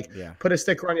sponsor, and like put a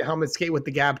sticker on your helmet, skate with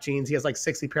the Gap jeans. He has like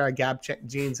 60 pair of Gap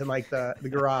jeans in like the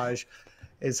garage.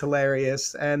 Is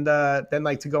hilarious. And then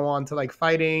like to go on to like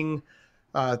fighting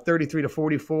 33 to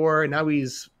 44, and now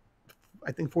he's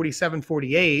I think 47,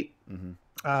 48.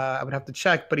 I would have to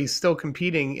check, but he's still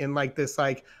competing in like this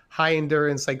like high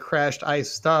endurance, like crashed ice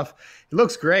stuff. It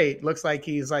looks great. Looks like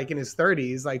he's like in his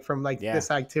 30s, like from like this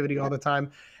activity all the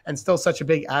time, and still such a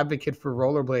big advocate for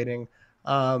rollerblading.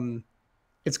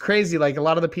 It's crazy. Like a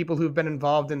lot of the people who've been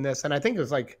involved in this, and I think it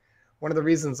was like one of the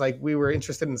reasons like we were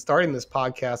interested in starting this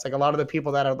podcast. Like a lot of the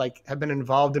people that are like have been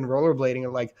involved in rollerblading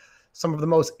are like some of the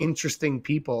most interesting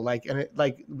people, like, and it,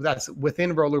 like that's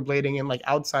within rollerblading and like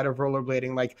outside of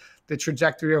rollerblading, like the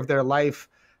trajectory of their life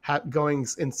going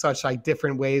in such like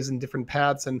different ways and different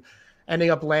paths, and ending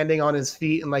up landing on his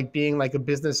feet and like being like a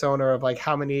business owner of like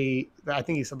how many, I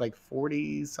think he said like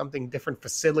 40 something different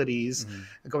facilities,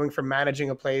 going from managing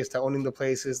a place to owning the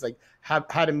places. Like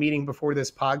had a meeting before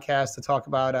this podcast to talk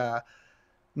about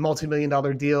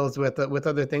multi-million-dollar deals with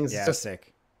other things. It's just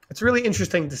sick. It's really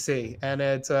interesting to see, and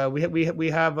it's we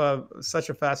have such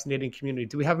a fascinating community.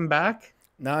 Do we have him back?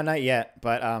 No, not yet.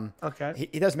 But Okay.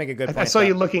 he does make a good point. I saw though.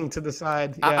 you looking to the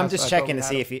side. Yeah, I'm just so I checking thought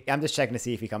to we see had if he. I'm just checking to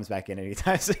see if he comes back in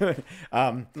anytime soon.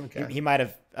 Okay. He might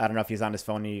have. I don't know if he's on his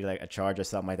phone and need like a charge or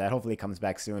something like that. Hopefully, he comes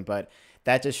back soon. But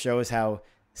that just shows how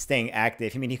staying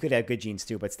active. I mean, he could have good genes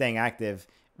too, but staying active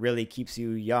really keeps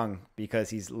you young because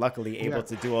he's luckily able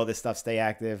to do all this stuff, stay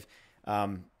active.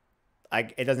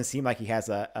 It doesn't seem like he has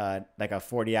a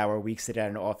 40-hour week, sit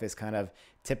at an office kind of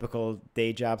typical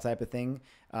day job type of thing.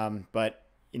 But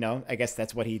you know, I guess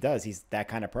that's what he does. He's that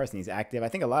kind of person. He's active. I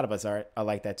think a lot of us are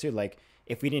like that too. Like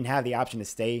if we didn't have the option to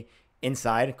stay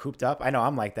inside, cooped up, I know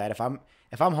I'm like that. If I'm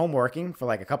home working for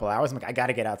like a couple hours, I'm like, I got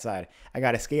to get outside. I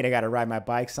got to skate. I got to ride my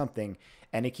bike, something.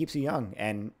 And it keeps you young,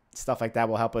 and stuff like that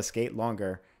will help us skate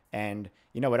longer. And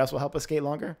you know what else will help us skate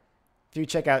longer? If you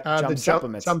check out Jump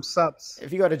Supplements. Jump Subs.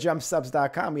 If you go to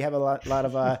jumpsubs.com, we have a lot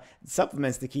of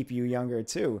supplements to keep you younger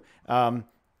too.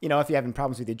 You know, if you're having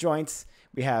problems with your joints,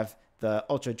 we have the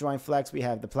Ultra Joint Flex. We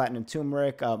have the Platinum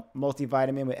Turmeric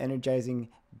multivitamin with energizing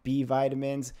B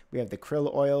vitamins. We have the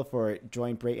krill oil for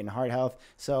joint, brain, and heart health.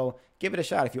 So give it a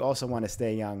shot if you also want to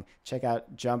stay young. Check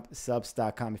out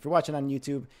jumpsubs.com. If you're watching on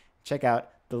YouTube, check out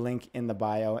the link in the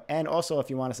bio. And also, if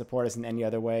you want to support us in any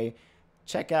other way,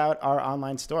 check out our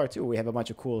online store too. We have a bunch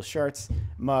of cool shirts,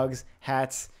 mugs,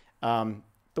 hats. The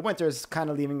winter's kind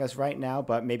of leaving us right now,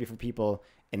 but maybe for people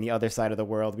in the other side of the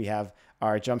world, we have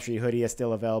our Jump Street hoodie is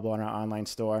still available on our online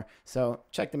store. So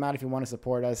check them out if you want to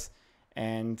support us.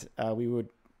 And we would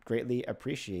greatly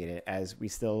appreciate it as we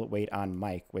still wait on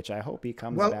Mike, which I hope he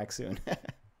comes back soon.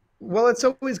 Well, it's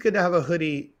always good to have a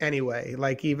hoodie anyway,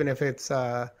 like even if it's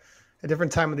a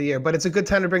different time of the year. But it's a good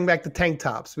time to bring back the tank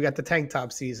tops. We got the tank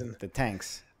top season. The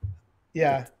tanks.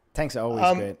 Yeah. The tanks are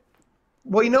always good.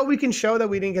 Well, you know, we can show that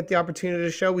we didn't get the opportunity to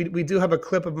show. We do have a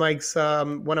clip of Mike's,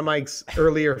 one of Mike's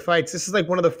earlier fights. This is like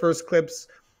one of the first clips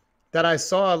that I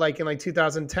saw like in like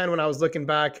 2010 when I was looking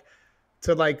back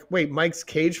to like, wait, Mike's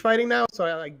cage fighting now? So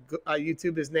I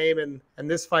YouTube his name and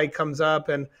this fight comes up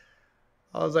and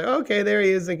I was like, okay, there he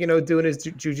is, like, you know, doing his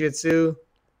jujitsu.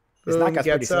 His knockout's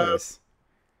pretty serious.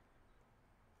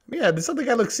 Yeah, this other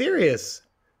guy looks serious.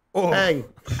 Oh. Bang.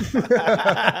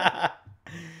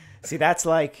 See, that's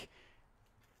like,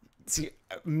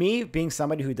 me being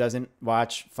somebody who doesn't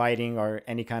watch fighting or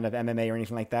any kind of MMA or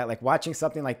anything like that, like watching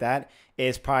something like that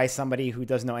is probably somebody who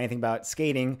doesn't know anything about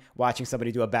skating, watching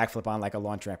somebody do a backflip on like a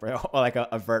launch ramp or like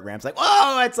a vert ramp. It's like,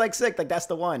 whoa, it's like sick. Like that's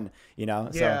the one, you know?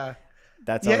 Yeah. So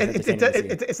that's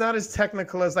it's not as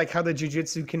technical as like how the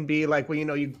jiu-jitsu can be, like when, you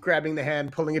know, you grabbing the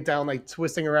hand, pulling it down, like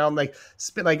twisting around, like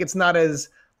spin, like it's not as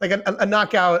like a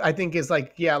knockout, I think, is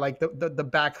like, yeah, like the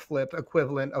backflip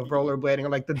equivalent of rollerblading, or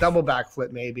like the double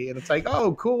backflip maybe. And it's like,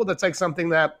 oh, cool. That's like something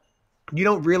that you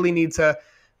don't really need to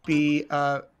be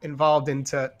involved in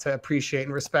to appreciate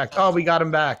and respect. Oh, we got him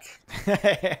back.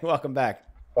 Welcome back.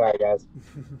 All right, guys.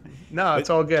 No, it's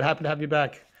all good. Happy to have you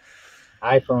back.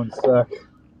 iPhones suck.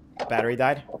 Battery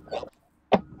died?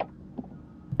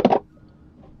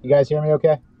 You guys hear me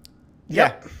okay?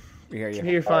 Yeah. We hear you.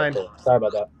 You're fine. Cool. Sorry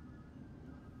about that.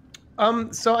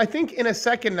 So I think in a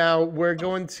second now we're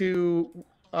going to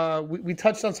we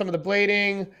touched on some of the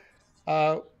blading,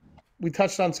 we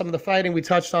touched on some of the fighting, we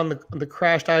touched on the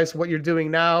crashed ice, what you're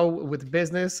doing now with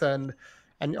business and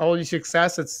all your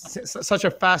success. It's such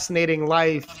a fascinating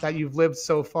life that you've lived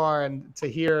so far, and to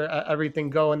hear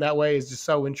everything go in that way is just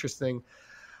so interesting.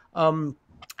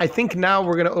 I think now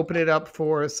we're going to open it up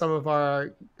for some of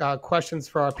our questions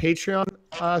for our Patreon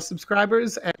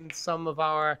subscribers and some of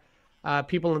our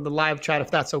people in the live chat, if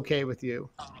that's okay with you.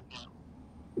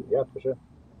 Yeah, for sure.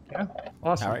 Yeah,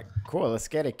 awesome. All right, cool. Let's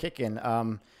get it kicking.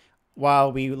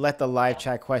 While we let the live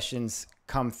chat questions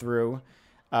come through,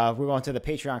 we're going to the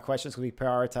Patreon questions because we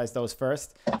prioritize those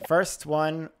first. First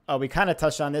one, we kind of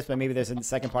touched on this, but maybe there's a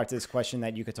second part to this question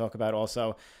that you could talk about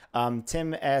also.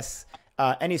 Tim asks,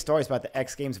 any stories about the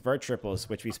X Games vert triples,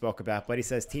 which we spoke about, but he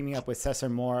says teaming up with Cesar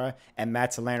Mora and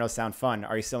Matt Salerno sound fun.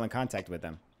 Are you still in contact with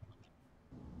them?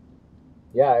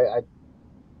 Yeah, I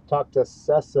talk to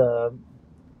Cessa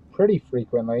pretty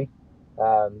frequently,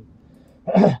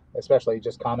 especially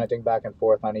just commenting back and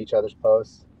forth on each other's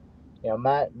posts. You know,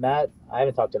 Matt, I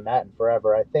haven't talked to Matt in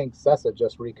forever. I think Cessa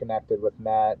just reconnected with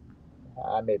Matt.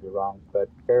 I may be wrong, but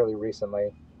fairly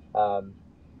recently. And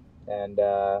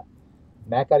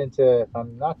Matt got into, I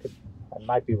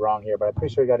might be wrong here, but I'm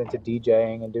pretty sure he got into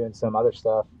DJing and doing some other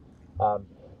stuff.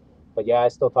 But yeah, I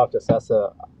still talk to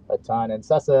Cessa a ton, and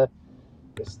Cessa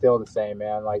is still the same,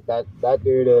 man. Like that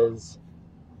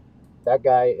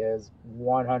guy is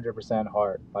 100%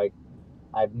 hard. Like,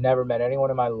 I've never met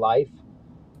anyone in my life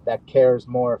that cares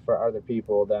more for other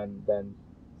people than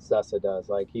Cessa does.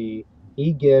 Like, he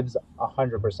he gives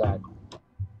 100%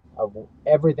 of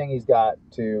everything he's got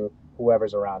to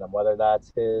whoever's around him, whether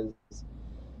that's his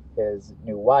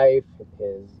new wife,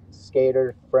 his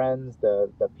skater friends,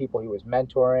 the people he was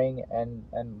mentoring, and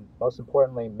most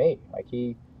importantly me. Like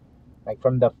he, like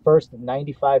from the first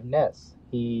 95 NIS,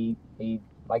 he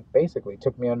like basically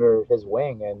took me under his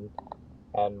wing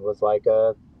and was like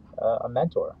a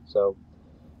mentor. So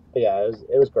yeah,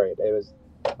 it was great. It was,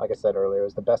 like I said earlier, it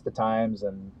was the best of times,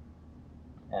 and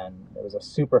it was a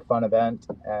super fun event,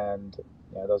 and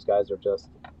yeah, those guys are just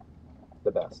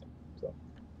the best. So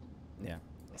Yeah.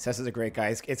 Sess is a great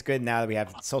guy. It's good now that we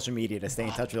have social media to stay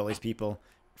in touch with all these people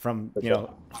from, For you sure.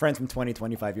 know, friends from 20,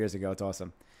 25 years ago. It's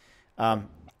awesome.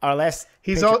 Our last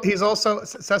He's Patreon- he's also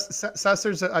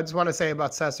Sesser's. I just want to say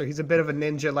about Sesser, he's a bit of a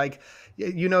ninja. Like,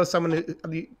 you know, someone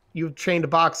who, you've trained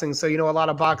boxing, so you know a lot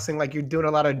of boxing. Like, you're doing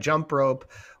a lot of jump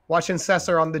rope. Watching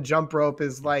Sesser on the jump rope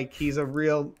is like he's a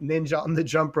real ninja on the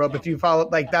jump rope. If you follow,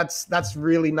 like that's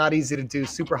really not easy to do.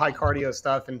 Super high cardio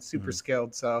stuff and super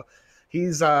skilled. So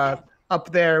he's up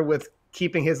there with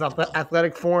keeping his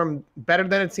athletic form better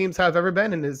than it seems to have ever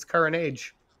been in his current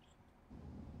age.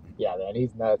 yeah, man,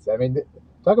 he's nuts. I mean,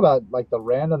 talk about like the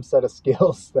random set of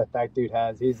skills that dude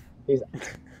has. He's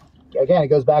again, it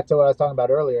goes back to what I was talking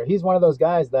about earlier. He's one of those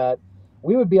guys that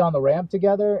we would be on the ramp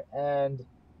together, and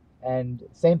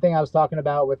same thing I was talking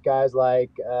about with guys like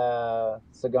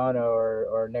Sagano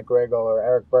or Nick Riggle or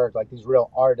Eric Berg, like these real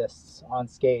artists on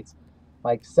skates.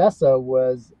 Like Sessa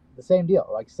was the same deal.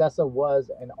 Like Sessa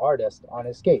was an artist on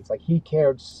his skates. Like he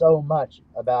cared so much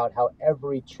about how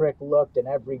every trick looked and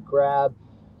every grab,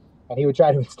 and he would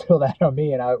try to instill that on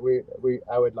me, and I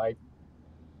would like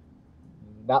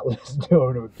not listen to him,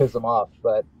 and it would piss him off.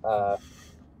 But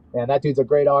man, that dude's a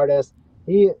great artist.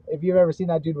 If you've ever seen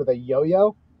that dude with a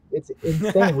yo-yo, it's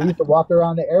insane. We used to walk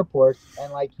around the airport,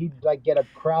 and like he'd like get a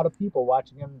crowd of people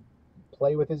watching him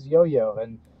play with his yo-yo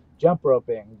and jump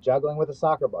roping, juggling with a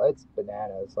soccer ball. It's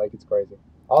bananas. Like, it's crazy.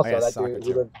 Also, yeah, that soccer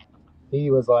dude,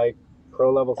 he was like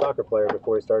pro level soccer player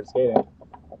before he started skating.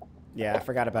 Yeah, I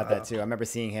forgot about that too. I remember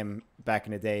seeing him back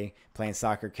in the day playing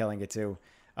soccer, killing it too.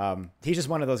 He's just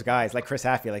one of those guys, like Chris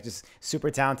Hadfield, like just super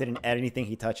talented in anything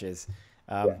he touches.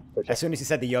 Yeah, for sure. As soon as he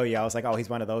said the yo-yo, I was like, oh, he's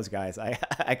one of those guys.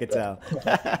 I could tell.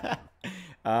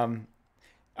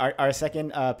 Our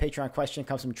second Patreon question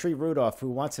comes from Tree Rudolph,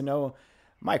 who wants to know,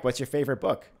 Mike, what's your favorite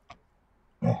book?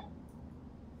 My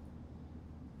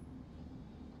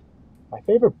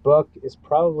favorite book is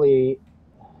probably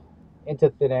Into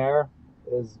Thin Air.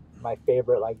 Is my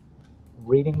favorite like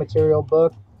reading material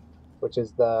book, which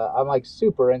is I'm like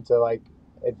super into like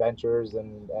adventures,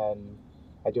 and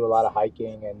I do a lot of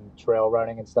hiking and trail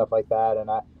running and stuff like that, and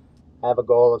I have a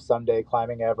goal of someday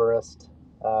climbing Everest.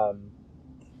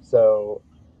 So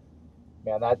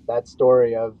man, that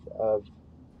story of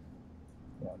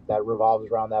that revolves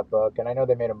around that book, and I know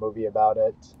they made a movie about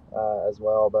it as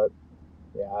well, but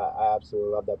yeah, I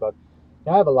absolutely love that book.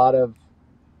 Now I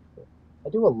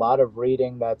do a lot of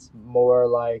reading that's more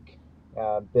like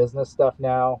business stuff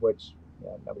now, which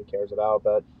nobody cares about.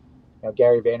 But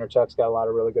Gary Vaynerchuk's got a lot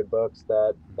of really good books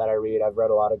that I read. I've read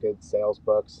a lot of good sales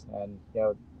books, and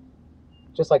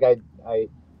just like I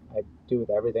do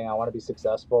with everything, I want to be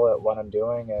successful at what I'm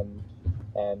doing,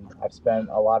 and I've spent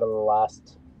a lot of the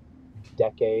last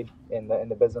decade in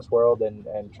the business world and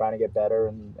trying to get better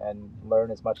and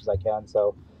learn as much as I can.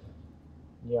 So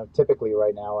typically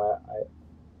right now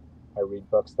I read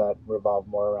books that revolve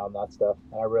more around that stuff,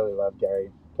 and I really love Gary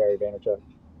Vaynerchuk.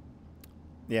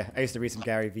 Yeah, I used to read some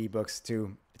Gary V books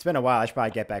too. It's been a while. I should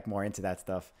probably get back more into that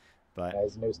stuff. But Yeah,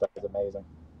 his new stuff is amazing.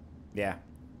 yeah,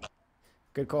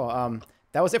 good call.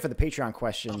 That was it for the Patreon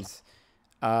questions.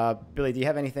 Billy, do you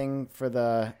have anything for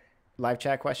the live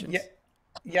chat questions? Yeah,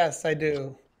 yes, I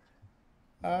do.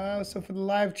 So for the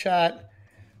live chat,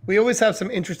 we always have some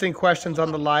interesting questions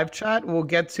on the live chat. We'll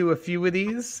get to a few of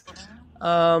these.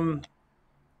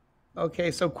 Okay,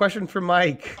 so question for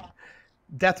Mike.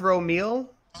 Death row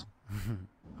meal?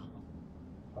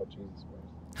 Oh Jesus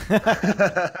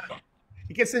Christ.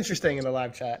 It gets interesting in the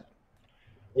live chat.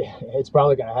 Yeah, it's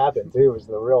probably gonna happen too. Is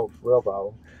the real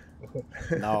problem.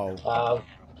 No.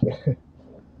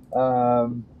 I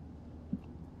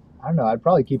don't know. I'd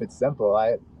probably keep it simple.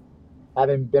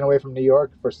 Having been away from New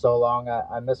York for so long,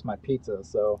 I miss my pizza.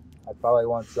 So I'd probably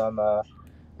want some.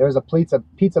 There was a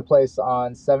pizza place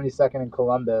on 72nd in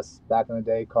Columbus back in the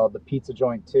day called the Pizza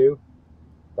Joint 2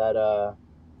 that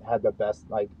had the best.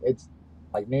 Like, it's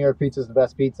like New York pizza is the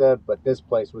best pizza, but this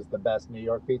place was the best New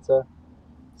York pizza.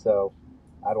 So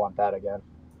I'd want that again.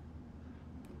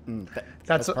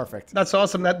 That's perfect. That's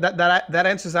awesome. That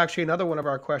answers actually another one of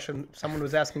our questions. Someone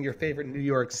was asking your favorite New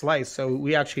York slice, so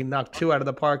we actually knocked 2 out of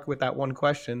the park with that one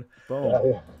question.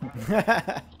 Boom.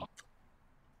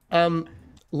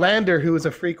 Lander, who is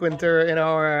a frequenter in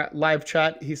our live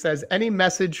chat, he says, any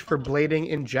message for blading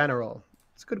in general?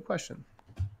 It's a good question.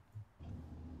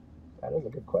 That is a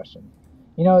good question.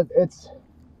 You know, it's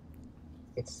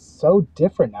so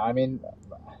different now. I mean,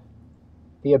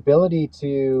 the ability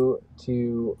to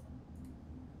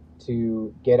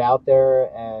get out there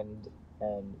and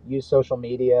use social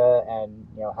media and,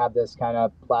 you know, have this kind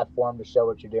of platform to show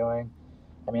what you're doing.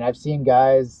 I mean, I've seen the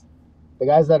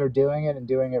guys that are doing it and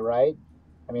doing it right.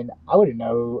 I mean,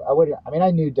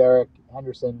 I knew Derek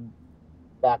Henderson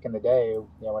back in the day, you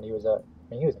know, when he was a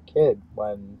kid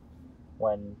when you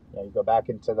know, you go back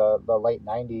into the late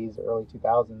 90s, early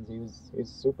 2000s, he was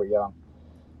super young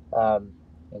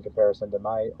in comparison to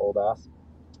my old ass.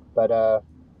 But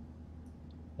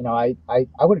you know, I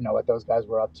wouldn't know what those guys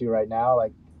were up to right now,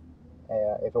 like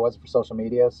if it wasn't for social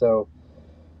media. So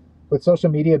with social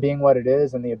media being what it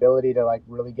is and the ability to like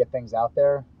really get things out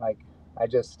there, like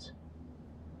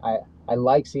I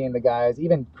like seeing the guys,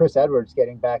 even Chris Edwards,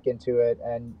 getting back into it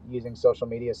and using social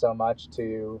media so much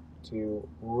to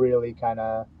really kind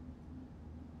of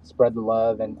spread the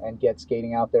love and get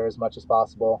skating out there as much as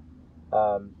possible.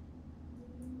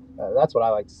 That's what I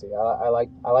like to see. I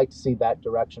like to see that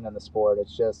direction in the sport.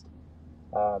 It's just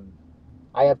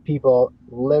I have people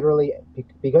literally,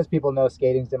 because people know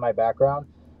skating's in my background,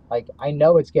 like I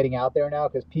know it's getting out there now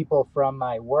because people from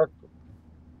my work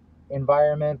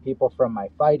environment, people from my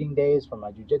fighting days, from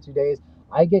my jiu-jitsu days,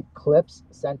 I get clips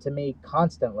sent to me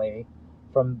constantly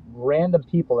from random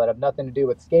people that have nothing to do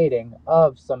with skating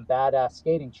of some badass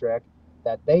skating trick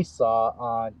that they saw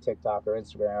on TikTok or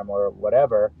Instagram or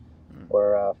whatever,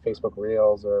 or Facebook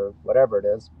Reels or whatever it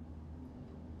is,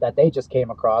 that they just came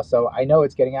across. So I know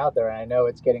it's getting out there, and I know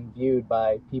it's getting viewed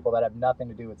by people that have nothing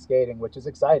to do with skating, which is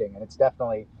exciting, and it's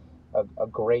definitely a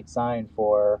great sign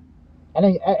for.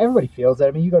 And everybody feels that.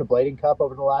 I mean, you go to Blading Cup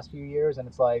over the last few years, and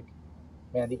it's like,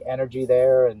 man, the energy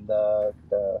there and the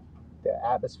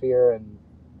atmosphere, and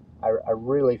I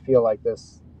really feel like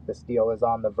this deal is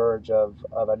on the verge of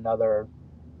another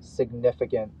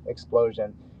significant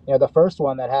explosion. You know, the first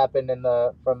one that happened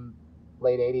from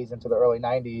late 80s into the early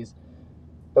 90s,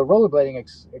 the rollerblading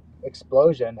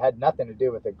explosion had nothing to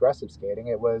do with aggressive skating.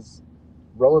 It was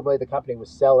Rollerblade, the company, was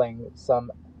selling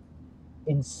some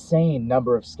insane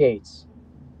number of skates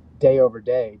day over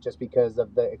day just because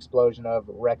of the explosion of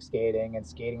rec skating and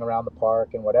skating around the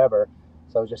park and whatever.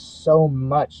 So it was just so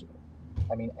much.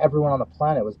 I mean, everyone on the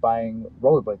planet was buying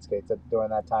rollerblade skates during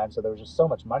that time, so there was just so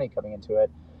much money coming into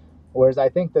it. Whereas I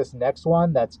think this next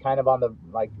one that's kind of on the,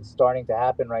 like, starting to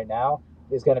happen right now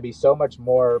is going to be so much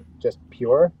more just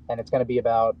pure, and it's going to be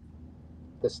about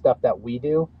the stuff that we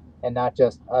do and not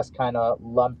just us kind of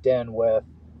lumped in with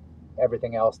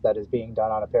everything else that is being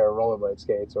done on a pair of rollerblade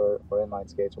skates or inline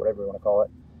skates, whatever you want to call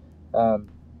it.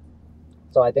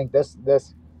 So I think this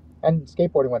and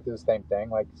skateboarding went through the same thing.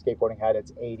 Like, skateboarding had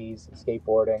its 80s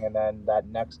skateboarding, and then that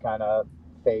next kind of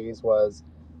phase was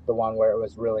the one where it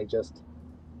was really just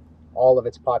all of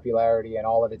its popularity and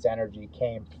all of its energy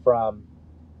came from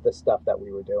the stuff that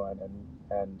we were doing,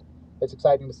 and it's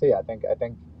exciting to see. I think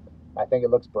it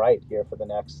looks bright here for the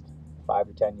next 5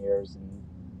 to 10 years, and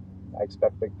I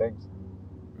expect big things.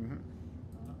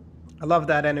 I love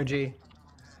that energy.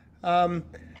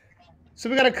 So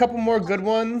we got a couple more good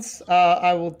ones.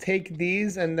 I will take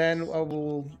these, and then I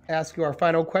will ask you our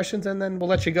final questions, and then we'll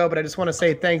let you go. But I just want to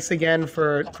say thanks again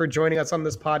for joining us on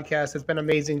this podcast. It's been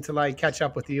amazing to like catch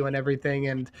up with you and everything.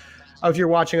 And if you're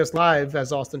watching us live,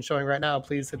 as Austin's showing right now,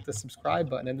 please hit the subscribe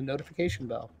button and the notification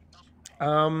bell.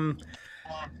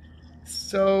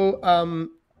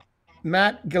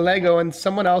 Matt Gallego and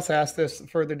someone else asked this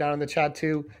further down in the chat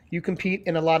too. You compete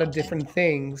in a lot of different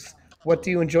things. What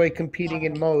do you enjoy competing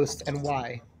in most, and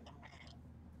why?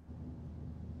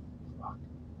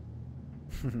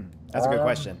 That's a good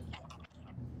question.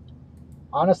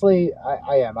 Honestly,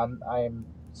 I am. I'm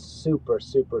super,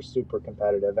 super, super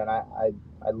competitive, and I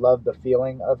love the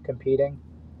feeling of competing.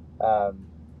 I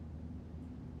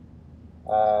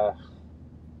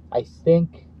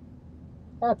think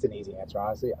that's an easy answer,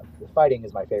 honestly. Fighting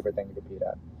is my favorite thing to compete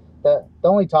at. The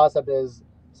only toss-up is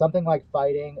something like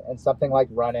fighting and something like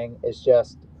running is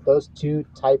just, those two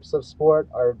types of sport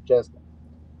are just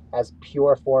as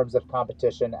pure forms of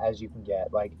competition as you can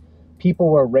get. Like, people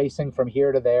were racing from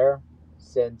here to there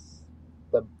since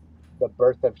the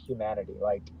birth of humanity.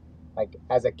 Like, Like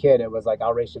as a kid, it was like,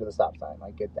 I'll race you to the stop sign.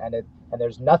 And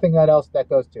there's nothing else that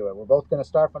goes to it. We're both going to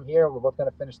start from here. We're both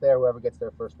going to finish there. Whoever gets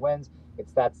there first wins.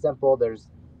 It's that simple. There's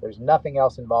nothing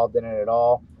else involved in it at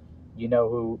all. You know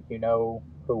who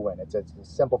win. It's a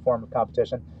simple form of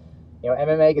competition.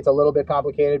 MMA gets a little bit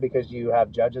complicated because you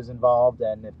have judges involved,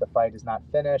 and if the fight is not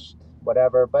finished,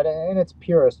 whatever. But in its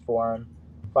purest form,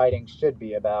 fighting should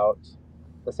be about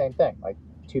the same thing. Like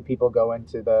two people go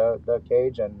into the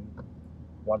cage, and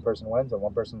one person wins and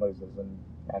one person loses,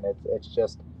 and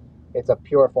it's a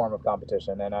pure form of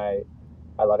competition, and I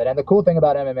love it. And the cool thing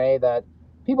about MMA that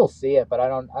people see it, but I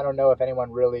don't know if anyone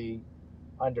really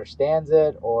understands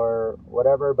it or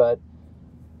whatever, but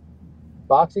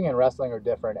boxing and wrestling are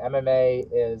different. MMA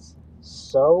is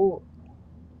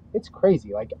it's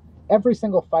crazy. Like every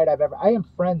single fight I am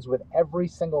friends with every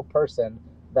single person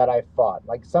that I've fought.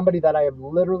 Like somebody that I have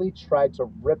literally tried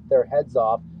to rip their heads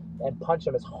off and punch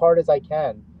them as hard as I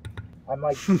can. I'm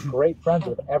like great friends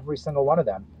with every single one of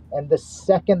them. And the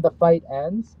second the fight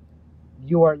ends,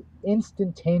 you are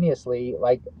instantaneously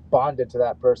like bonded to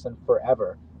that person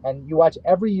forever. And you watch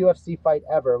every UFC fight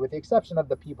ever, with the exception of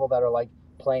the people that are like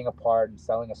playing a part and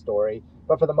selling a story.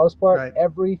 But for the most part, Right.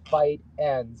 Every fight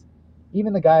ends.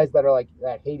 Even the guys that are like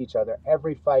that hate each other,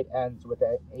 every fight ends with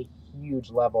a huge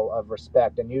level of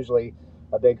respect, and usually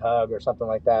a big hug or something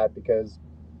like that, because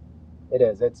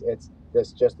it's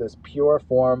this pure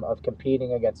form of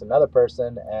competing against another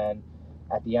person. And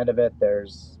at the end of it,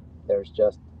 there's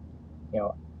just,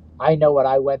 I know what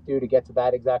I went through to get to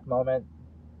that exact moment,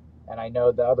 and I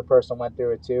know the other person went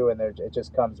through it too, and it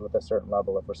just comes with a certain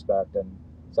level of respect. And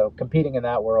so competing in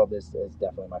that world is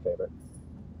definitely my favorite.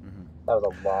 Mm-hmm. That was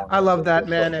a long I love that, answer.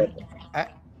 man. And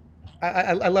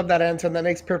I love that answer, and that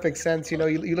makes perfect sense. You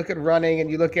look at running and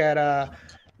you look at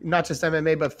not just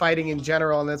MMA, but fighting in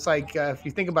general. And it's like, if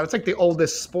you think about it, it's like the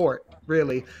oldest sport,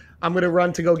 really. I'm going to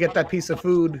run to go get that piece of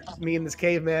food, me and this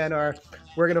caveman, or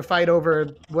we're going to fight over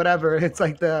whatever. It's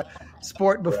like the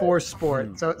sport before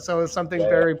sport. So it's something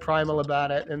very primal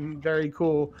about it and very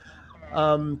cool.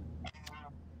 And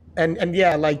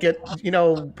yeah, like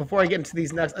before I get into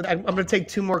these next, I'm going to take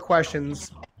two more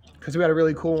questions because we had a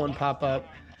really cool one pop up.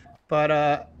 But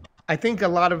I think a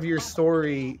lot of your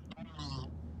story,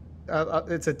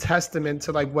 it's a testament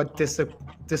to like what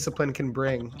discipline can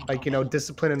bring. Like,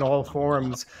 discipline in all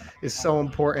forms is so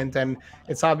important. And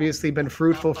it's obviously been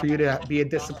fruitful for you to be a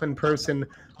disciplined person,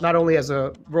 not only as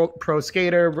a pro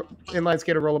skater, inline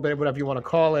skater, rollerblader, whatever you want to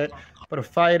call it, but a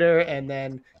fighter. And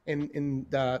then in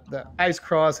the ice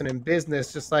cross and in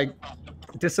business, just like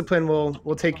discipline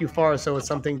will take you far. So it's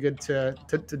something good to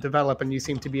develop. And you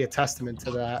seem to be a testament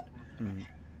to that. Mm-hmm.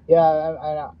 Yeah,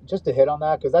 and just to hit on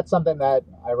that, because that's something that,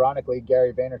 ironically,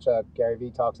 Gary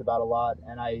V talks about a lot,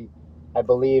 and I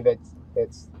believe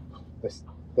it's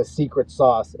the secret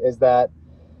sauce is that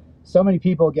so many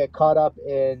people get caught up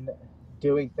in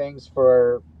doing things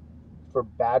for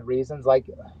bad reasons. Like,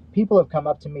 people have come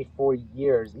up to me for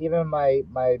years. Even my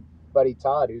buddy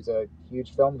Todd, who's a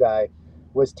huge film guy,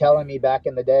 was telling me back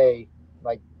in the day,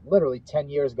 like literally 10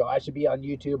 years ago, I should be on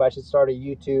YouTube. I should start a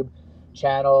YouTube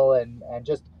channel and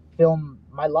just film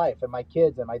my life and my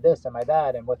kids and my this and my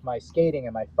that, and with my skating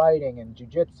and my fighting and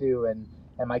jiu-jitsu, and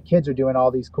my kids are doing all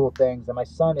these cool things, and my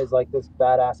son is like this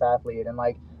badass athlete, and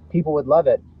like people would love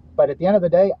it. But at the end of the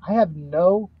day, I have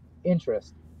no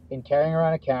interest in carrying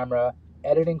around a camera,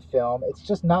 editing film. It's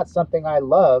just not something I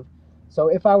love. So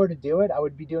if I were to do it, I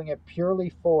would be doing it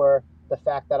purely for the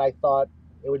fact that I thought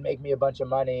it would make me a bunch of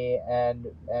money and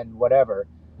whatever.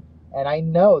 And I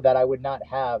know that I would not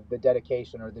have the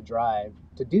dedication or the drive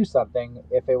to do something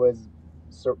if it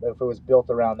was built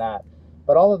around that.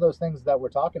 But all of those things that we're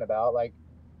talking about, like,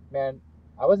 man,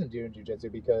 I wasn't doing jiu-jitsu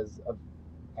because of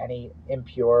any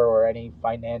impure or any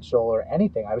financial or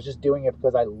anything. I was just doing it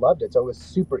because I loved it. So it was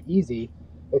super easy.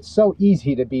 It's so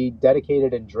easy to be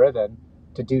dedicated and driven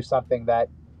to do something that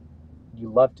you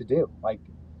love to do. Like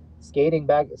skating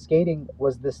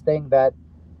was this thing that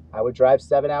I would drive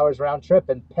 7 hours round trip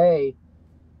and pay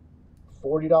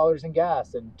 $40 in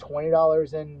gas and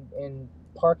 $20 in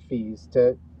park fees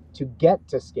to get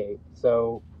to skate.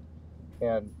 So,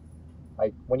 and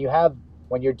like when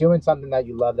you're doing something that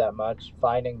you love that much,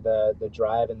 finding the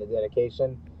drive and the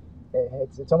dedication,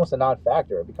 it's almost a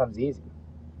non-factor. It becomes easy.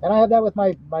 And I have that with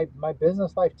my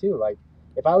business life too. Like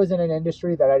if I was in an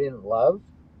industry that I didn't love,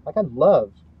 like I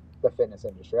love the fitness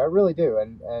industry. I really do.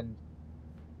 And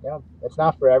it's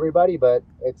not for everybody, but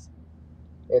it's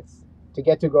to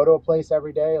get to go to a place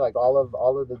every day, like all of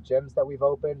the gyms that we've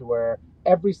opened, where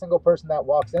every single person that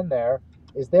walks in there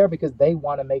is there because they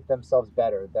want to make themselves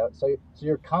better. So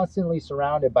you're constantly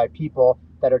surrounded by people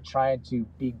that are trying to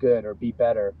be good or be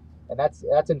better, and that's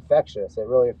infectious. It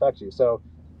really affects you. So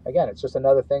again, it's just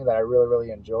another thing that I really,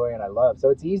 really enjoy and I love. So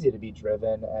it's easy to be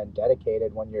driven and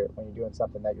dedicated when you're doing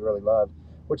something that you really love,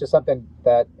 which is something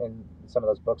that in some of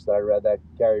those books that I read that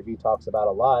Gary Vee talks about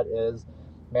a lot is,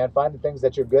 man, find the things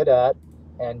that you're good at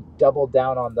and double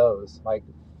down on those. Like,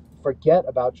 forget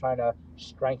about trying to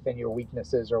strengthen your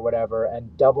weaknesses or whatever,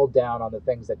 and double down on the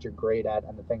things that you're great at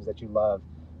and the things that you love.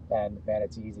 And man,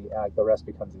 it's easy. Like, the rest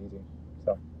becomes easy.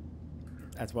 So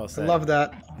That's well I said. love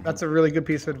that. That's a really good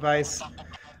piece of advice.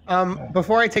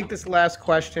 Before I take this last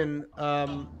question,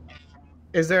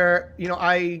 is there,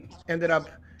 I ended up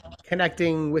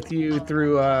connecting with you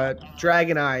through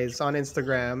Dragon Eyes on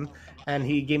Instagram, and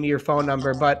he gave me your phone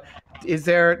number. But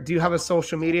do you have a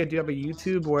social media? Do you have a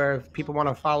YouTube where if people want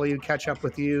to follow you, catch up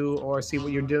with you, or see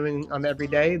what you're doing on every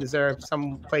day? Is there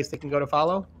some place they can go to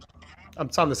follow?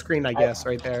 It's on the screen, I guess,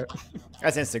 right there.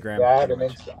 That's Instagram. yeah, pretty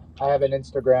much. I have an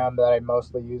Instagram that I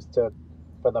mostly use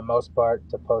for the most part,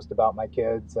 to post about my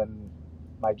kids and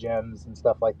my gyms and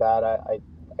stuff like that. I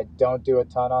don't do a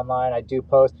ton online. I do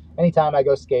post anytime I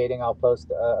go skating. I'll post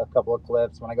a couple of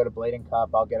clips. When I go to Blading Cup,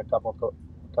 I'll get a couple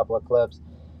of clips.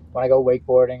 When I go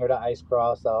wakeboarding or to ice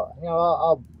cross,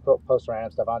 I'll post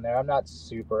random stuff on there. I'm not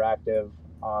super active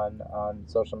on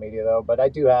social media though, but I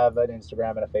do have an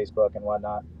Instagram and a Facebook and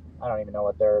whatnot. I don't even know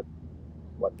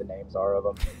what the names are of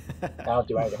them. I don't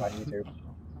do anything on YouTube.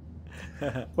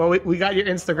 Well, we got your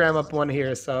Instagram up one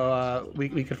here, so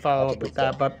we could follow up with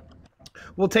that. But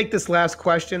we'll take this last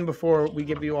question before we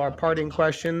give you our parting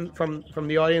question from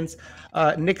the audience.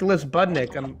 Nicholas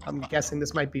Budnik, I'm guessing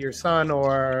this might be your son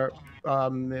or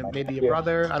maybe your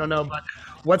brother. I don't know. But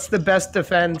what's the best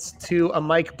defense to a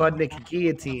Mike Budnik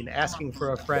guillotine? Asking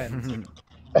for a friend.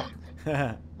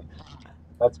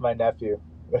 That's my nephew.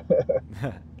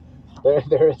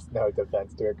 There is no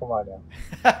defense to it. Come on now.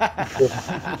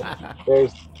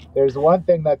 There's one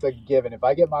thing that's a given. If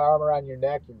I get my arm around your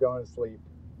neck, you're going to sleep.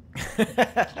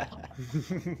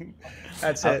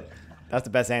 That's it. That's the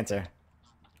best answer.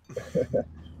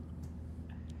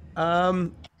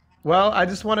 Well, I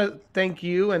just want to thank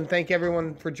you and thank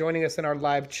everyone for joining us in our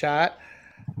live chat.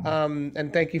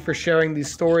 And thank you for sharing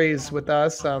these stories with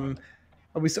us.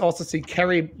 We also see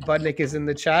Kerry Budnik is in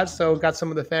the chat, so got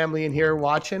some of the family in here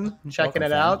watching, checking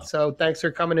it out. So thanks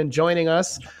for coming and joining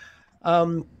us.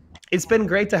 It's been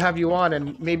great to have you on,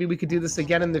 and maybe we could do this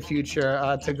again in the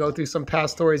future to go through some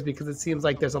past stories, because it seems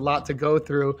like there's a lot to go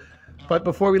through. But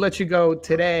before we let you go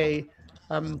today,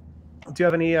 do you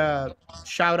have any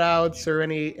shout outs or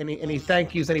any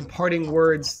thank yous, any parting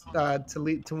words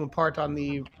to impart on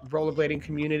the rollerblading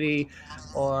community,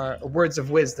 or words of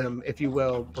wisdom, if you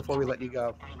will, before we let you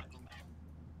go?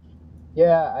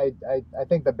 Yeah, I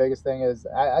think the biggest thing is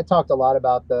I talked a lot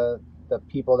about the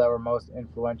people that were most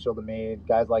influential to me,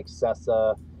 guys like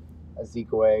Sessa,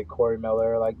 Ezekwe, Corey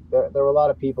Miller. Like there were a lot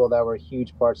of people that were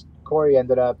huge parts. Corey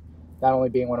ended up not only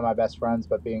being one of my best friends,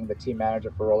 but being the team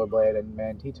manager for Rollerblade, and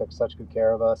man, he took such good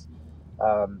care of us.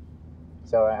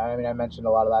 So I mean, I mentioned a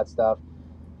lot of that stuff.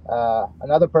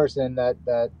 Another person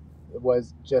that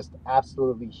was just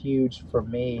absolutely huge for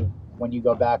me, when you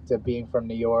go back to being from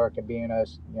New York and being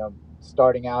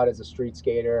starting out as a street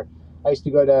skater. I used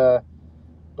to go to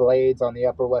Blades on the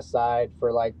Upper West Side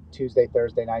for like Tuesday,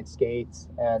 Thursday night skates,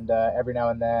 and every now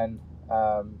and then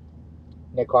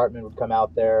Nick Hartman would come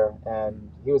out there,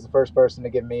 and he was the first person to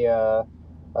give me a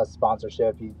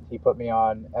sponsorship. He put me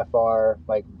on FR,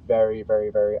 like very, very,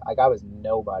 very, like I was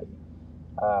nobody,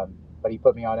 but he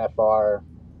put me on FR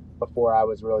before I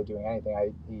was really doing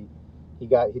anything.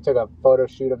 He took a photo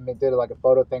shoot of me, did like a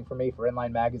photo thing for me for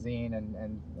Inline Magazine,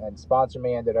 and sponsored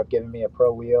me. Ended up giving me a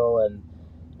pro wheel,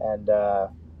 and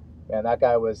man,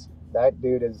 that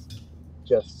dude is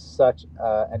just such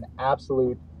an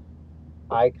absolute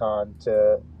icon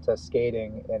to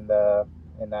skating in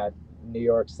that New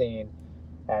York scene.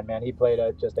 And man, he played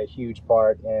just a huge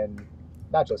part in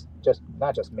not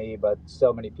just me, but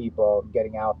so many people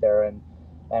getting out there.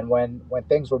 And when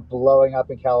things were blowing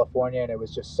up in California, and it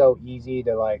was just so easy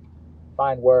to like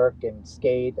find work and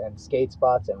skate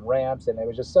spots and ramps, and it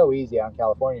was just so easy out in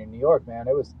California. In New York, man,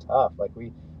 it was tough. Like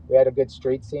we had a good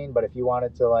street scene, but if you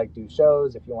wanted to like do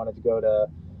shows, if you wanted to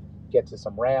get to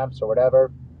some ramps or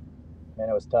whatever, man,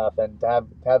 it was tough. And to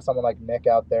have someone like Nick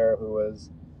out there who was,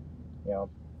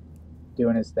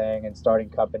 doing his thing and starting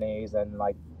companies, and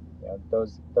like,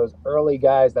 those early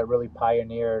guys that really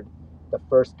pioneered the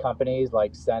first companies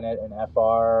like Senate and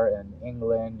FR and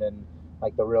England, and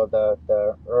like the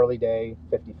early day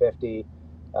 50/50,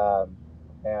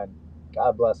 and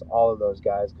God bless all of those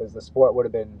guys, because the sport would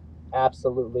have been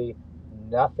absolutely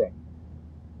nothing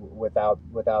without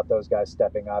those guys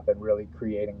stepping up and really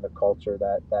creating the culture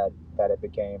that it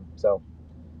became. So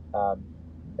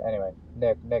anyway,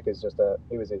 Nick is just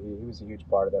he was a huge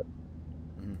part of it.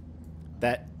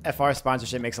 That FR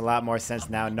sponsorship makes a lot more sense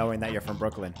now, knowing that you're from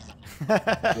Brooklyn.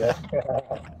 Yeah.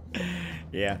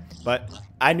 Yeah, but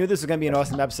I knew this was going to be an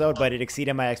awesome episode, but it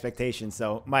exceeded my expectations.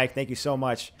 So, Mike, thank you so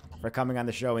much for coming on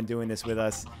the show and doing this with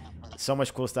us. So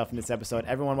much cool stuff in this episode.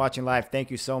 Everyone watching live,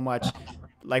 thank you so much.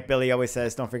 Like Billy always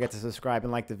says, don't forget to subscribe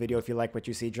and like the video if you like what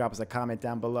you see. Drop us a comment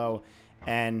down below.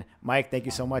 And Mike, thank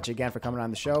you so much again for coming on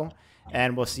the show.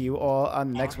 And we'll see you all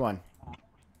on the next one.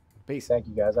 Peace. Thank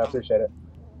you, guys. I appreciate it.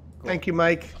 Thank you,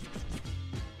 Mike.